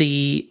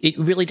it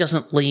really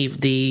doesn't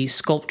leave the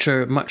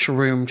sculpture much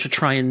room to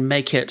try and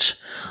make it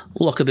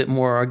look a bit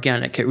more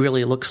organic. It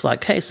really looks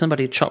like, hey,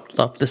 somebody chopped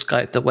up this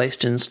guy at the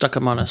waist and stuck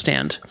him on a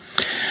stand.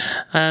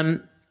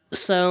 Having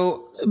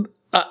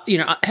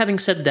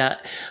said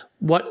that,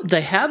 what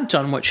they have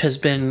done, which has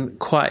been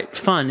quite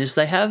fun, is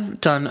they have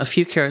done a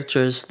few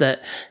characters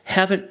that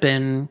haven't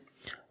been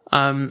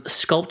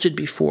sculpted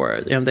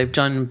before. They've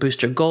done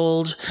Booster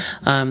Gold.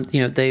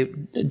 They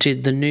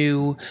did the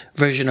new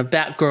version of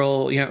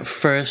Batgirl,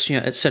 first,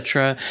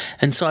 etc.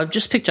 And so I've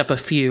just picked up a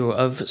few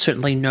of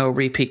certainly no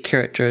repeat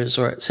characters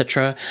or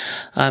etc.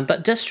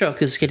 But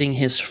Deathstroke is getting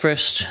his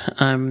first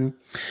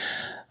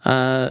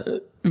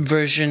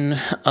version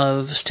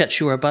of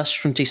statue or bust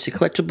from DC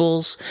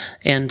Collectibles,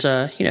 and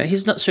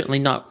he's certainly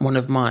not one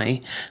of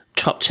my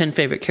top 10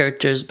 favorite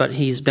characters, but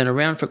he's been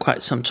around for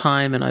quite some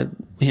time, and I've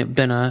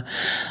been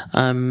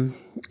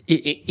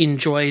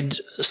enjoyed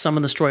some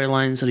of the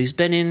storylines that he's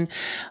been in.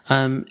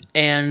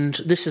 And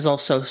this is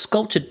also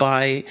sculpted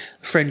by a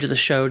friend of the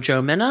show,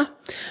 Joe Mena,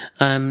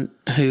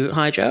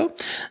 hi Joe,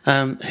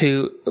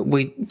 who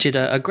we did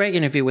a great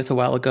interview with a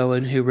while ago,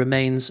 and who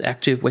remains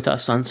active with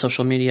us on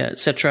social media,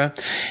 etc.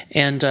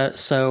 And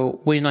so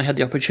when I had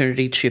the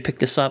opportunity to pick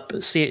this up,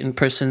 see it in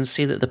person,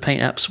 see that the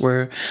paint apps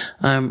were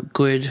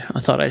good, I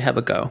thought I'd have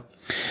a go.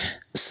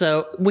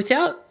 So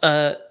without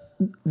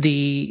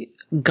the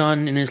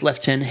gun in his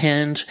left-hand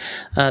hand,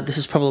 this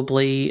is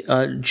probably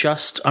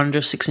just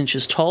under 6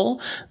 inches tall.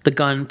 The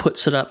gun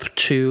puts it up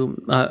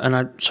to,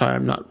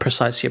 I'm not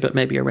precise here, but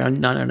maybe around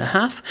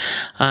 9.5.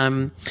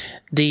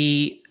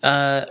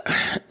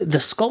 The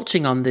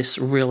sculpting on this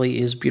really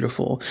is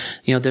beautiful.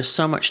 There's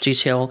so much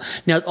detail.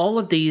 Now, all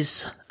of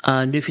these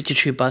New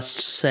 52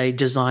 busts say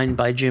designed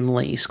by Jim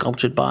Lee,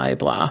 sculpted by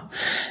blah.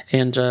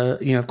 And,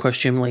 of course,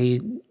 Jim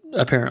Lee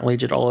apparently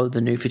did all of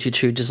the New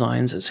 52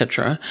 designs,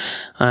 etc.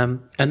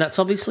 And that's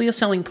obviously a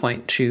selling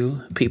point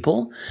to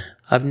people.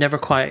 I've never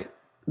quite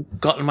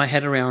gotten my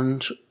head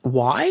around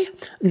why.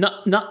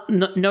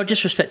 No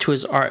disrespect to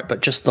his art,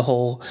 but just the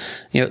whole,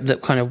 the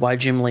kind of why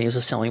Jim Lee is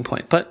a selling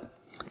point. But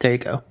there you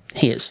go.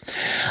 He is.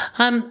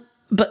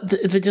 But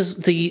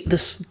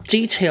the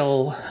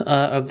detail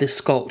of this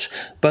sculpt,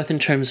 both in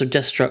terms of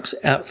Deathstroke's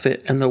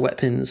outfit and the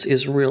weapons,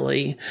 is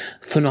really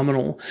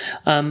phenomenal.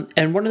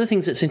 And one of the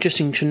things that's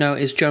interesting to know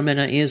is Joe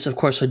Mena is, of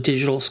course, a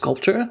digital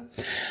sculptor.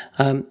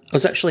 I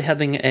was actually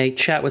having a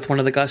chat with one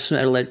of the guys from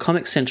Adelaide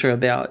Comic Centre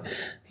about,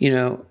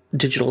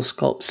 digital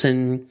sculpts,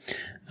 and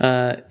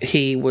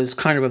he was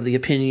kind of the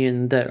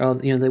opinion that,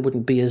 they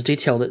wouldn't be as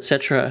detailed,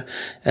 etc.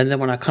 And then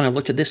when I kind of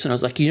looked at this, and I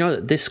was like,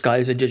 that this guy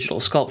is a digital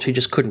sculpt, he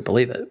just couldn't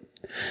believe it.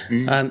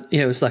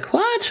 It was like,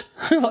 what?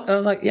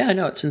 I'm like, yeah,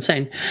 no, it's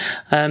insane.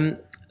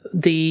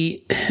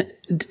 The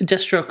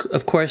Deathstroke,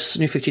 of course,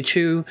 New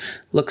 52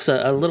 looks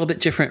a little bit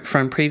different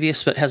from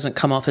previous, but hasn't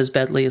come off as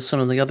badly as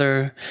some of the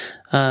other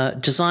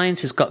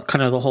designs. He's got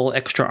kind of the whole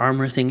extra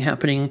armor thing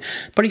happening,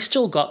 but he's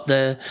still got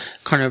the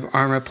kind of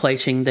armor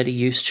plating that he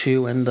used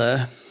to, and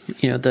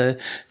the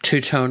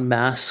two-tone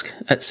mask,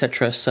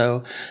 etc.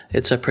 So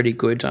it's a pretty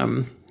good,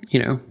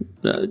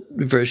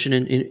 version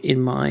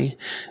in my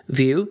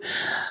view.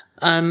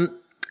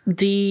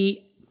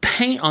 The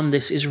paint on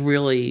this is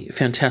really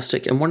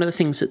fantastic, and one of the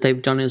things that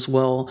they've done as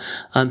well,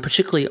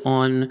 particularly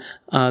on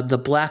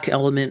the black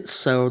elements,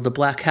 so the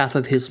black half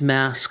of his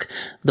mask,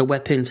 the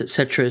weapons,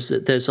 etc., is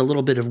that there's a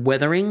little bit of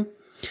weathering.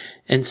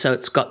 And so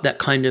it's got that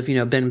kind of,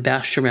 been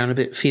bashed around a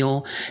bit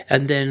feel.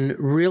 And then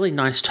really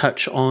nice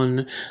touch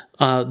on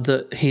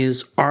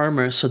his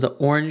armor. So the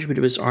orange bit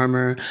of his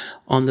armor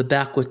on the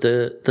back with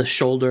the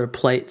shoulder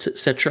plates,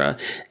 etc.,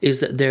 is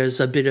that there's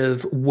a bit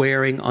of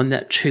wearing on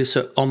that too.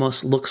 So it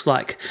almost looks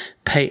like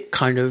paint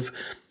kind of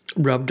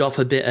rubbed off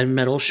a bit and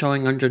metal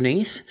showing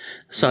underneath.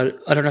 So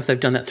I don't know if they've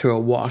done that through a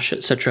wash,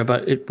 etc.,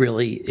 but it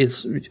really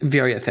is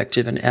very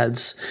effective and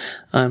adds,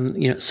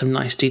 some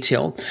nice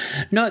detail.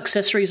 No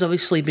accessories,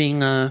 obviously,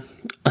 being a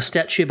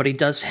statue, but he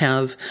does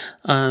have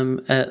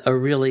a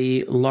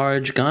really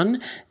large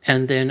gun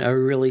and then a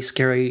really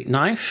scary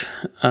knife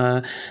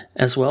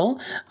as well,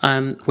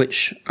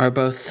 which are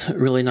both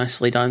really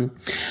nicely done.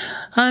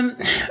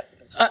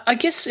 I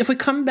guess if we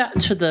come back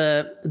to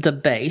the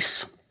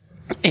base.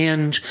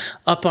 And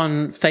up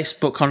on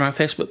Facebook, on our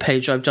Facebook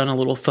page, I've done a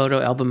little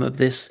photo album of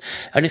this.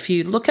 And if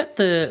you look at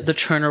the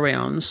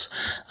turnarounds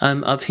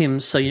of him,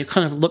 so you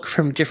kind of look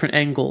from different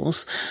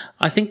angles,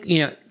 I think,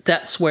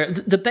 that's where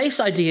the base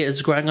idea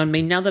is growing on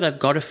me now that I've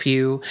got a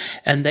few.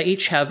 And they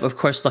each have, of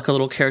course, like a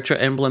little character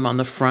emblem on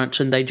the front.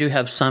 And they do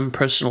have some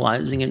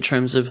personalizing in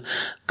terms of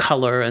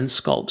color and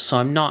sculpt. So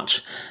I'm not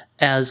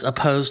as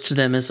opposed to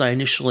them as I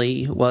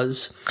initially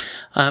was.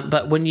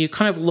 But when you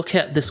kind of look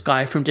at this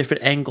guy from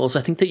different angles,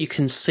 I think that you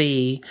can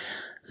see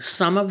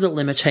some of the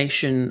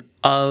limitation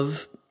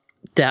of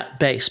that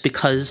base,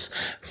 because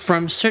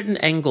from certain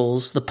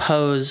angles, the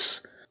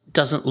pose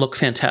doesn't look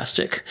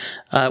fantastic.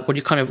 When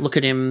you kind of look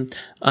at him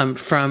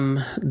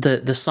from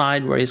the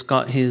side where he's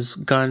got his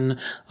gun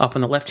up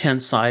on the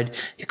left-hand side,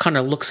 he kind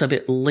of looks a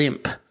bit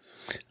limp.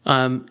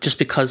 Just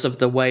because of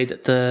the way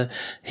that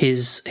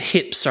his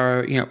hips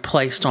are,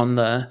 placed on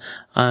the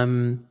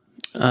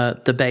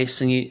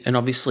base, and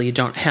obviously you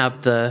don't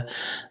have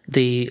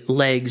the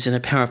legs in a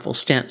powerful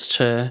stance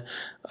to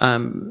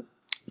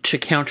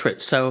counter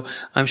it. So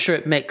I'm sure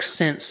it makes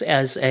sense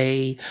as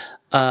a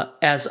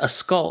as a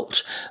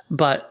sculpt,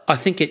 but I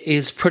think it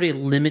is pretty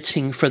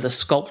limiting for the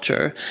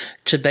sculptor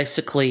to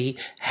basically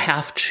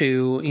have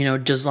to,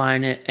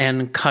 design it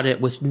and cut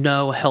it with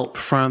no help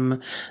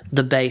from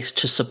the base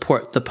to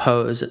support the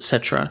pose,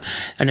 etc.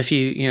 And if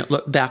you,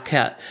 look back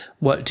at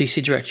what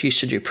DC Direct used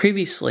to do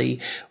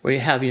previously, where you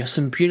have,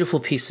 some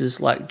beautiful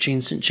pieces like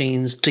Gene St.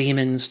 Jean's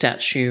Demon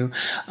statue,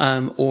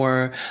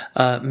 or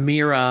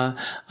Mira,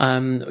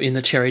 in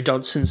the Terry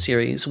Dodson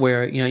series,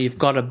 where, you've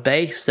got a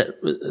base that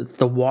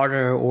the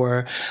water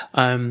or,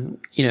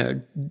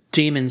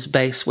 Demon's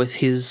base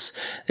with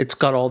it's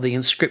got all the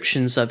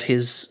inscriptions of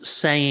his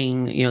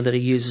saying, that he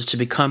uses to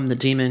become the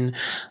demon,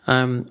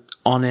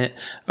 on it,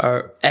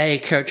 are A,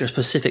 character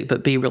specific,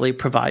 but B, really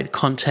provide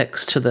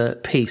context to the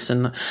piece.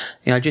 And,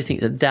 I do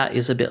think that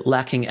is a bit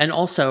lacking and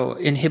also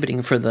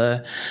inhibiting for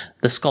the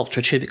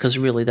sculptor too, because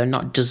really they're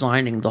not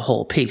designing the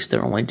whole piece.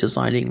 They're only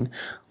designing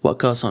what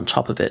goes on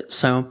top of it.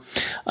 So,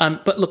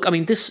 but look,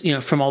 this,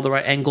 from all the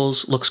right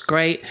angles looks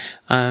great.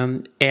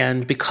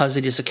 And because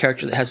it is a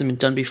character that hasn't been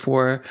done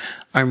before,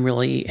 I'm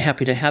really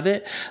happy to have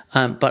it.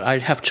 But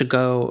I'd have to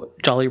go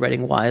dolly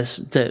rating wise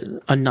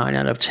a 9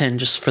 out of 10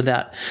 just for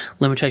that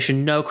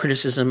limitation. No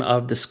criticism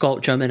of the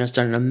sculpt. Joe Mann has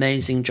done an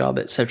amazing job,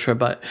 etc.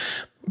 But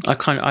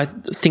I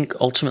think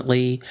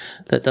ultimately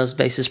that those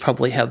bases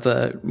probably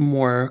have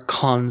more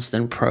cons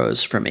than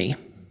pros for me.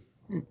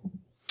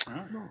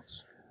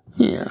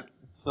 Yeah.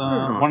 It's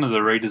one of the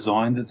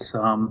redesigns. It's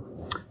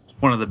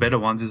one of the better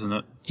ones, isn't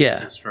it?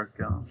 Yeah. Stroke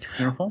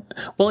uniform.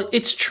 Well,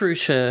 it's true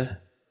to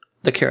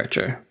the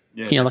character.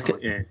 Yeah,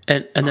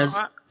 and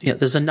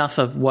there's enough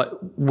of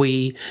what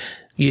we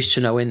used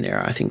to know in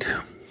there, I think.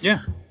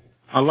 Yeah.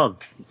 I love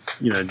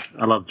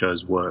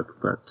Joe's work,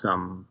 but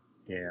I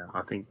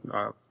think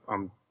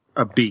I'm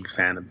a big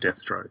fan of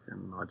Deathstroke,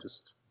 and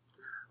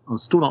I'm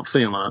still not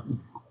feeling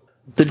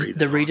it.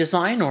 The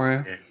redesign,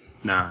 or? Yeah.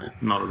 No,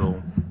 not at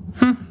all.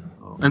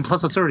 And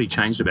plus, it's already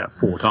changed about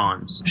 4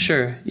 times.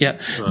 Sure, yeah.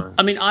 So.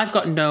 I've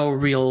got no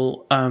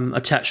real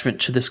attachment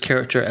to this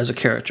character as a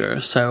character,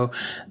 so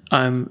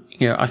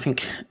I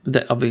think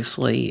that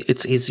obviously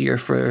it's easier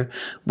for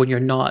when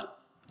you're not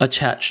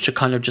attached to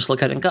kind of just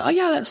look at it and go, oh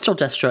yeah, that's still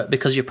Deathstroke,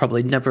 because you've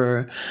probably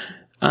never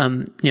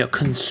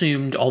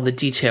consumed all the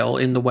detail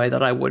in the way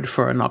that I would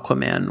for an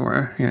Aquaman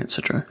or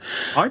etc.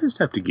 I just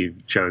have to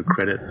give Joe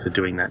credit for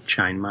doing that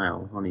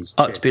chainmail on his chest.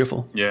 Oh, it's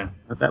beautiful. Yeah.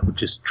 But that would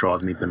just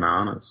drive me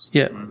bananas.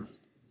 Yeah.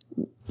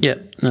 Yeah.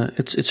 No,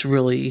 it's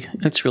really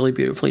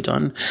beautifully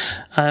done.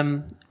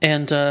 Again,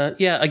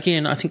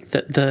 I think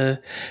that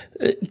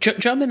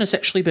Joe Mann has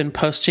actually been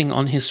posting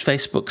on his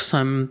Facebook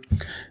some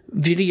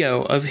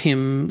video of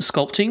him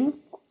sculpting,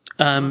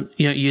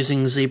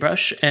 using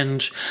ZBrush,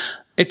 and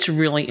it's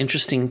really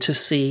interesting to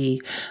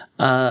see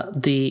I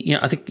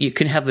think you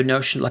can have a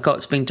notion like, oh,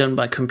 it's being done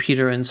by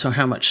computer, and so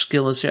how much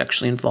skill is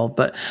actually involved?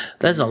 But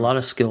there's a lot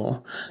of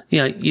skill.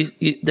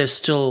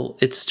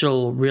 It's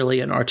still really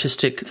an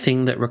artistic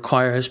thing that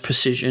requires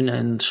precision,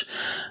 and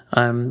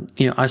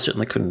I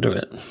certainly couldn't do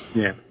it.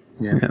 Yeah.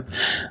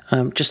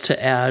 Just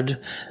to add,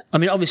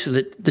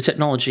 obviously the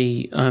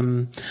technology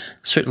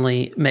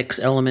certainly makes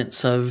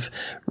elements of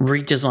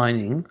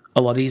redesigning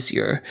a lot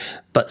easier,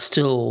 but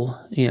still,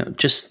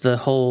 just the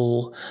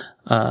whole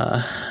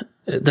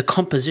the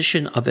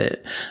composition of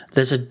it,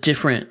 there's a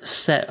different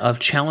set of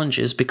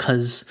challenges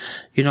because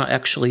you're not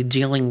actually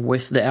dealing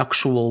with the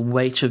actual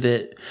weight of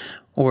it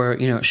or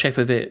shape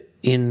of it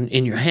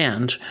in your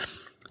hand.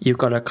 You've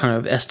got to kind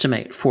of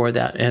estimate for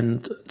that,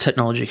 and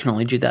technology can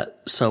only do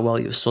that so well.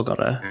 You've still got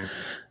to,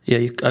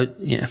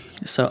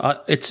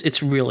 So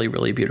it's really,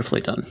 really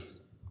beautifully done.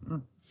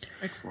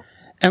 Excellent.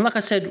 And like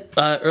I said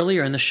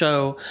earlier in the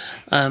show,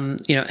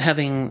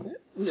 having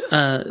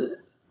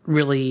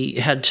really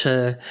had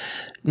to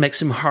make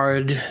some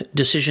hard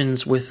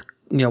decisions with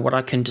what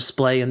I can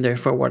display and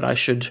therefore what I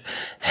should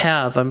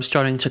have, I'm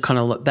starting to kind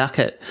of look back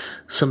at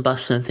some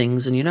busts and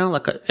things and,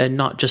 and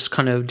not just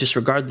kind of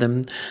disregard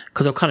them,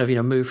 because I'll kind of,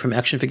 move from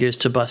action figures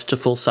to busts to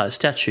full-size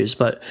statues.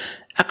 But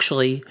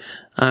actually,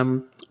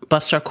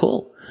 busts are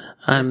cool.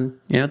 They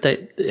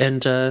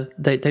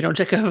don't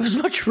take up as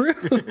much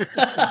room.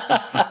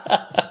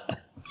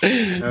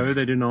 No,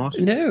 they do not.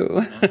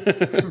 No.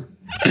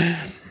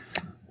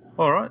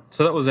 All right,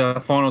 so that was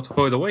our final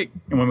toy of the week.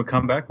 And when we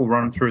come back, we'll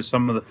run through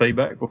some of the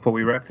feedback before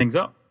we wrap things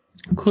up.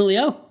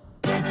 Coolio.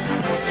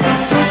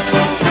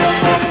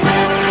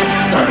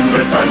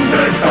 Thunder,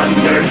 thunder,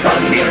 thunder,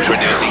 thunder.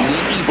 Introducing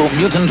the evil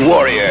mutant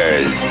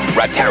warriors.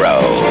 Ratero,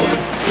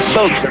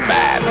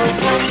 Vulture-Man,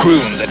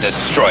 Groom the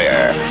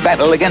Destroyer.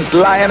 Battle against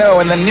Lion-O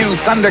and the new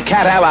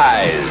Thundercat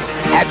allies.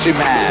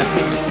 Hachiman,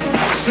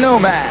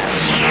 Snowman,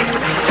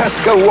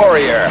 Tuska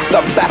Warrior.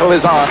 The battle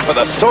is on for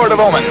the Sword of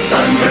Omen.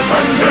 Thunder,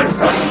 thunder,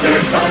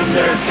 thunder,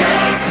 thunder,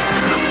 cat.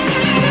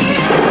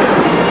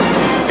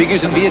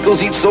 Figures and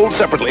vehicles each sold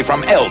separately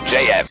from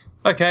LJF.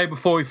 Okay,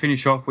 before we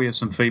finish off, we have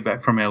some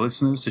feedback from our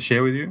listeners to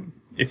share with you.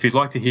 If you'd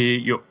like to hear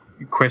your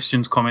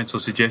questions, comments, or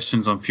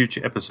suggestions on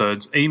future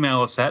episodes,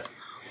 email us at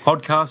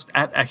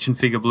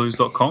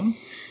podcast@actionfigureblues.com,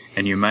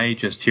 and you may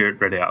just hear it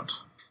read out.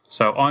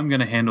 So I'm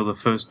going to handle the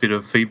first bit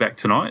of feedback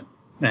tonight,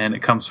 and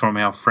it comes from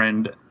our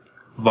friend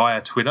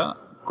via Twitter,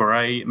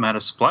 Grey Matter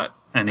Splat,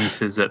 and he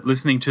says that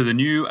listening to the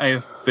new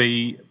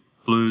AFB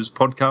Blues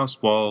podcast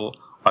while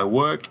I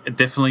work, I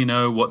definitely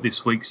know what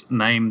this week's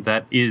name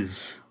that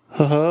is.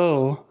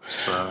 Oh.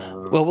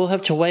 So, well, we'll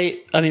have to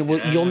wait. I mean,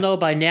 you'll know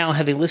by now,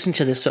 having listened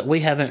to this, but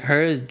we haven't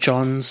heard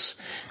John's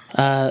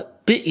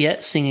bit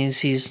yet, seeing as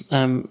he's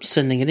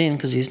sending it in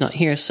because he's not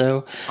here.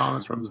 So,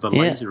 that's right. It was the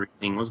lazy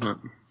thing, wasn't it?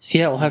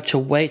 Yeah, we'll have to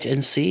wait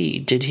and see.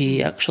 Did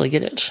he actually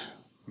get it?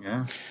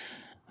 Yeah.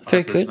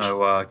 Very There's good.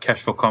 no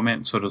cash for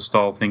comment sort of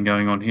style thing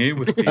going on here.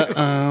 With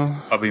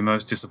the, I'll be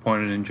most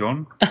disappointed in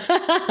John.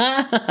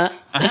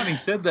 Having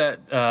said that,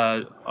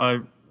 I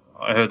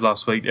heard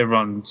last week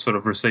everyone sort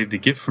of received a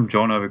gift from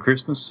John over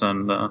Christmas,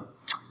 and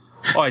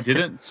I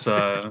didn't.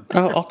 So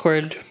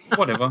awkward.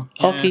 Whatever.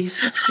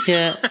 Ockies.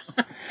 Yeah.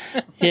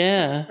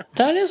 Yeah.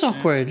 That is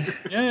awkward.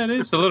 Yeah, it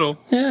is a little.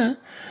 Yeah.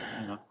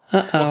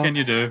 What can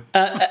you do?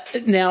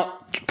 Now,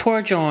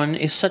 poor John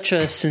is such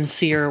a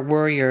sincere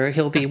worrier.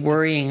 He'll be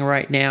worrying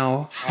right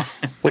now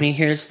when he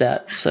hears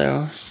that.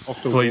 So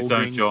please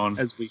don't, John.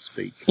 As we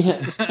speak.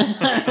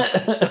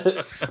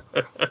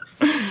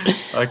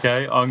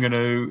 Okay, I'm going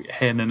to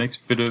hand the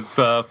next bit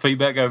of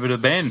feedback over to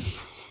Ben.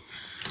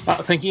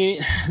 Thank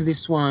you.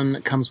 This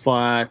one comes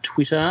via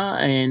Twitter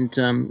and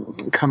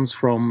comes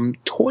from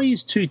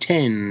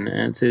Toys210.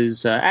 And it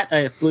says, at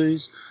AF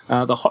Blues,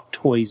 the Hot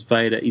Toys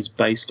Vader is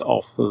based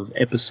off of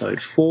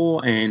Episode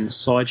 4, and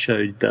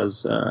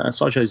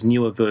Sideshow's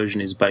newer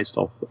version is based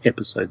off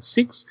Episode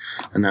 6,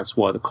 and that's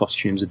why the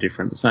costumes are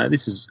different. So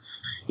this is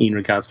in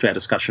regards to our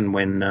discussion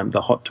when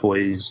the Hot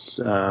Toys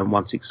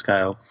 1/6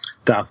 scale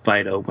Darth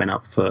Vader went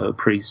up for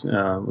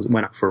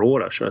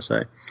order, should I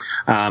say.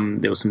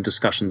 There were some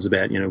discussions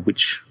about,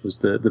 which was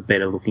the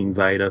better looking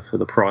Vader for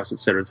the price, et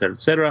cetera, et cetera,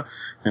 et cetera.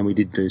 And we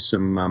did do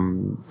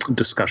some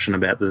discussion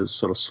about the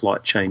sort of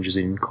slight changes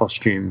in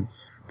costume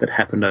that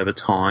happened over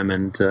time.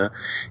 And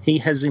she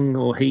has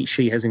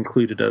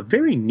included a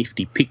very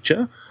nifty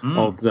picture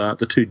of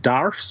the two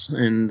Darths,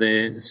 and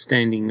they're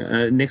standing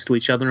next to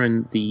each other,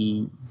 and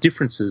the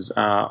differences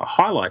are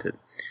highlighted.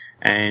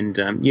 And,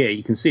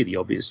 you can see the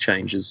obvious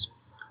changes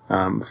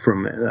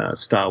from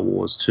Star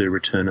Wars to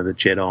Return of the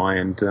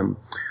Jedi. And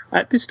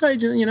at this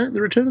stage, the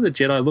Return of the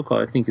Jedi look,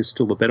 I think, is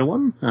still the better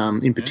one.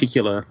 In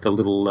particular, the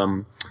little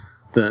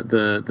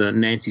the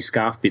Nancy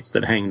Scarf bits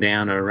that hang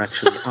down are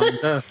actually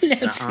under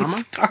Nancy armor.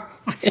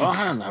 Scarf bits. Oh,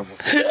 I don't know what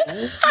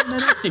they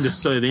don't seem to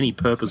serve any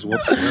purpose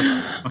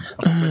whatsoever.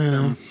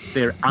 But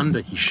they're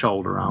under his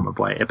shoulder armor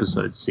by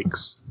Episode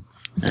 6.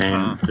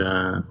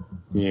 And...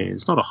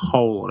 it's not a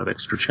whole lot of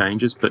extra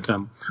changes, but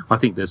I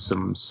think there's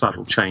some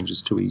subtle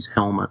changes to his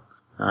helmet.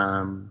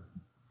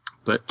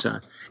 But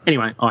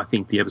anyway, I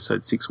think the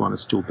Episode 6 one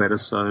is still better,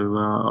 so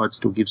I'd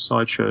still give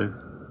Sideshow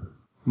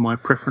my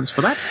preference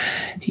for that.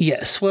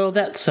 Yes, well,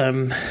 that's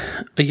it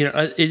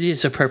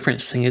is a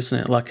preference thing, isn't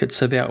it? Like,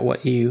 it's about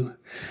what you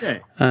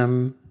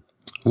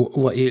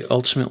what you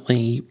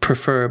ultimately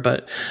prefer.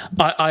 But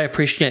I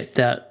appreciate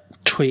that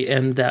tweet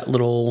and that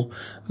little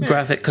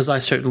graphic, because I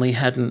certainly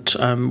hadn't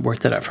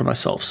worked that out for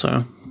myself.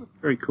 So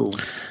very cool.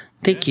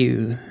 Thank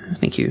you.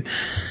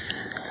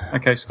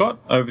 Okay, Scott,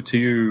 over to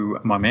you,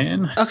 my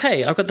man.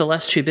 Okay, I've got the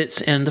last two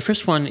bits, and the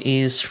first one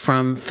is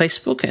from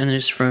Facebook, and it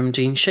is from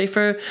Dean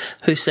Schaefer,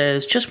 who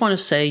says, just want to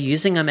say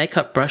using a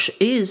makeup brush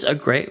is a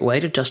great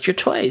way to dust your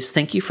toys.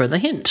 Thank you for the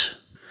hint.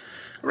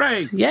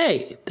 Right.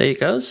 Yay. There you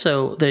go.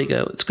 So there you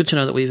go. It's good to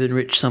know that we've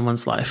enriched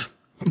someone's life.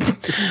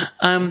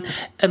 And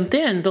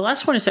then the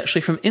last one is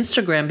actually from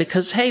Instagram,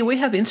 because, hey, we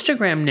have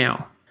Instagram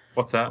now.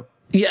 What's that?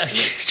 Yeah.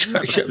 Isn't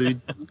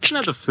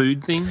that the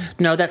food thing?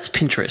 No, that's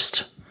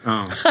Pinterest.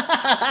 Oh.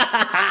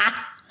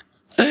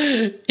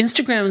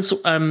 Instagram's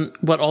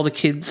what all the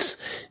kids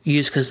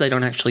use because they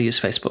don't actually use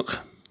Facebook,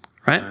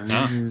 right?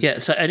 Yeah.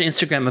 So, and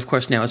Instagram, of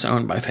course, now is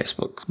owned by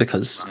Facebook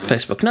because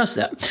Facebook knows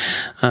that.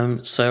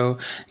 So,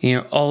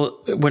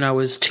 when I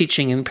was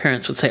teaching and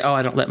parents would say, "Oh,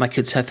 I don't let my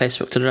kids have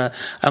Facebook,"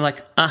 I'm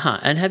like,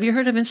 And have you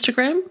heard of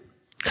Instagram?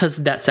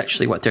 Because that's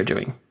actually what they're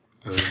doing.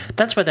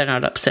 That's why they're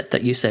not upset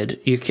that you said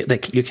you can't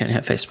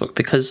have Facebook,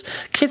 because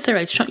kids their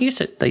age don't use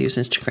it. They use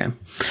Instagram.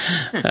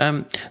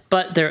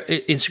 But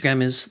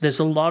Instagram there's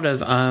a lot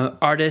of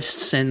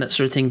artists and that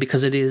sort of thing,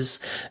 because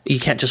you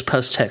can't just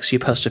post text. You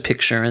post a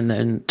picture and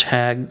then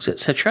tags,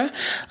 etc.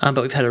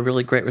 But we've had a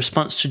really great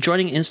response to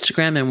joining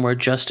Instagram, and we're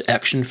just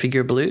Action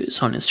Figure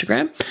Blues on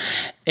Instagram.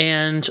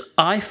 And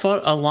I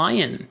Fought a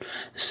Lion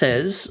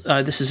says,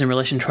 this is in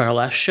relation to our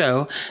last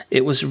show,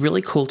 it was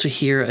really cool to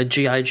hear a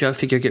G.I. Joe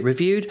figure get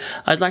reviewed.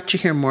 I'd like to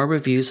hear more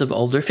reviews of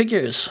older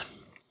figures.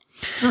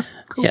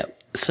 Cool. Yeah,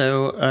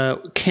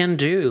 so can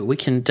do. We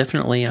can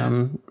definitely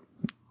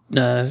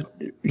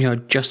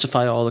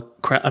justify all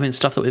the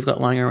stuff that we've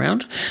got lying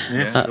around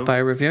by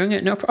reviewing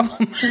it. No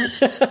problem.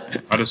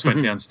 I just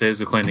went downstairs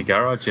to clean the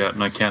garage out,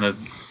 and I counted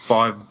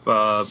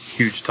 5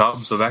 huge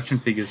tubs of action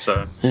figures.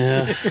 So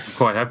I'm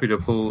quite happy to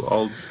pull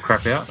old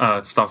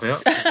stuff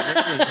out.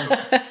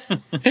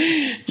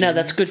 No,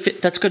 that's good.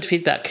 That's good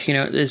feedback. You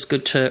know, it's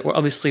good to.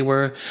 Obviously,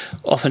 we're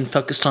often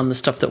focused on the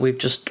stuff that we've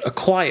just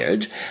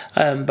acquired,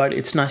 but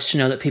it's nice to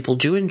know that people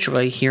do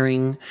enjoy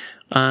hearing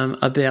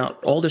about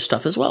older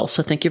stuff as well.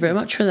 So thank you very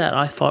much for that.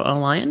 I Fought a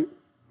Lion.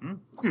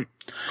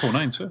 Cool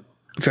name too.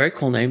 Very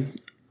cool name.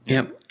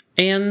 Yeah.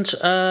 And,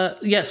 so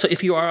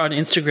if you are on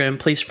Instagram,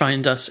 please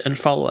find us and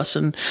follow us.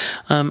 And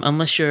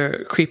unless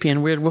you're creepy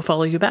and weird, we'll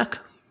follow you back.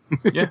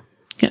 Yeah.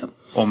 Yeah.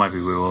 Or maybe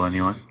we will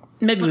anyway.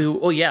 Maybe we will.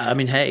 Oh, yeah. I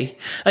mean, hey.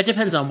 It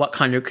depends on what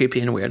kind of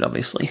creepy and weird,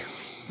 obviously.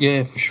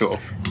 Yeah, for sure.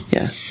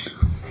 Yeah.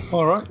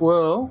 All right.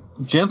 Well,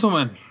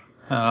 gentlemen,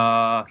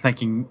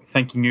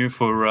 thanking you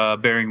for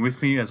bearing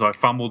with me as I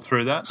fumbled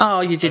through that.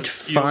 Oh, you did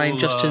fine,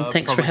 Justin.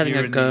 Thanks for having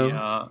a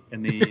go.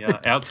 In the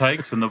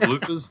outtakes and the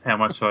bloopers, how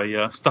much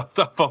I stuffed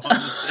up on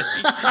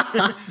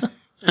the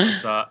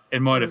But,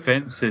 in my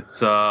defence,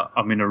 it's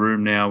I'm in a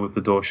room now with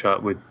the door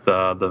shut with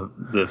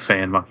the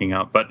fan mucking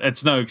up. But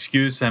it's no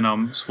excuse, and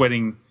I'm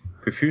sweating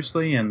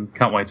profusely and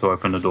can't wait to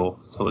open the door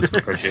so it's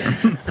fresh air.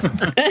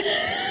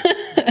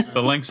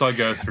 The lengths I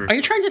go through. Are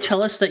you trying to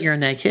tell us that you're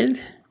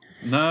naked?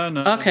 No,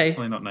 Okay.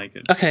 definitely not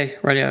naked. Okay,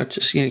 radio.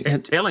 Just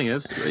telling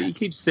us. You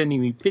keep sending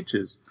me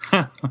pictures.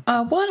 What?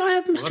 I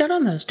haven't missed out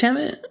on those. Damn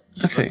it.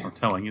 Okay. That's not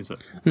telling, is it?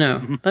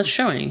 No, that's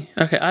showing.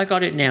 Okay, I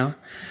got it now.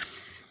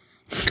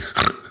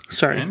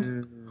 Sorry.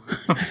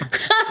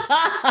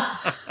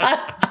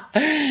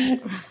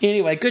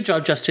 Anyway, good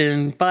job,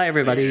 Justin. Bye,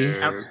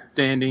 everybody.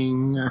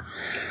 Outstanding.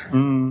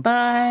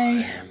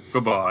 Bye.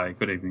 Goodbye.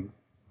 Good evening.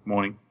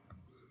 Morning.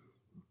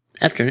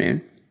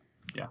 Afternoon.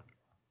 Yeah.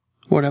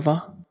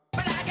 Whatever.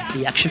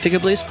 The Action Figure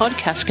Blues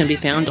podcast can be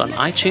found on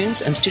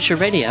iTunes and Stitcher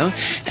Radio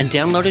and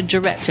downloaded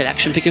direct at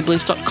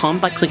actionfigureblues.com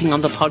by clicking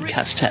on the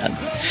podcast tab.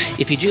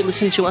 If you do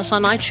listen to us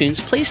on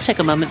iTunes, please take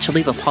a moment to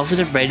leave a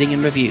positive rating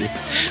and review.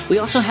 We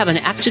also have an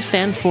active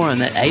fan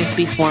forum at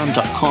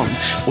afbforum.com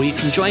where you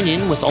can join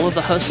in with all of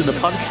the hosts of the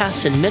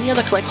podcast and many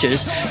other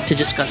collectors to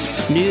discuss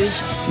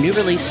news, new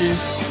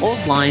releases, old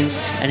lines,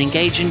 and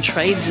engage in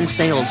trades and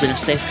sales in a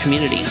safe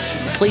community.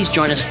 Please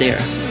join us there.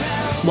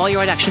 While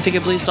you're at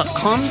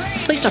actionfigureblues.com,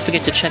 please don't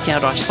forget to check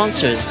out our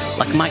sponsors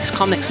like Mike's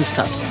Comics and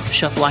Stuff,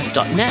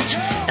 shelflife.net,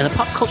 and the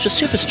Pop Culture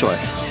Superstore,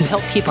 who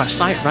help keep our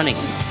site running.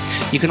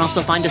 You can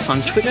also find us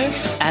on Twitter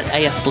at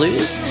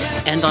AFBlues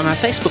and on our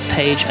Facebook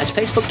page at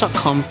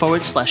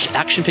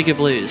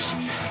facebook.com/actionfigureblues.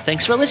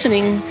 Thanks for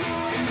listening.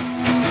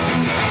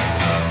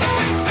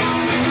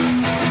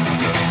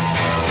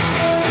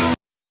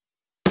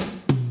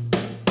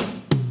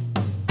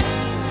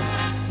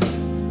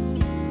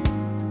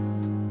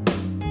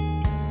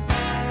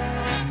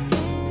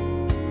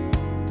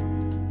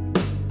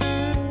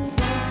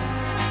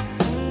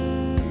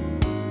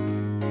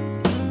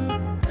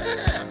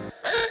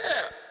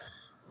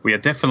 We are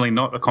definitely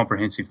not a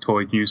comprehensive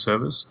toy news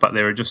service, but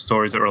there are just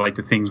stories that relate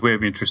to things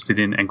we're interested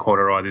in and caught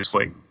our eye this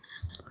week.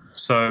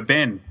 So,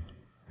 Ben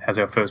has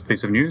our first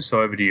piece of news,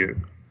 so over to you.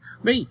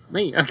 Me.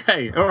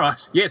 Okay, all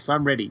right. Yes,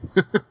 I'm ready.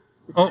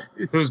 Oh,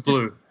 who's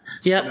blue?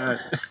 Yeah.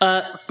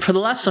 For the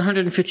last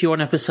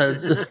 151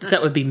 episodes,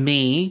 that would be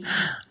me.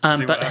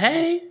 But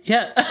hey,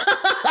 yeah.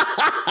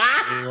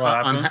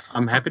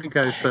 I'm happy to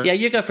go first. Yeah,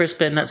 you go first,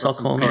 Ben. That's all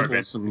cool.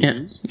 Awesome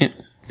news. Yeah.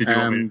 Did you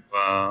want me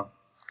to...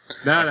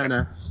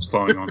 No. It's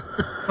flowing on.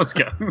 Let's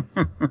go.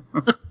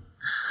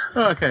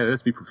 Okay,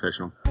 let's be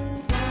professional.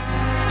 I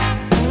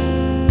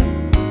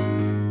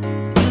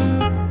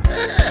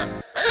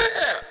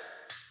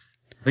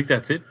think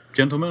that's it,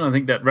 gentlemen. I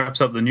think that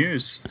wraps up the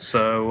news.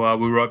 So we'll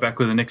be right back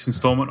with the next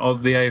installment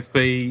of the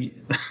AFB.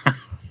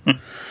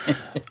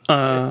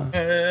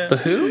 The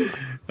who?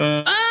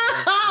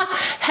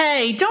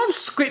 Hey, don't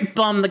script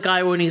bomb the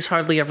guy when he's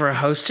hardly ever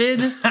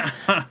hosted.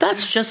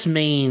 That's just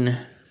mean.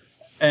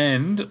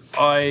 And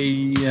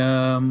I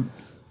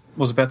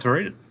was about to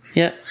read it.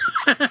 Yeah.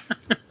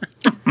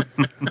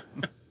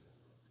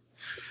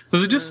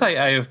 Does it just say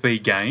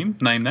AFB game?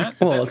 Name that?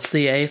 Well, it's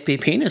the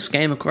AFB penis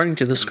game according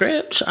to the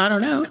script. I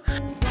don't know.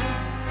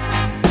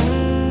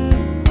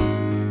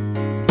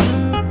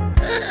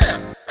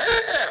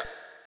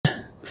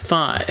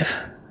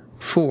 Five,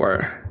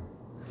 4,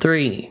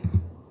 3.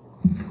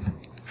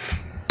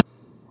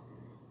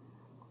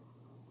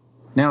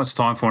 Now it's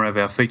time for one of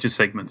our feature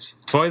segments.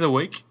 Toy of the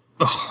Week.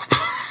 Oh,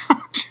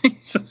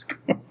 Jesus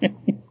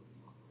Christ.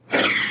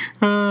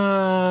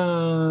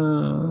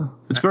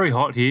 It's very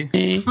hot here.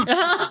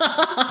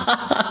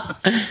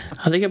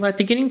 I think it might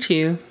be getting to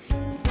you.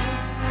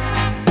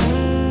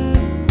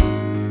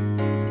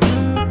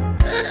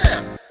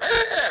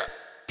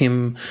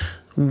 Him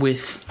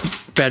with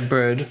Brad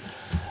Bird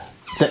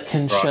that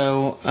can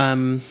show,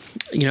 an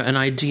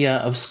idea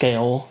of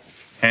scale.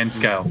 Hand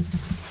scale.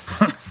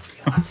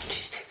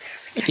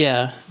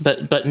 Yeah,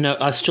 but no,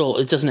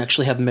 it doesn't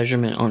actually have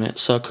measurement on it,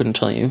 so I couldn't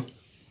tell you.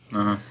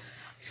 Uh-huh.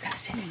 He's got to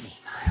send a name.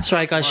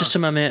 Sorry, guys, just a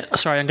moment.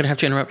 Sorry, I'm going to have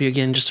to interrupt you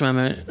again. Just a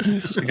moment.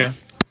 It's okay.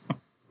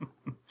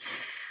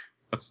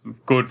 That's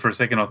good. For a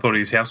second, I thought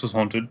his house was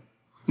haunted.